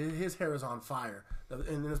Cabrera, his hair is on fire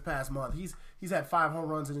in this past month. He's had 5 home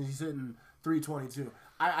runs and he's hitting .322.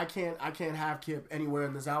 I can't have Kip anywhere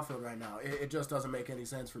in this outfield right now. It just doesn't make any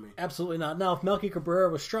sense for me. Absolutely not. Now, if Melky Cabrera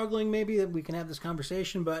was struggling, maybe we can have this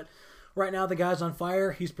conversation. But right now, the guy's on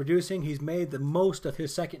fire. He's producing. He's made the most of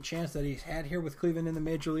his second chance that he's had here with Cleveland in the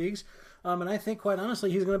major leagues. And I think, quite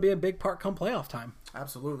honestly, he's going to be a big part come playoff time.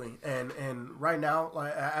 Absolutely. And right now,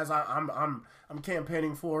 like, as I'm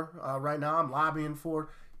campaigning for right now, I'm lobbying for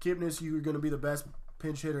Kipnis. You're going to be the best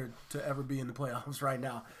pinch hitter to ever be in the playoffs right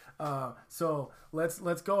now. So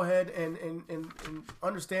let's go ahead and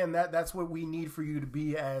understand that that's what we need for you to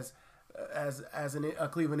be as a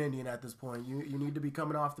Cleveland Indian at this point. You need to be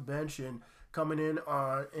coming off the bench and coming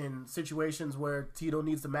in situations where Tito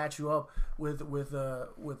needs to match you up with a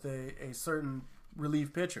certain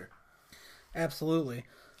relief pitcher. Absolutely.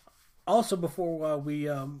 Also, before we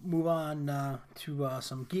move on to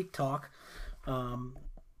some geek talk, some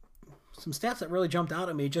stats that really jumped out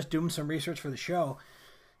at me just doing some research for the show.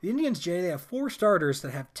 The Indians, Jay, they have 4 starters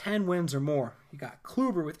that have 10 wins or more. You got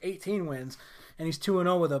Kluber with 18 wins, and he's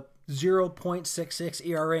 2-0 with a 0.66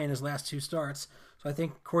 ERA in his last 2 starts. So I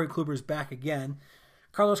think Corey Kluber's back again.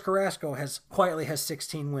 Carlos Carrasco quietly has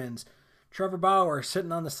 16 wins. Trevor Bauer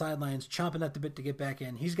sitting on the sidelines, chomping at the bit to get back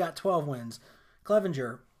in. He's got 12 wins.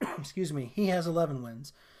 Clevenger, he has 11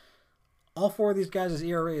 wins. All 4 of these guys'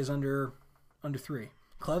 ERA is under 3.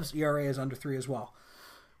 Clev's ERA is under 3 as well,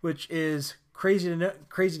 which is crazy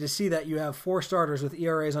to see that you have 4 starters with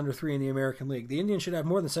ERAs under 3 in the American League. The Indians should have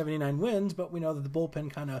more than 79 wins, but we know that the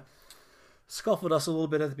bullpen kind of scuffled us a little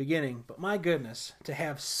bit at the beginning. But my goodness, to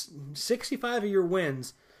have 65 of your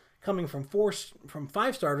wins coming from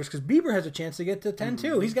 5 starters, because Bieber has a chance to get to 10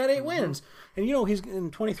 too. He's got 8 wins, and you know he's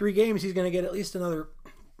in 23 games. He's going to get at least another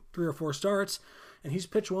 3 or 4 starts, and he's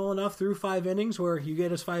pitched well enough through 5 innings where you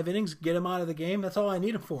get his 5 innings, get him out of the game. That's all I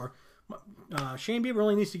need him for. Shane Bieber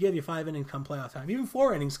only needs to give you 5 innings come playoff time, even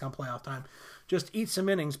 4 innings come playoff time. Just eat some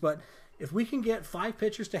innings. But if we can get 5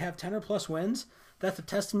 pitchers to have 10 or plus wins, that's a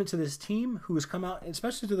testament to this team who has come out,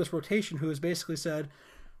 especially to this rotation, who has basically said,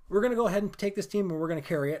 we're going to go ahead and take this team and we're going to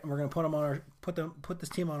carry it, and we're going to put this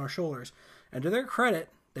team on our shoulders. And to their credit,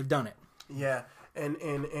 they've done it. Yeah, and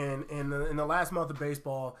in the last month of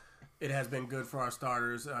baseball, it has been good for our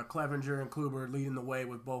starters. Clevenger and Kluber leading the way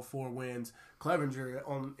with both 4 wins. Clevenger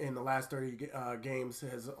in the last 30 games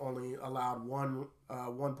has only allowed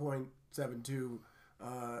 1.72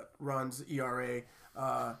 runs ERA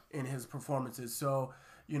in his performances. So,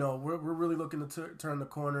 we're really looking to turn the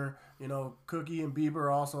corner. Cookie and Bieber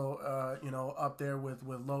are also up there with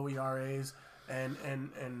low ERAs and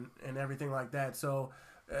everything like that. So.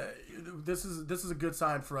 This is a good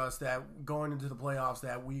sign for us that going into the playoffs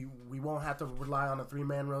that we won't have to rely on a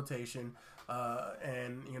 3-man rotation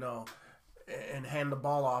and hand the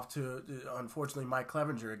ball off to unfortunately Mike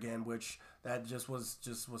Clevenger again, which that just was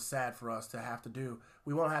sad for us to have to do.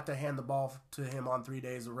 We won't have to hand the ball to him on 3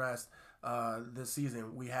 days of rest this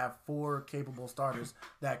season. We have 4 capable starters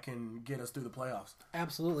that can get us through the playoffs.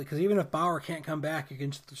 Absolutely, because even if Bauer can't come back, you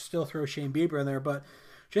can still throw Shane Bieber in there, but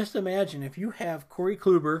just imagine if you have Corey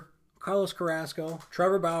Kluber, Carlos Carrasco,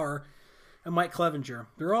 Trevor Bauer, and Mike Clevenger.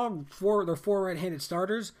 They're 4 right-handed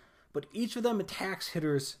starters, but each of them attacks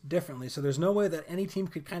hitters differently. So there's no way that any team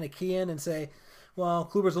could kind of key in and say, well,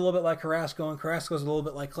 Kluber's a little bit like Carrasco, and Carrasco's a little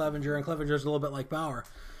bit like Clevenger, and Clevenger's a little bit like Bauer.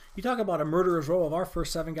 You talk about a murderer's row of our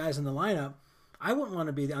first 7 guys in the lineup. I wouldn't want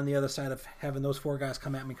to be on the other side of having those 4 guys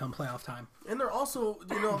come at me come playoff time. And they're also,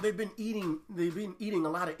 they've been eating a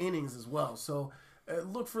lot of innings as well. So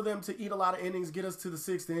look for them to eat a lot of innings, get us to the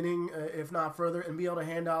 6th inning, if not further, and be able to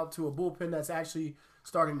hand out to a bullpen that's actually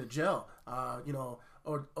starting to gel.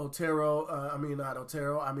 Oliver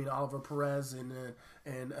Perez and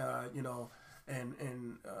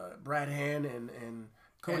Brad Hand and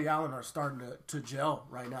Cody Allen are starting to gel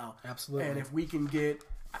right now. Absolutely. And if we can get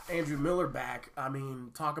Andrew Miller back,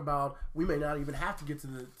 talk about we may not even have to get to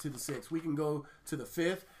the 6th. We can go to the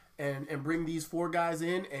 5th and bring these 4 guys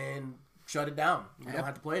in and shut it down. You don't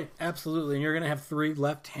have to play. Absolutely, and you're going to have 3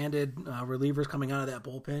 left-handed relievers coming out of that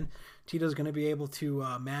bullpen. Tito's going to be able to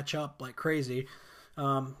match up like crazy.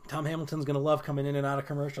 Tom Hamilton's going to love coming in and out of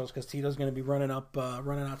commercials because Tito's going to be running out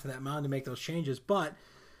to that mound to make those changes. But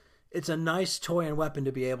it's a nice toy and weapon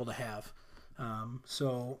to be able to have.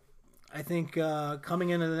 So I think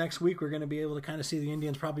coming into the next week, we're going to be able to kind of see the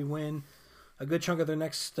Indians probably win a good chunk of their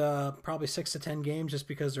next probably 6 to 10 games just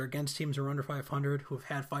because they're against teams who are under 500 who have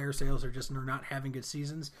had fire sales or just are not having good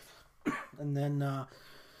seasons. And then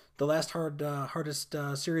the last hardest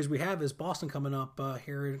series we have is Boston coming up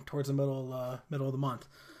here towards the middle of the month.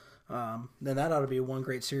 Then that ought to be one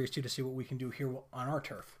great series too to see what we can do here on our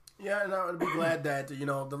turf. Yeah, and I would be glad that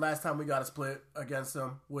the last time we got a split against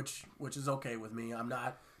them, which is okay with me. I'm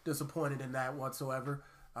not disappointed in that whatsoever.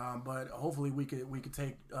 But hopefully we could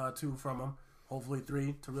take 2 from them. Hopefully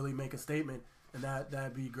 3 to really make a statement, and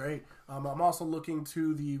that'd be great. I'm also looking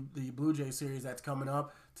to the Blue Jay series that's coming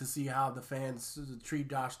up to see how the fans treat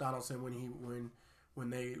Josh Donaldson when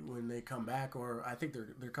they come back. Or I think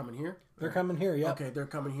they're coming here. They're coming here, yeah. Okay, they're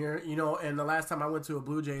coming here. And the last time I went to a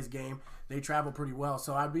Blue Jays game, they travel pretty well.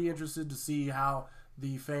 So I'd be interested to see how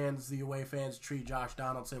the away fans treat Josh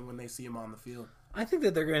Donaldson when they see him on the field. I think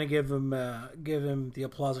that they're going to give him the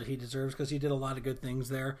applause that he deserves because he did a lot of good things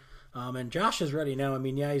there. And Josh is ready now.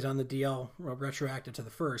 He's on the DL retroactive to the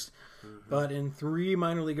 1st. Mm-hmm. But in 3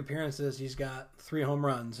 minor league appearances, he's got 3 home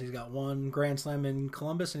runs. He's got 1 grand slam in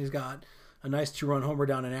Columbus, and he's got a nice 2-run homer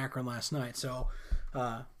down in Akron last night. So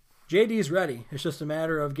JD's ready. It's just a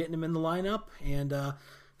matter of getting him in the lineup. And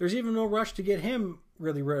there's even no rush to get him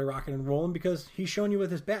really rocking and rolling because he's shown you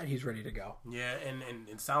with his bat he's ready to go. Yeah, and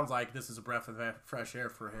it sounds like this is a breath of fresh air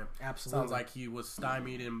for him. Absolutely. Sounds like he was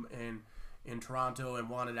stymied in Toronto and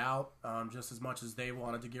wanted out just as much as they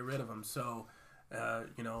wanted to get rid of him. So,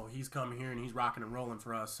 he's come here and he's rocking and rolling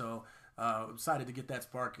for us. So, excited to get that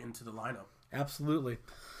spark into the lineup. Absolutely.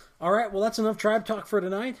 All right, well, that's enough Tribe Talk for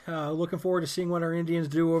tonight. Looking forward to seeing what our Indians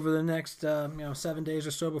do over the next 7 days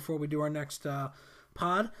or so before we do our next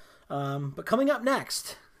pod. But coming up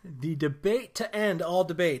next, the debate to end all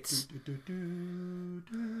debates.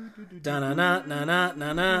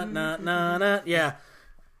 Yeah.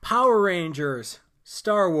 Power Rangers,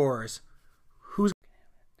 Star Wars.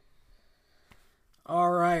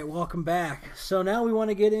 All right, welcome back. So now we want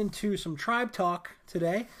to get into some Tribe Talk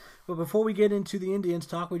today. But before we get into the Indians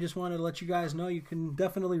talk, we just wanted to let you guys know you can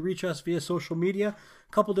definitely reach us via social media,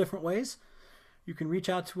 a couple different ways. You can reach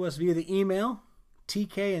out to us via the email,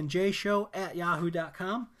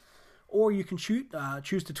 tkandjshow@yahoo.com, or you can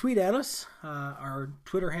choose to tweet at us. Our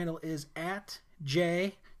Twitter handle is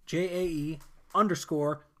 @JAE_TK,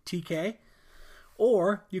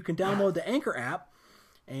 or you can download the Anchor app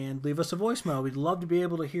and leave us a voicemail. We'd love to be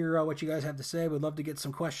able to hear what you guys have to say. We'd love to get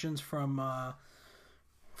some questions from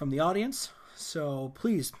the audience. So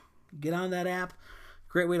please get on that app.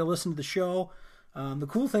 Great way to listen to the show. The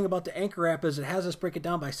cool thing about the Anchor app is it has us break it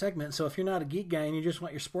down by segment. So if you're not a geek guy and you just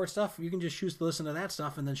want your sports stuff, you can just choose to listen to that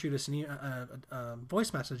stuff and then shoot us a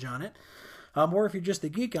voice message on it. Or if you're just a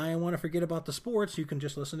geek guy and want to forget about the sports, you can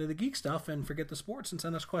just listen to the geek stuff and forget the sports and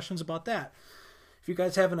send us questions about that. If you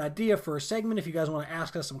guys have an idea for a segment, if you guys want to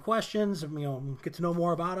ask us some questions, get to know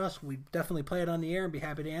more about us, we definitely play it on the air and be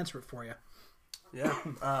happy to answer it for you. Yeah,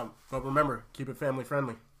 but remember, keep it family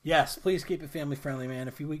friendly. Yes, please keep it family friendly, man.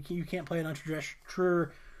 If you can't play it on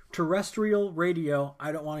terrestrial radio,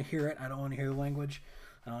 I don't want to hear it. I don't want to hear the language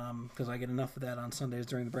because I get enough of that on Sundays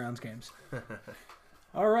during the Browns games.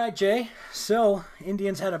 All right, Jay. So,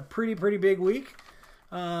 Indians had a pretty big week.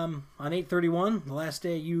 On 8/31, the last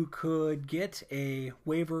day you could get a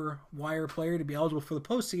waiver wire player to be eligible for the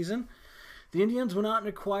postseason. The Indians went out and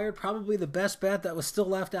acquired probably the best bet that was still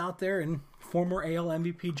left out there in former AL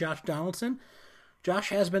MVP Josh Donaldson. Josh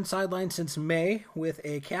has been sidelined since May with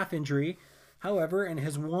a calf injury. However, in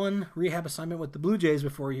his one rehab assignment with the Blue Jays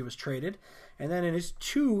before he was traded, and then in his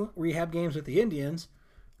 2 rehab games with the Indians,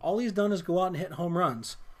 all he's done is go out and hit home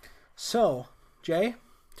runs. So, Jay,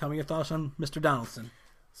 tell me your thoughts on Mr. Donaldson.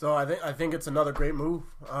 So I think it's another great move.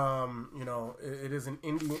 It is a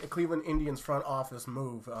Cleveland Indians front office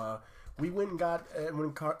move. We went and got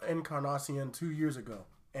Encarnacion 2 years ago,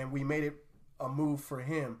 and we made it a move for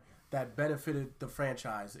him that benefited the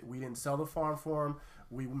franchise. We didn't sell the farm for him.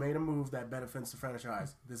 We made a move that benefits the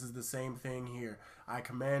franchise. This is the same thing here. I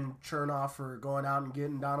commend Chernoff for going out and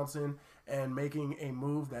getting Donaldson and making a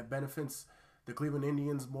move that benefits the Cleveland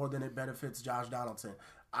Indians more than it benefits Josh Donaldson.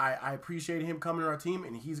 I appreciate him coming to our team,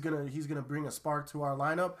 and he's gonna bring a spark to our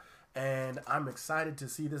lineup, and I'm excited to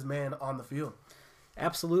see this man on the field.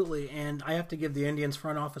 Absolutely, and I have to give the Indians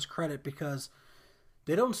front office credit because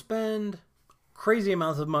they don't spend crazy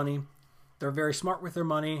amounts of money. They're very smart with their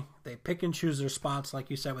money. They pick and choose their spots, like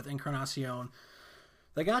you said, with Encarnacion.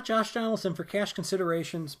 They got Josh Donaldson for cash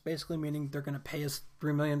considerations, basically meaning they're going to pay us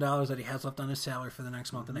 $3 million that he has left on his salary for the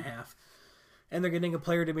next month and a half. And they're getting a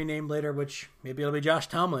player to be named later, which maybe it'll be Josh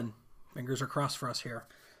Tomlin. Fingers are crossed for us here.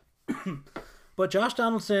 But Josh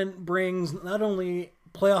Donaldson brings not only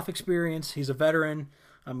playoff experience, he's a veteran.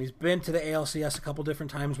 He's been to the ALCS a couple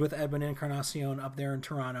different times with Edwin Encarnacion up there in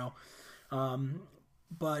Toronto.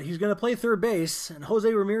 But he's going to play third base, and Jose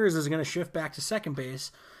Ramirez is going to shift back to second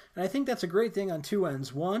base. And I think that's a great thing on 2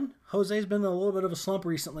 ends. One, Jose's been in a little bit of a slump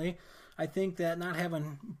recently. I think that not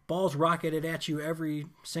having balls rocketed at you every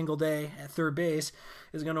single day at third base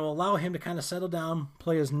is going to allow him to kind of settle down,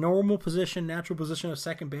 play his normal position, natural position of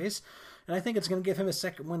second base. And I think it's going to give him a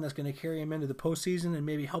second win that's going to carry him into the postseason and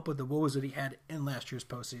maybe help with the woes that he had in last year's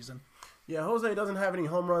postseason. Yeah, Jose doesn't have any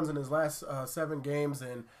home runs in his last 7 games,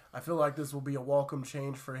 and I feel like this will be a welcome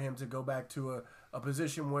change for him to go back to a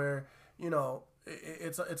position where,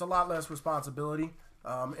 it's a lot less responsibility.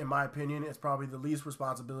 In my opinion, it's probably the least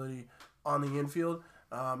responsibility on the infield.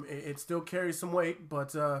 It still carries some weight,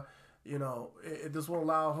 but this will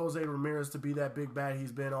allow Jose Ramirez to be that big bat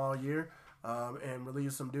he's been all year, and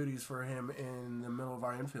relieve some duties for him in the middle of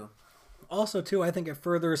our infield. Also, too, I think it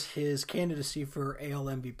furthers his candidacy for AL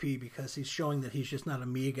MVP because he's showing that he's just not a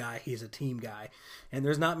me guy, he's a team guy. And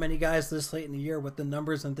there's not many guys this late in the year with the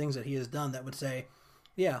numbers and things that he has done that would say,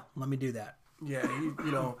 yeah, let me do that. Yeah,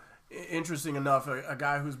 interesting enough, a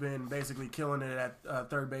guy who's been basically killing it at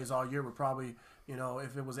third base all year would probably,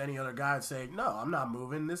 if it was any other guy, I'd say, no, I'm not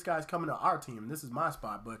moving. This guy's coming to our team. This is my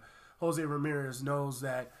spot. But Jose Ramirez knows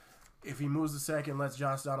that if he moves to second, lets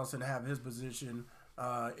Josh Donaldson have his position,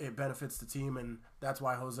 it benefits the team, and that's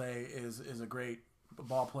why Jose is a great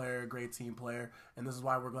ball player, a great team player, and this is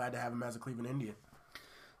why we're glad to have him as a Cleveland Indian.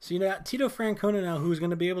 So you got Tito Francona now, who's going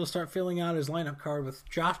to be able to start filling out his lineup card with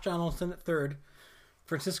Josh Donaldson at third,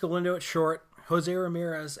 Francisco Lindo at short, Jose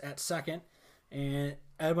Ramirez at second, and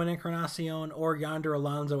Edwin Encarnacion or Yonder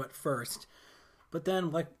Alonso at first. But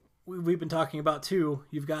then, like we've been talking about too,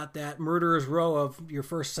 you've got that murderer's row of your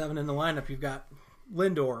first 7 in the lineup. You've got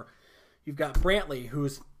Lindor. You've got Brantley,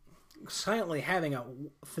 who's silently having a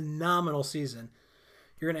phenomenal season.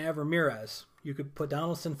 You're going to have Ramirez. You could put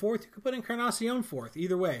Donaldson fourth. You could put Encarnacion fourth.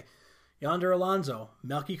 Either way. Yonder Alonso,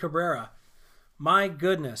 Melky Cabrera. My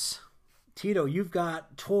goodness. Tito, you've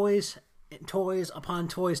got toys upon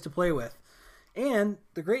toys to play with. And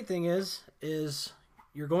the great thing is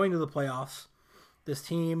you're going to the playoffs. This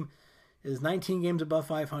team is 19 games above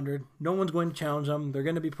 500. No one's going to challenge them. They're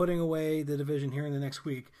going to be putting away the division here in the next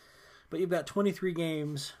week. But you've got 23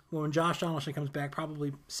 games, when Josh Donaldson comes back,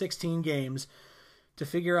 probably 16 games, to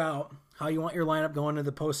figure out how you want your lineup going into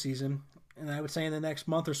the postseason. And I would say in the next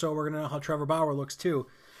month or so, we're going to know how Trevor Bauer looks too.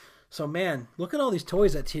 So, man, look at all these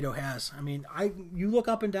toys that Tito has. I mean, you look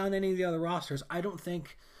up and down any of the other rosters, I don't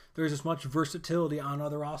think there's as much versatility on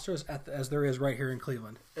other rosters as there is right here in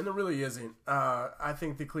Cleveland. And there really isn't. I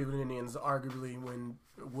think the Cleveland Indians arguably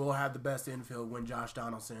will have the best infield when Josh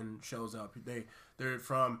Donaldson shows up. They're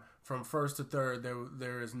from first to third.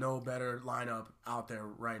 There is no better lineup out there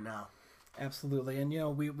right now. Absolutely. And,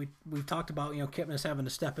 we've talked about, Kipnis having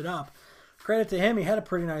to step it up. Credit to him. He had a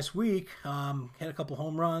pretty nice week. Had a couple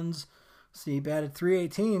home runs. See, he batted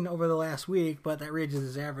 .318 over the last week, but that raises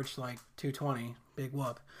his average to like .220. Big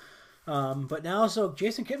whoop. But now, so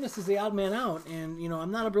Jason Kipnis is the odd man out, and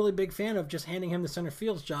I'm not a really big fan of just handing him the center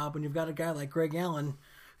field's job when you've got a guy like Greg Allen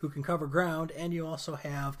who can cover ground, and you also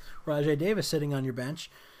have Rajai Davis sitting on your bench.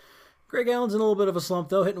 Greg Allen's in a little bit of a slump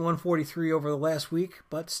though, hitting 143 over the last week,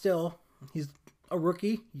 but still, he's a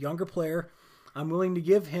rookie, younger player. I'm willing to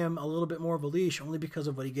give him a little bit more of a leash only because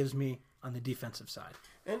of what he gives me on the defensive side.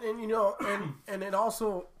 And it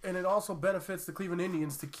also benefits the Cleveland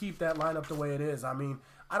Indians to keep that lineup the way it is. I mean,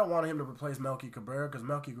 I don't want him to replace Melky Cabrera because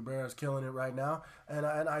Melky Cabrera is killing it right now, and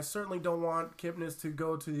I certainly don't want Kipnis to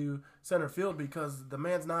go to center field because the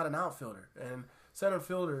man's not an outfielder, and center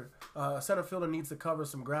fielder needs to cover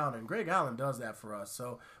some ground, and Greg Allen does that for us.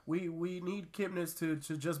 So we need Kipnis to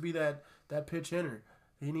just be that pitch hitter.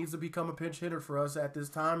 He needs to become a pinch hitter for us at this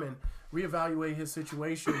time and reevaluate his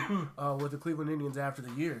situation with the Cleveland Indians after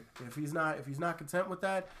the year. If he's not content with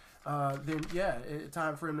that, then yeah, it's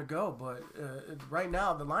time for him to go. But right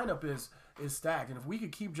now, the lineup is stacked, and if we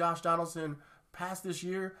could keep Josh Donaldson past this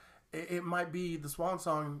year, it might be the swan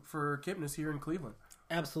song for Kipnis here in Cleveland.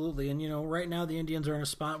 Absolutely, and right now the Indians are in a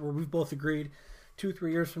spot where we've both agreed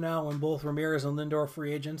 2-3 years from now when both Ramirez and Lindor are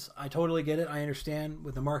free agents. I totally get it. I understand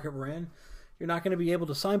with the market we're in. You're not going to be able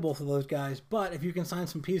to sign both of those guys, but if you can sign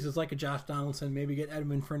some pieces like a Josh Donaldson, maybe get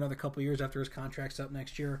Edman for another couple years after his contract's up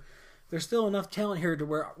next year, there's still enough talent here to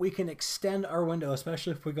where we can extend our window,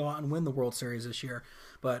 especially if we go out and win the World Series this year.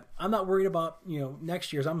 But I'm not worried about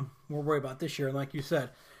next year's. I'm more worried about this year. And like you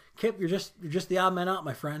said, Kip, you're just the odd man out,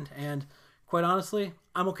 my friend. And quite honestly,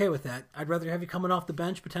 I'm okay with that. I'd rather have you coming off the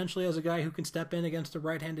bench potentially as a guy who can step in against a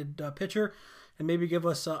right-handed pitcher and maybe give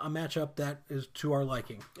us a matchup that is to our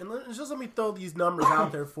liking. And just let me throw these numbers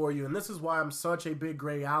out there for you, and this is why I'm such a big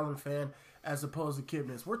Greg Allen fan as opposed to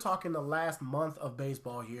Kipnis. We're talking the last month of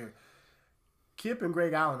baseball here. Kip and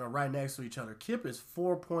Greg Allen are right next to each other. Kip is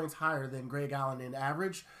 4 points higher than Greg Allen in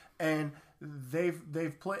average, and they've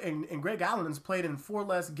played. And Greg Allen has played in 4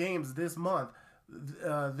 less games this month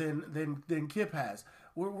than Kip has.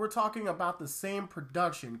 We're talking about the same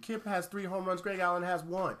production. Kip has 3 home runs. Greg Allen has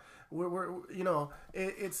 1.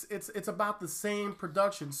 It's about the same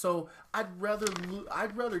production. So I'd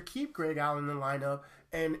rather keep Greg Allen in the lineup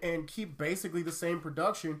and keep basically the same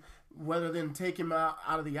production, rather than take him out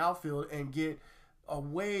of the outfield and get a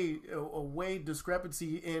way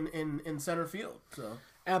discrepancy in center field. So.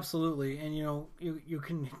 Absolutely, and you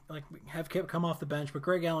can have Kip come off the bench, but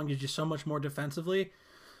Greg Allen gives you so much more defensively,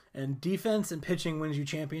 and defense and pitching wins you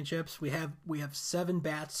championships. We have 7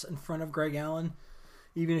 bats in front of Greg Allen.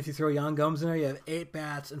 Even if you throw Yan Gomes in there, you have 8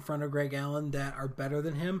 bats in front of Greg Allen that are better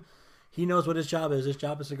than him. He knows what his job is. His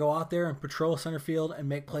job is to go out there and patrol center field and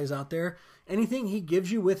make plays out there. Anything he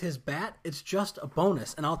gives you with his bat, it's just a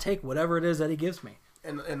bonus, and I'll take whatever it is that he gives me.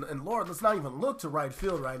 And Lord, let's not even look to right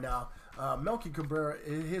field right now. Melky Cabrera,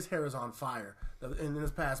 his hair is on fire. In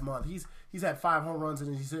this past month, he's had 5 home runs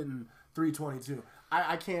and he's hitting .322.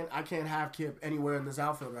 I can't have Kip anywhere in this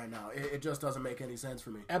outfield right now. It just doesn't make any sense for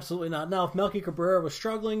me. Absolutely not. Now, if Melky Cabrera was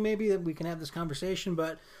struggling, maybe we can have this conversation.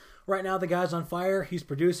 But right now, the guy's on fire. He's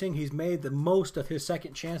producing. He's made the most of his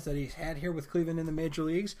second chance that he's had here with Cleveland in the major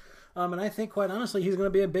leagues. And I think, quite honestly, he's going to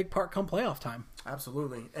be a big part come playoff time.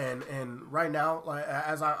 Absolutely. And right now,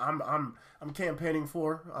 as I'm campaigning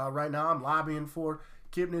for right now, I'm lobbying for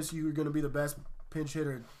Kipnis. You're going to be the best pinch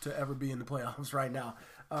hitter to ever be in the playoffs right now.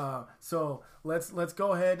 So let's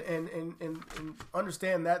go ahead and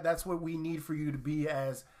understand that that's what we need for you to be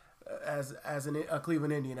as a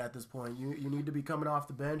Cleveland Indian at this point. You need to be coming off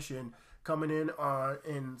the bench and coming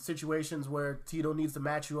in situations where Tito needs to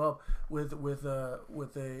match you up with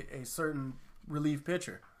a certain relief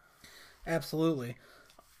pitcher. Absolutely.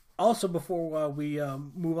 Also, before we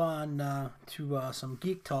move on to some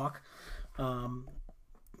geek talk, some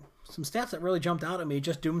stats that really jumped out at me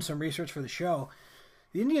just doing some research for the show.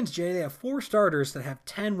 The Indians, Jay, they have 4 starters that have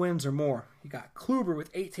 10 wins or more. You got Kluber with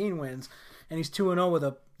 18 wins, and he's 2-0 with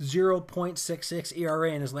a 0.66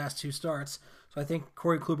 ERA in his last 2 starts. So I think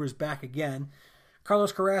Corey Kluber's back again.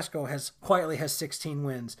 Carlos Carrasco quietly has 16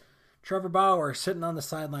 wins. Trevor Bauer sitting on the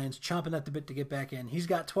sidelines, chomping at the bit to get back in. He's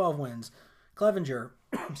got 12 wins. Clevenger,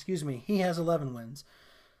 excuse me, he has 11 wins.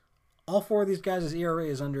 All 4 of these guys' ERA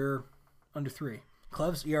is under 3.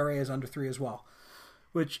 Clev's ERA is under 3 as well,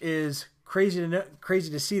 which is crazy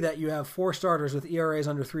to see that you have 4 starters with ERAs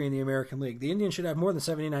under 3 in the American League. The Indians should have more than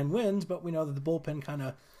 79 wins, but we know that the bullpen kind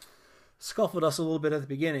of scuffled us a little bit at the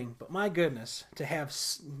beginning. But my goodness, to have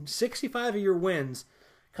 65 of your wins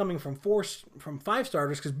coming from 5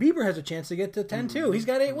 starters, because Bieber has a chance to get to 10 too. He's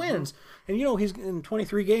got 8 wins, and he's in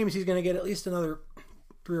 23 games. He's going to get at least another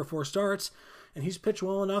 3 or 4 starts, and he's pitched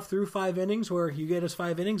well enough through 5 innings where you get his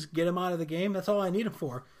 5 innings, get him out of the game. That's all I need him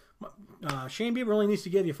for. Shane Bieber only needs to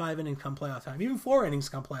give you 5 innings come playoff time, even 4 innings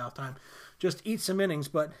come playoff time. Just eat some innings.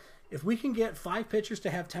 But if we can get 5 pitchers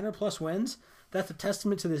to have 10 or plus wins, that's a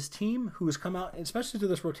testament to this team who has come out, especially to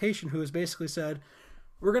this rotation, who has basically said,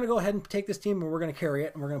 we're going to go ahead and take this team and we're going to carry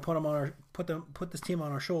it, and we're going to put this team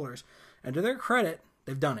on our shoulders. And to their credit,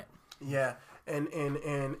 they've done it. Yeah, and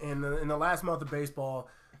in the last month of baseball,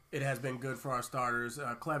 it has been good for our starters.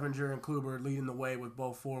 Clevenger and Kluber leading the way with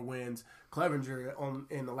both 4 wins. Clevenger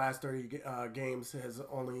in the last 30 games has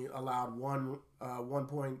only allowed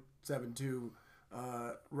 1.72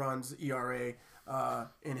 runs ERA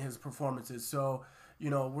in his performances. So,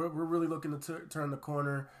 we're really looking to turn the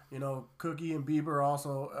corner. Cookie and Bieber are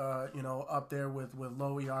also up there with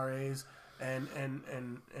low ERAs and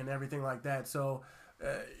everything like that. So.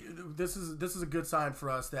 This is a good sign for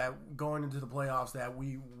us that going into the playoffs that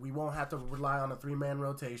we won't have to rely on a 3-man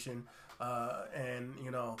rotation and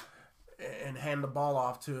hand the ball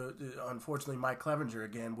off to unfortunately Mike Clevenger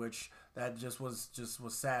again, which that just was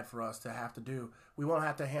sad for us to have to do. We won't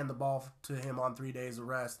have to hand the ball to him on 3 days of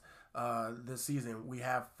rest this season. We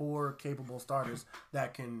have 4 capable starters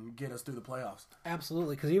that can get us through the playoffs.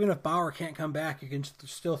 Absolutely, because even if Bauer can't come back, you can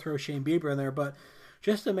still throw Shane Bieber in there, but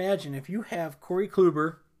just imagine if you have Corey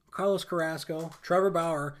Kluber, Carlos Carrasco, Trevor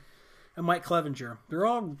Bauer, and Mike Clevenger. They're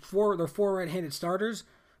 4 right-handed starters,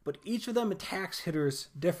 but each of them attacks hitters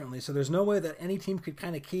differently. So there's no way that any team could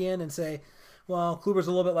kind of key in and say, well, Kluber's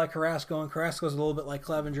a little bit like Carrasco, and Carrasco's a little bit like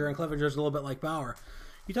Clevenger, and Clevenger's a little bit like Bauer.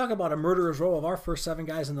 You talk about a murderer's row of our first 7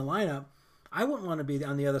 guys in the lineup. I wouldn't want to be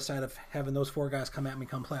on the other side of having those 4 guys come at me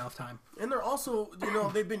come playoff time. And they're also,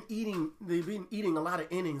 they've been eating a lot of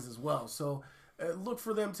innings as well. So look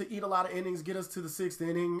for them to eat a lot of innings, get us to the 6th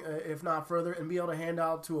inning, if not further, and be able to hand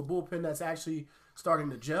out to a bullpen that's actually starting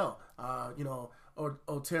to gel. Oliver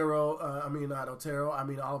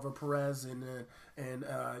Perez and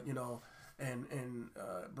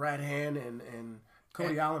Brad Hand and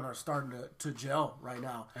Cody Allen are starting to gel right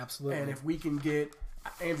now. Absolutely. And if we can get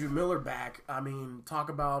Andrew Miller back, talk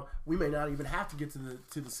about we may not even have to get to the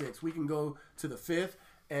 6th. We can go to the 5th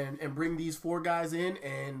and bring these 4 guys in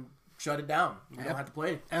and shut it down. You don't have to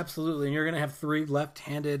play. Absolutely, and you're going to have 3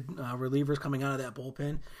 left-handed relievers coming out of that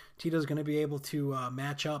bullpen. Tito's going to be able to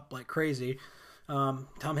match up like crazy. Tom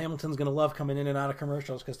Hamilton's going to love coming in and out of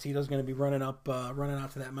commercials because Tito's going to be running out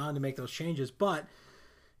to that mound to make those changes. But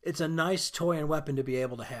it's a nice toy and weapon to be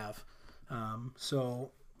able to have. So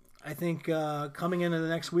I think coming into the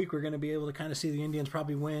next week, we're going to be able to kind of see the Indians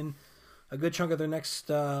probably win a good chunk of their next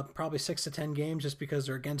probably 6 to 10 games just because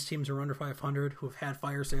they're against teams who are under 500, who have had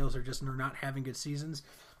fire sales or just are not having good seasons.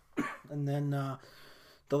 And then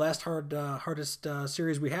the last hardest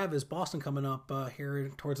series we have is Boston coming up here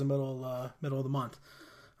towards the middle of the month.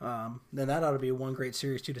 Then that ought to be one great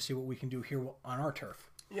series, too, to see what we can do here on our turf.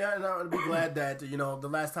 Yeah, and I would be glad that, the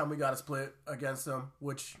last time we got a split against them,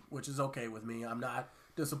 which is okay with me. I'm not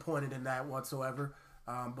disappointed in that whatsoever.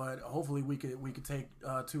 But hopefully we could take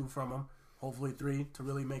 2 from them. Hopefully 3 to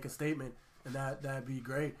really make a statement, and that'd be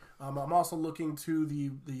great. I'm also looking to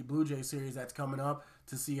the Blue Jay series that's coming up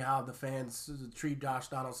to see how the fans treat Josh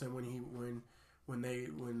Donaldson when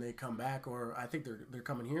they come back. Or I think they're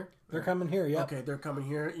coming here. They're coming here, yeah. Okay, they're coming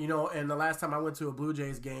here. And the last time I went to a Blue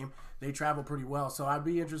Jays game, they travel pretty well. So I'd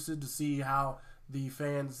be interested to see how the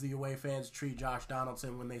away fans treat Josh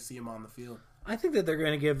Donaldson when they see him on the field. I think that they're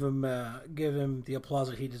going to give him the applause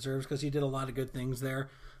that he deserves because he did a lot of good things there.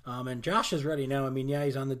 And Josh is ready now.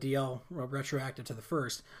 He's on the DL retroactive to the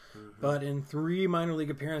 1st. Mm-hmm. But in 3 minor league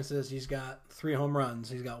appearances, he's got 3 home runs.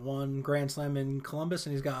 He's got 1 grand slam in Columbus,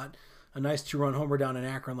 and he's got a nice 2-run homer down in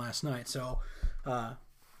Akron last night. So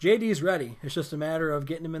JD's ready. It's just a matter of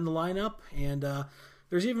getting him in the lineup. And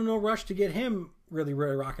there's even no rush to get him really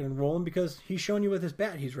rocking and rolling because he's shown you with his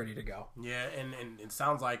bat he's ready to go. Yeah, and it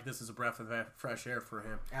sounds like this is a breath of fresh air for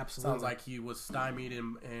him. Absolutely. Sounds like he was stymied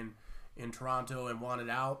in Toronto and wanted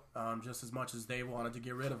out just as much as they wanted to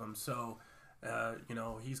get rid of him. So,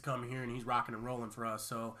 he's come here and he's rocking and rolling for us.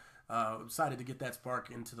 So, excited to get that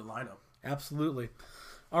spark into the lineup. Absolutely.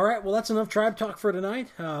 All right, well, that's enough tribe talk for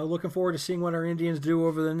tonight. Looking forward to seeing what our Indians do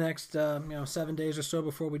over the next 7 days or so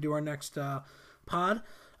before we do our next pod.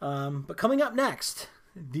 But coming up next,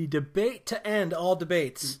 the debate to end all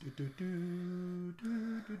debates.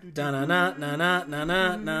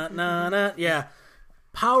 Yeah,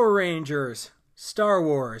 Power Rangers, Star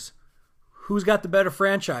Wars. Who's got the better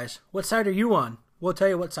franchise? What side are you on? We'll tell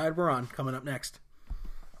you what side we're on coming up next.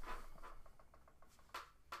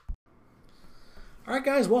 All right,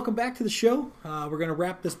 guys, welcome back to the show. We're going to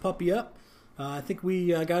wrap this puppy up. I think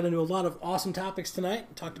we got into a lot of awesome topics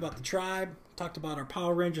tonight. Talked about the tribe, talked about our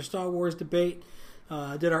Power Ranger Star Wars debate,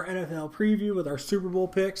 did our NFL preview with our Super Bowl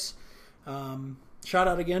picks. Shout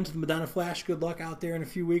out again to the Madonna Flash. Good luck out there in a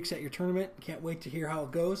few weeks at your tournament. Can't wait to hear how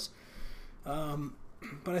it goes.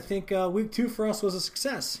 But I think week 2 for us was a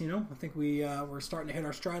success. I think we're starting to hit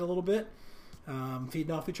our stride a little bit,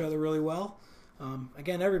 feeding off each other really well.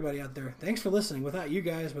 Again, everybody out there, thanks for listening. Without you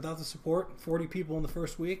guys, without the support, 40 people in the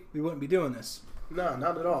first week, we wouldn't be doing this. No,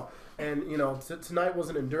 not at all. And, tonight was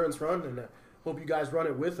an endurance run, and I hope you guys run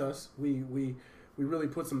it with us. We really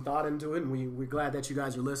put some thought into it, and we're glad that you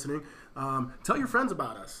guys are listening. Tell your friends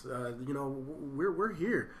about us. We're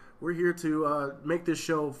here. We're here to make this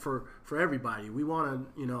show for everybody. We want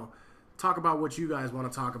to, talk about what you guys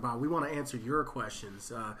want to talk about. We want to answer your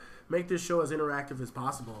questions. Make this show as interactive as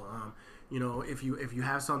possible. If you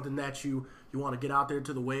have something that you want to get out there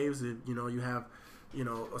to the waves, if, you have,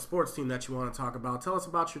 a sports team that you want to talk about, tell us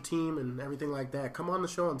about your team and everything like that. Come on the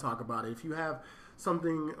show and talk about it. If you have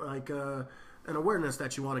something like an awareness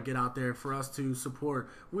that you want to get out there for us to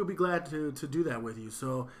support, we'll be glad to do that with you.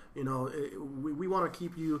 So, we want to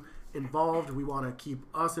keep you involved. We want to keep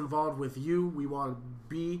us involved with you. We want to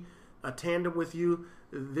be a tandem with you.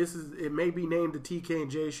 It may be named the TK and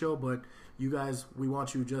J show, but you guys, we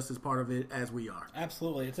want you just as part of it as we are.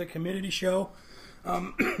 Absolutely. It's a community show.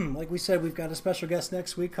 Like we said, we've got a special guest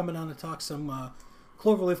next week coming on to talk some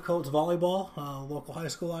Cloverleaf Codes volleyball, local high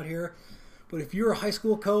school out here. But if you're a high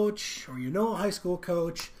school coach or a high school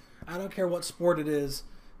coach, I don't care what sport it is,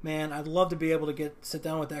 man, I'd love to be able to sit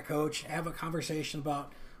down with that coach, have a conversation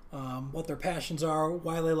about what their passions are,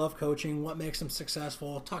 why they love coaching, what makes them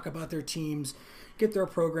successful, talk about their teams, get their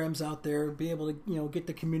programs out there, be able to get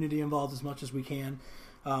the community involved as much as we can.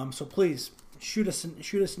 So please shoot us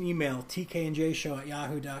an email,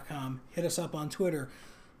 tknjshow@yahoo.com. Hit us up on Twitter.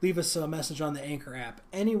 Leave us a message on the Anchor app.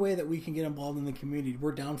 Any way that we can get involved in the community,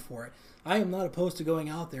 we're down for it. I am not opposed to going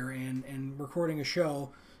out there and recording a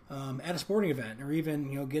show at a sporting event, or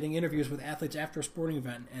even getting interviews with athletes after a sporting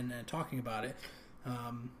event and talking about it.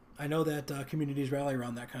 I know that communities rally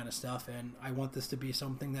around that kind of stuff, and I want this to be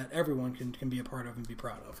something that everyone can be a part of and be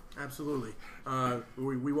proud of. Absolutely.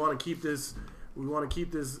 We want to keep this. We want to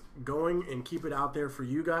keep this going and keep it out there for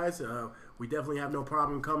you guys. We definitely have no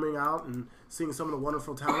problem coming out and seeing some of the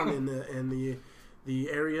wonderful talent in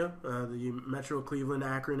the area, the Metro Cleveland,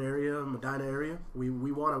 Akron area, Medina area. We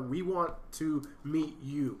want to meet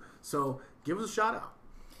you. So give us a shout out.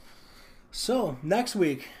 So, next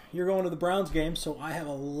week, you're going to the Browns game, so I have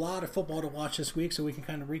a lot of football to watch this week, so we can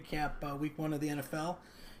kind of recap week 1 of the NFL.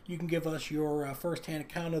 You can give us your first-hand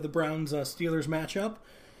account of the Browns-Steelers matchup.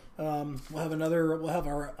 We'll have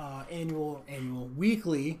our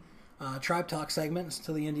weekly Tribe Talk segments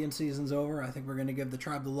until the Indian season's over. I think we're going to give the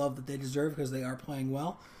Tribe the love that they deserve because they are playing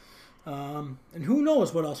well. And who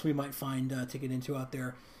knows what else we might find to get into out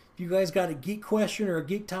there. If you guys got a geek question or a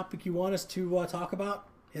geek topic you want us to talk about,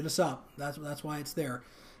 hit us up. That's why it's there.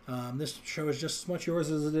 This show is just as much yours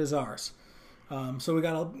as it is ours. So we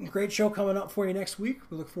got a great show coming up for you next week.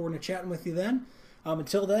 We look forward to chatting with you then.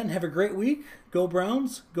 Until then, have a great week. Go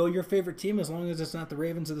Browns. Go your favorite team, as long as it's not the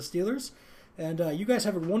Ravens or the Steelers. And you guys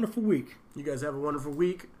have a wonderful week. You guys have a wonderful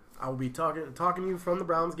week. I will be talking to you from the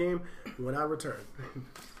Browns game when I return.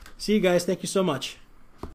 See you guys. Thank you so much.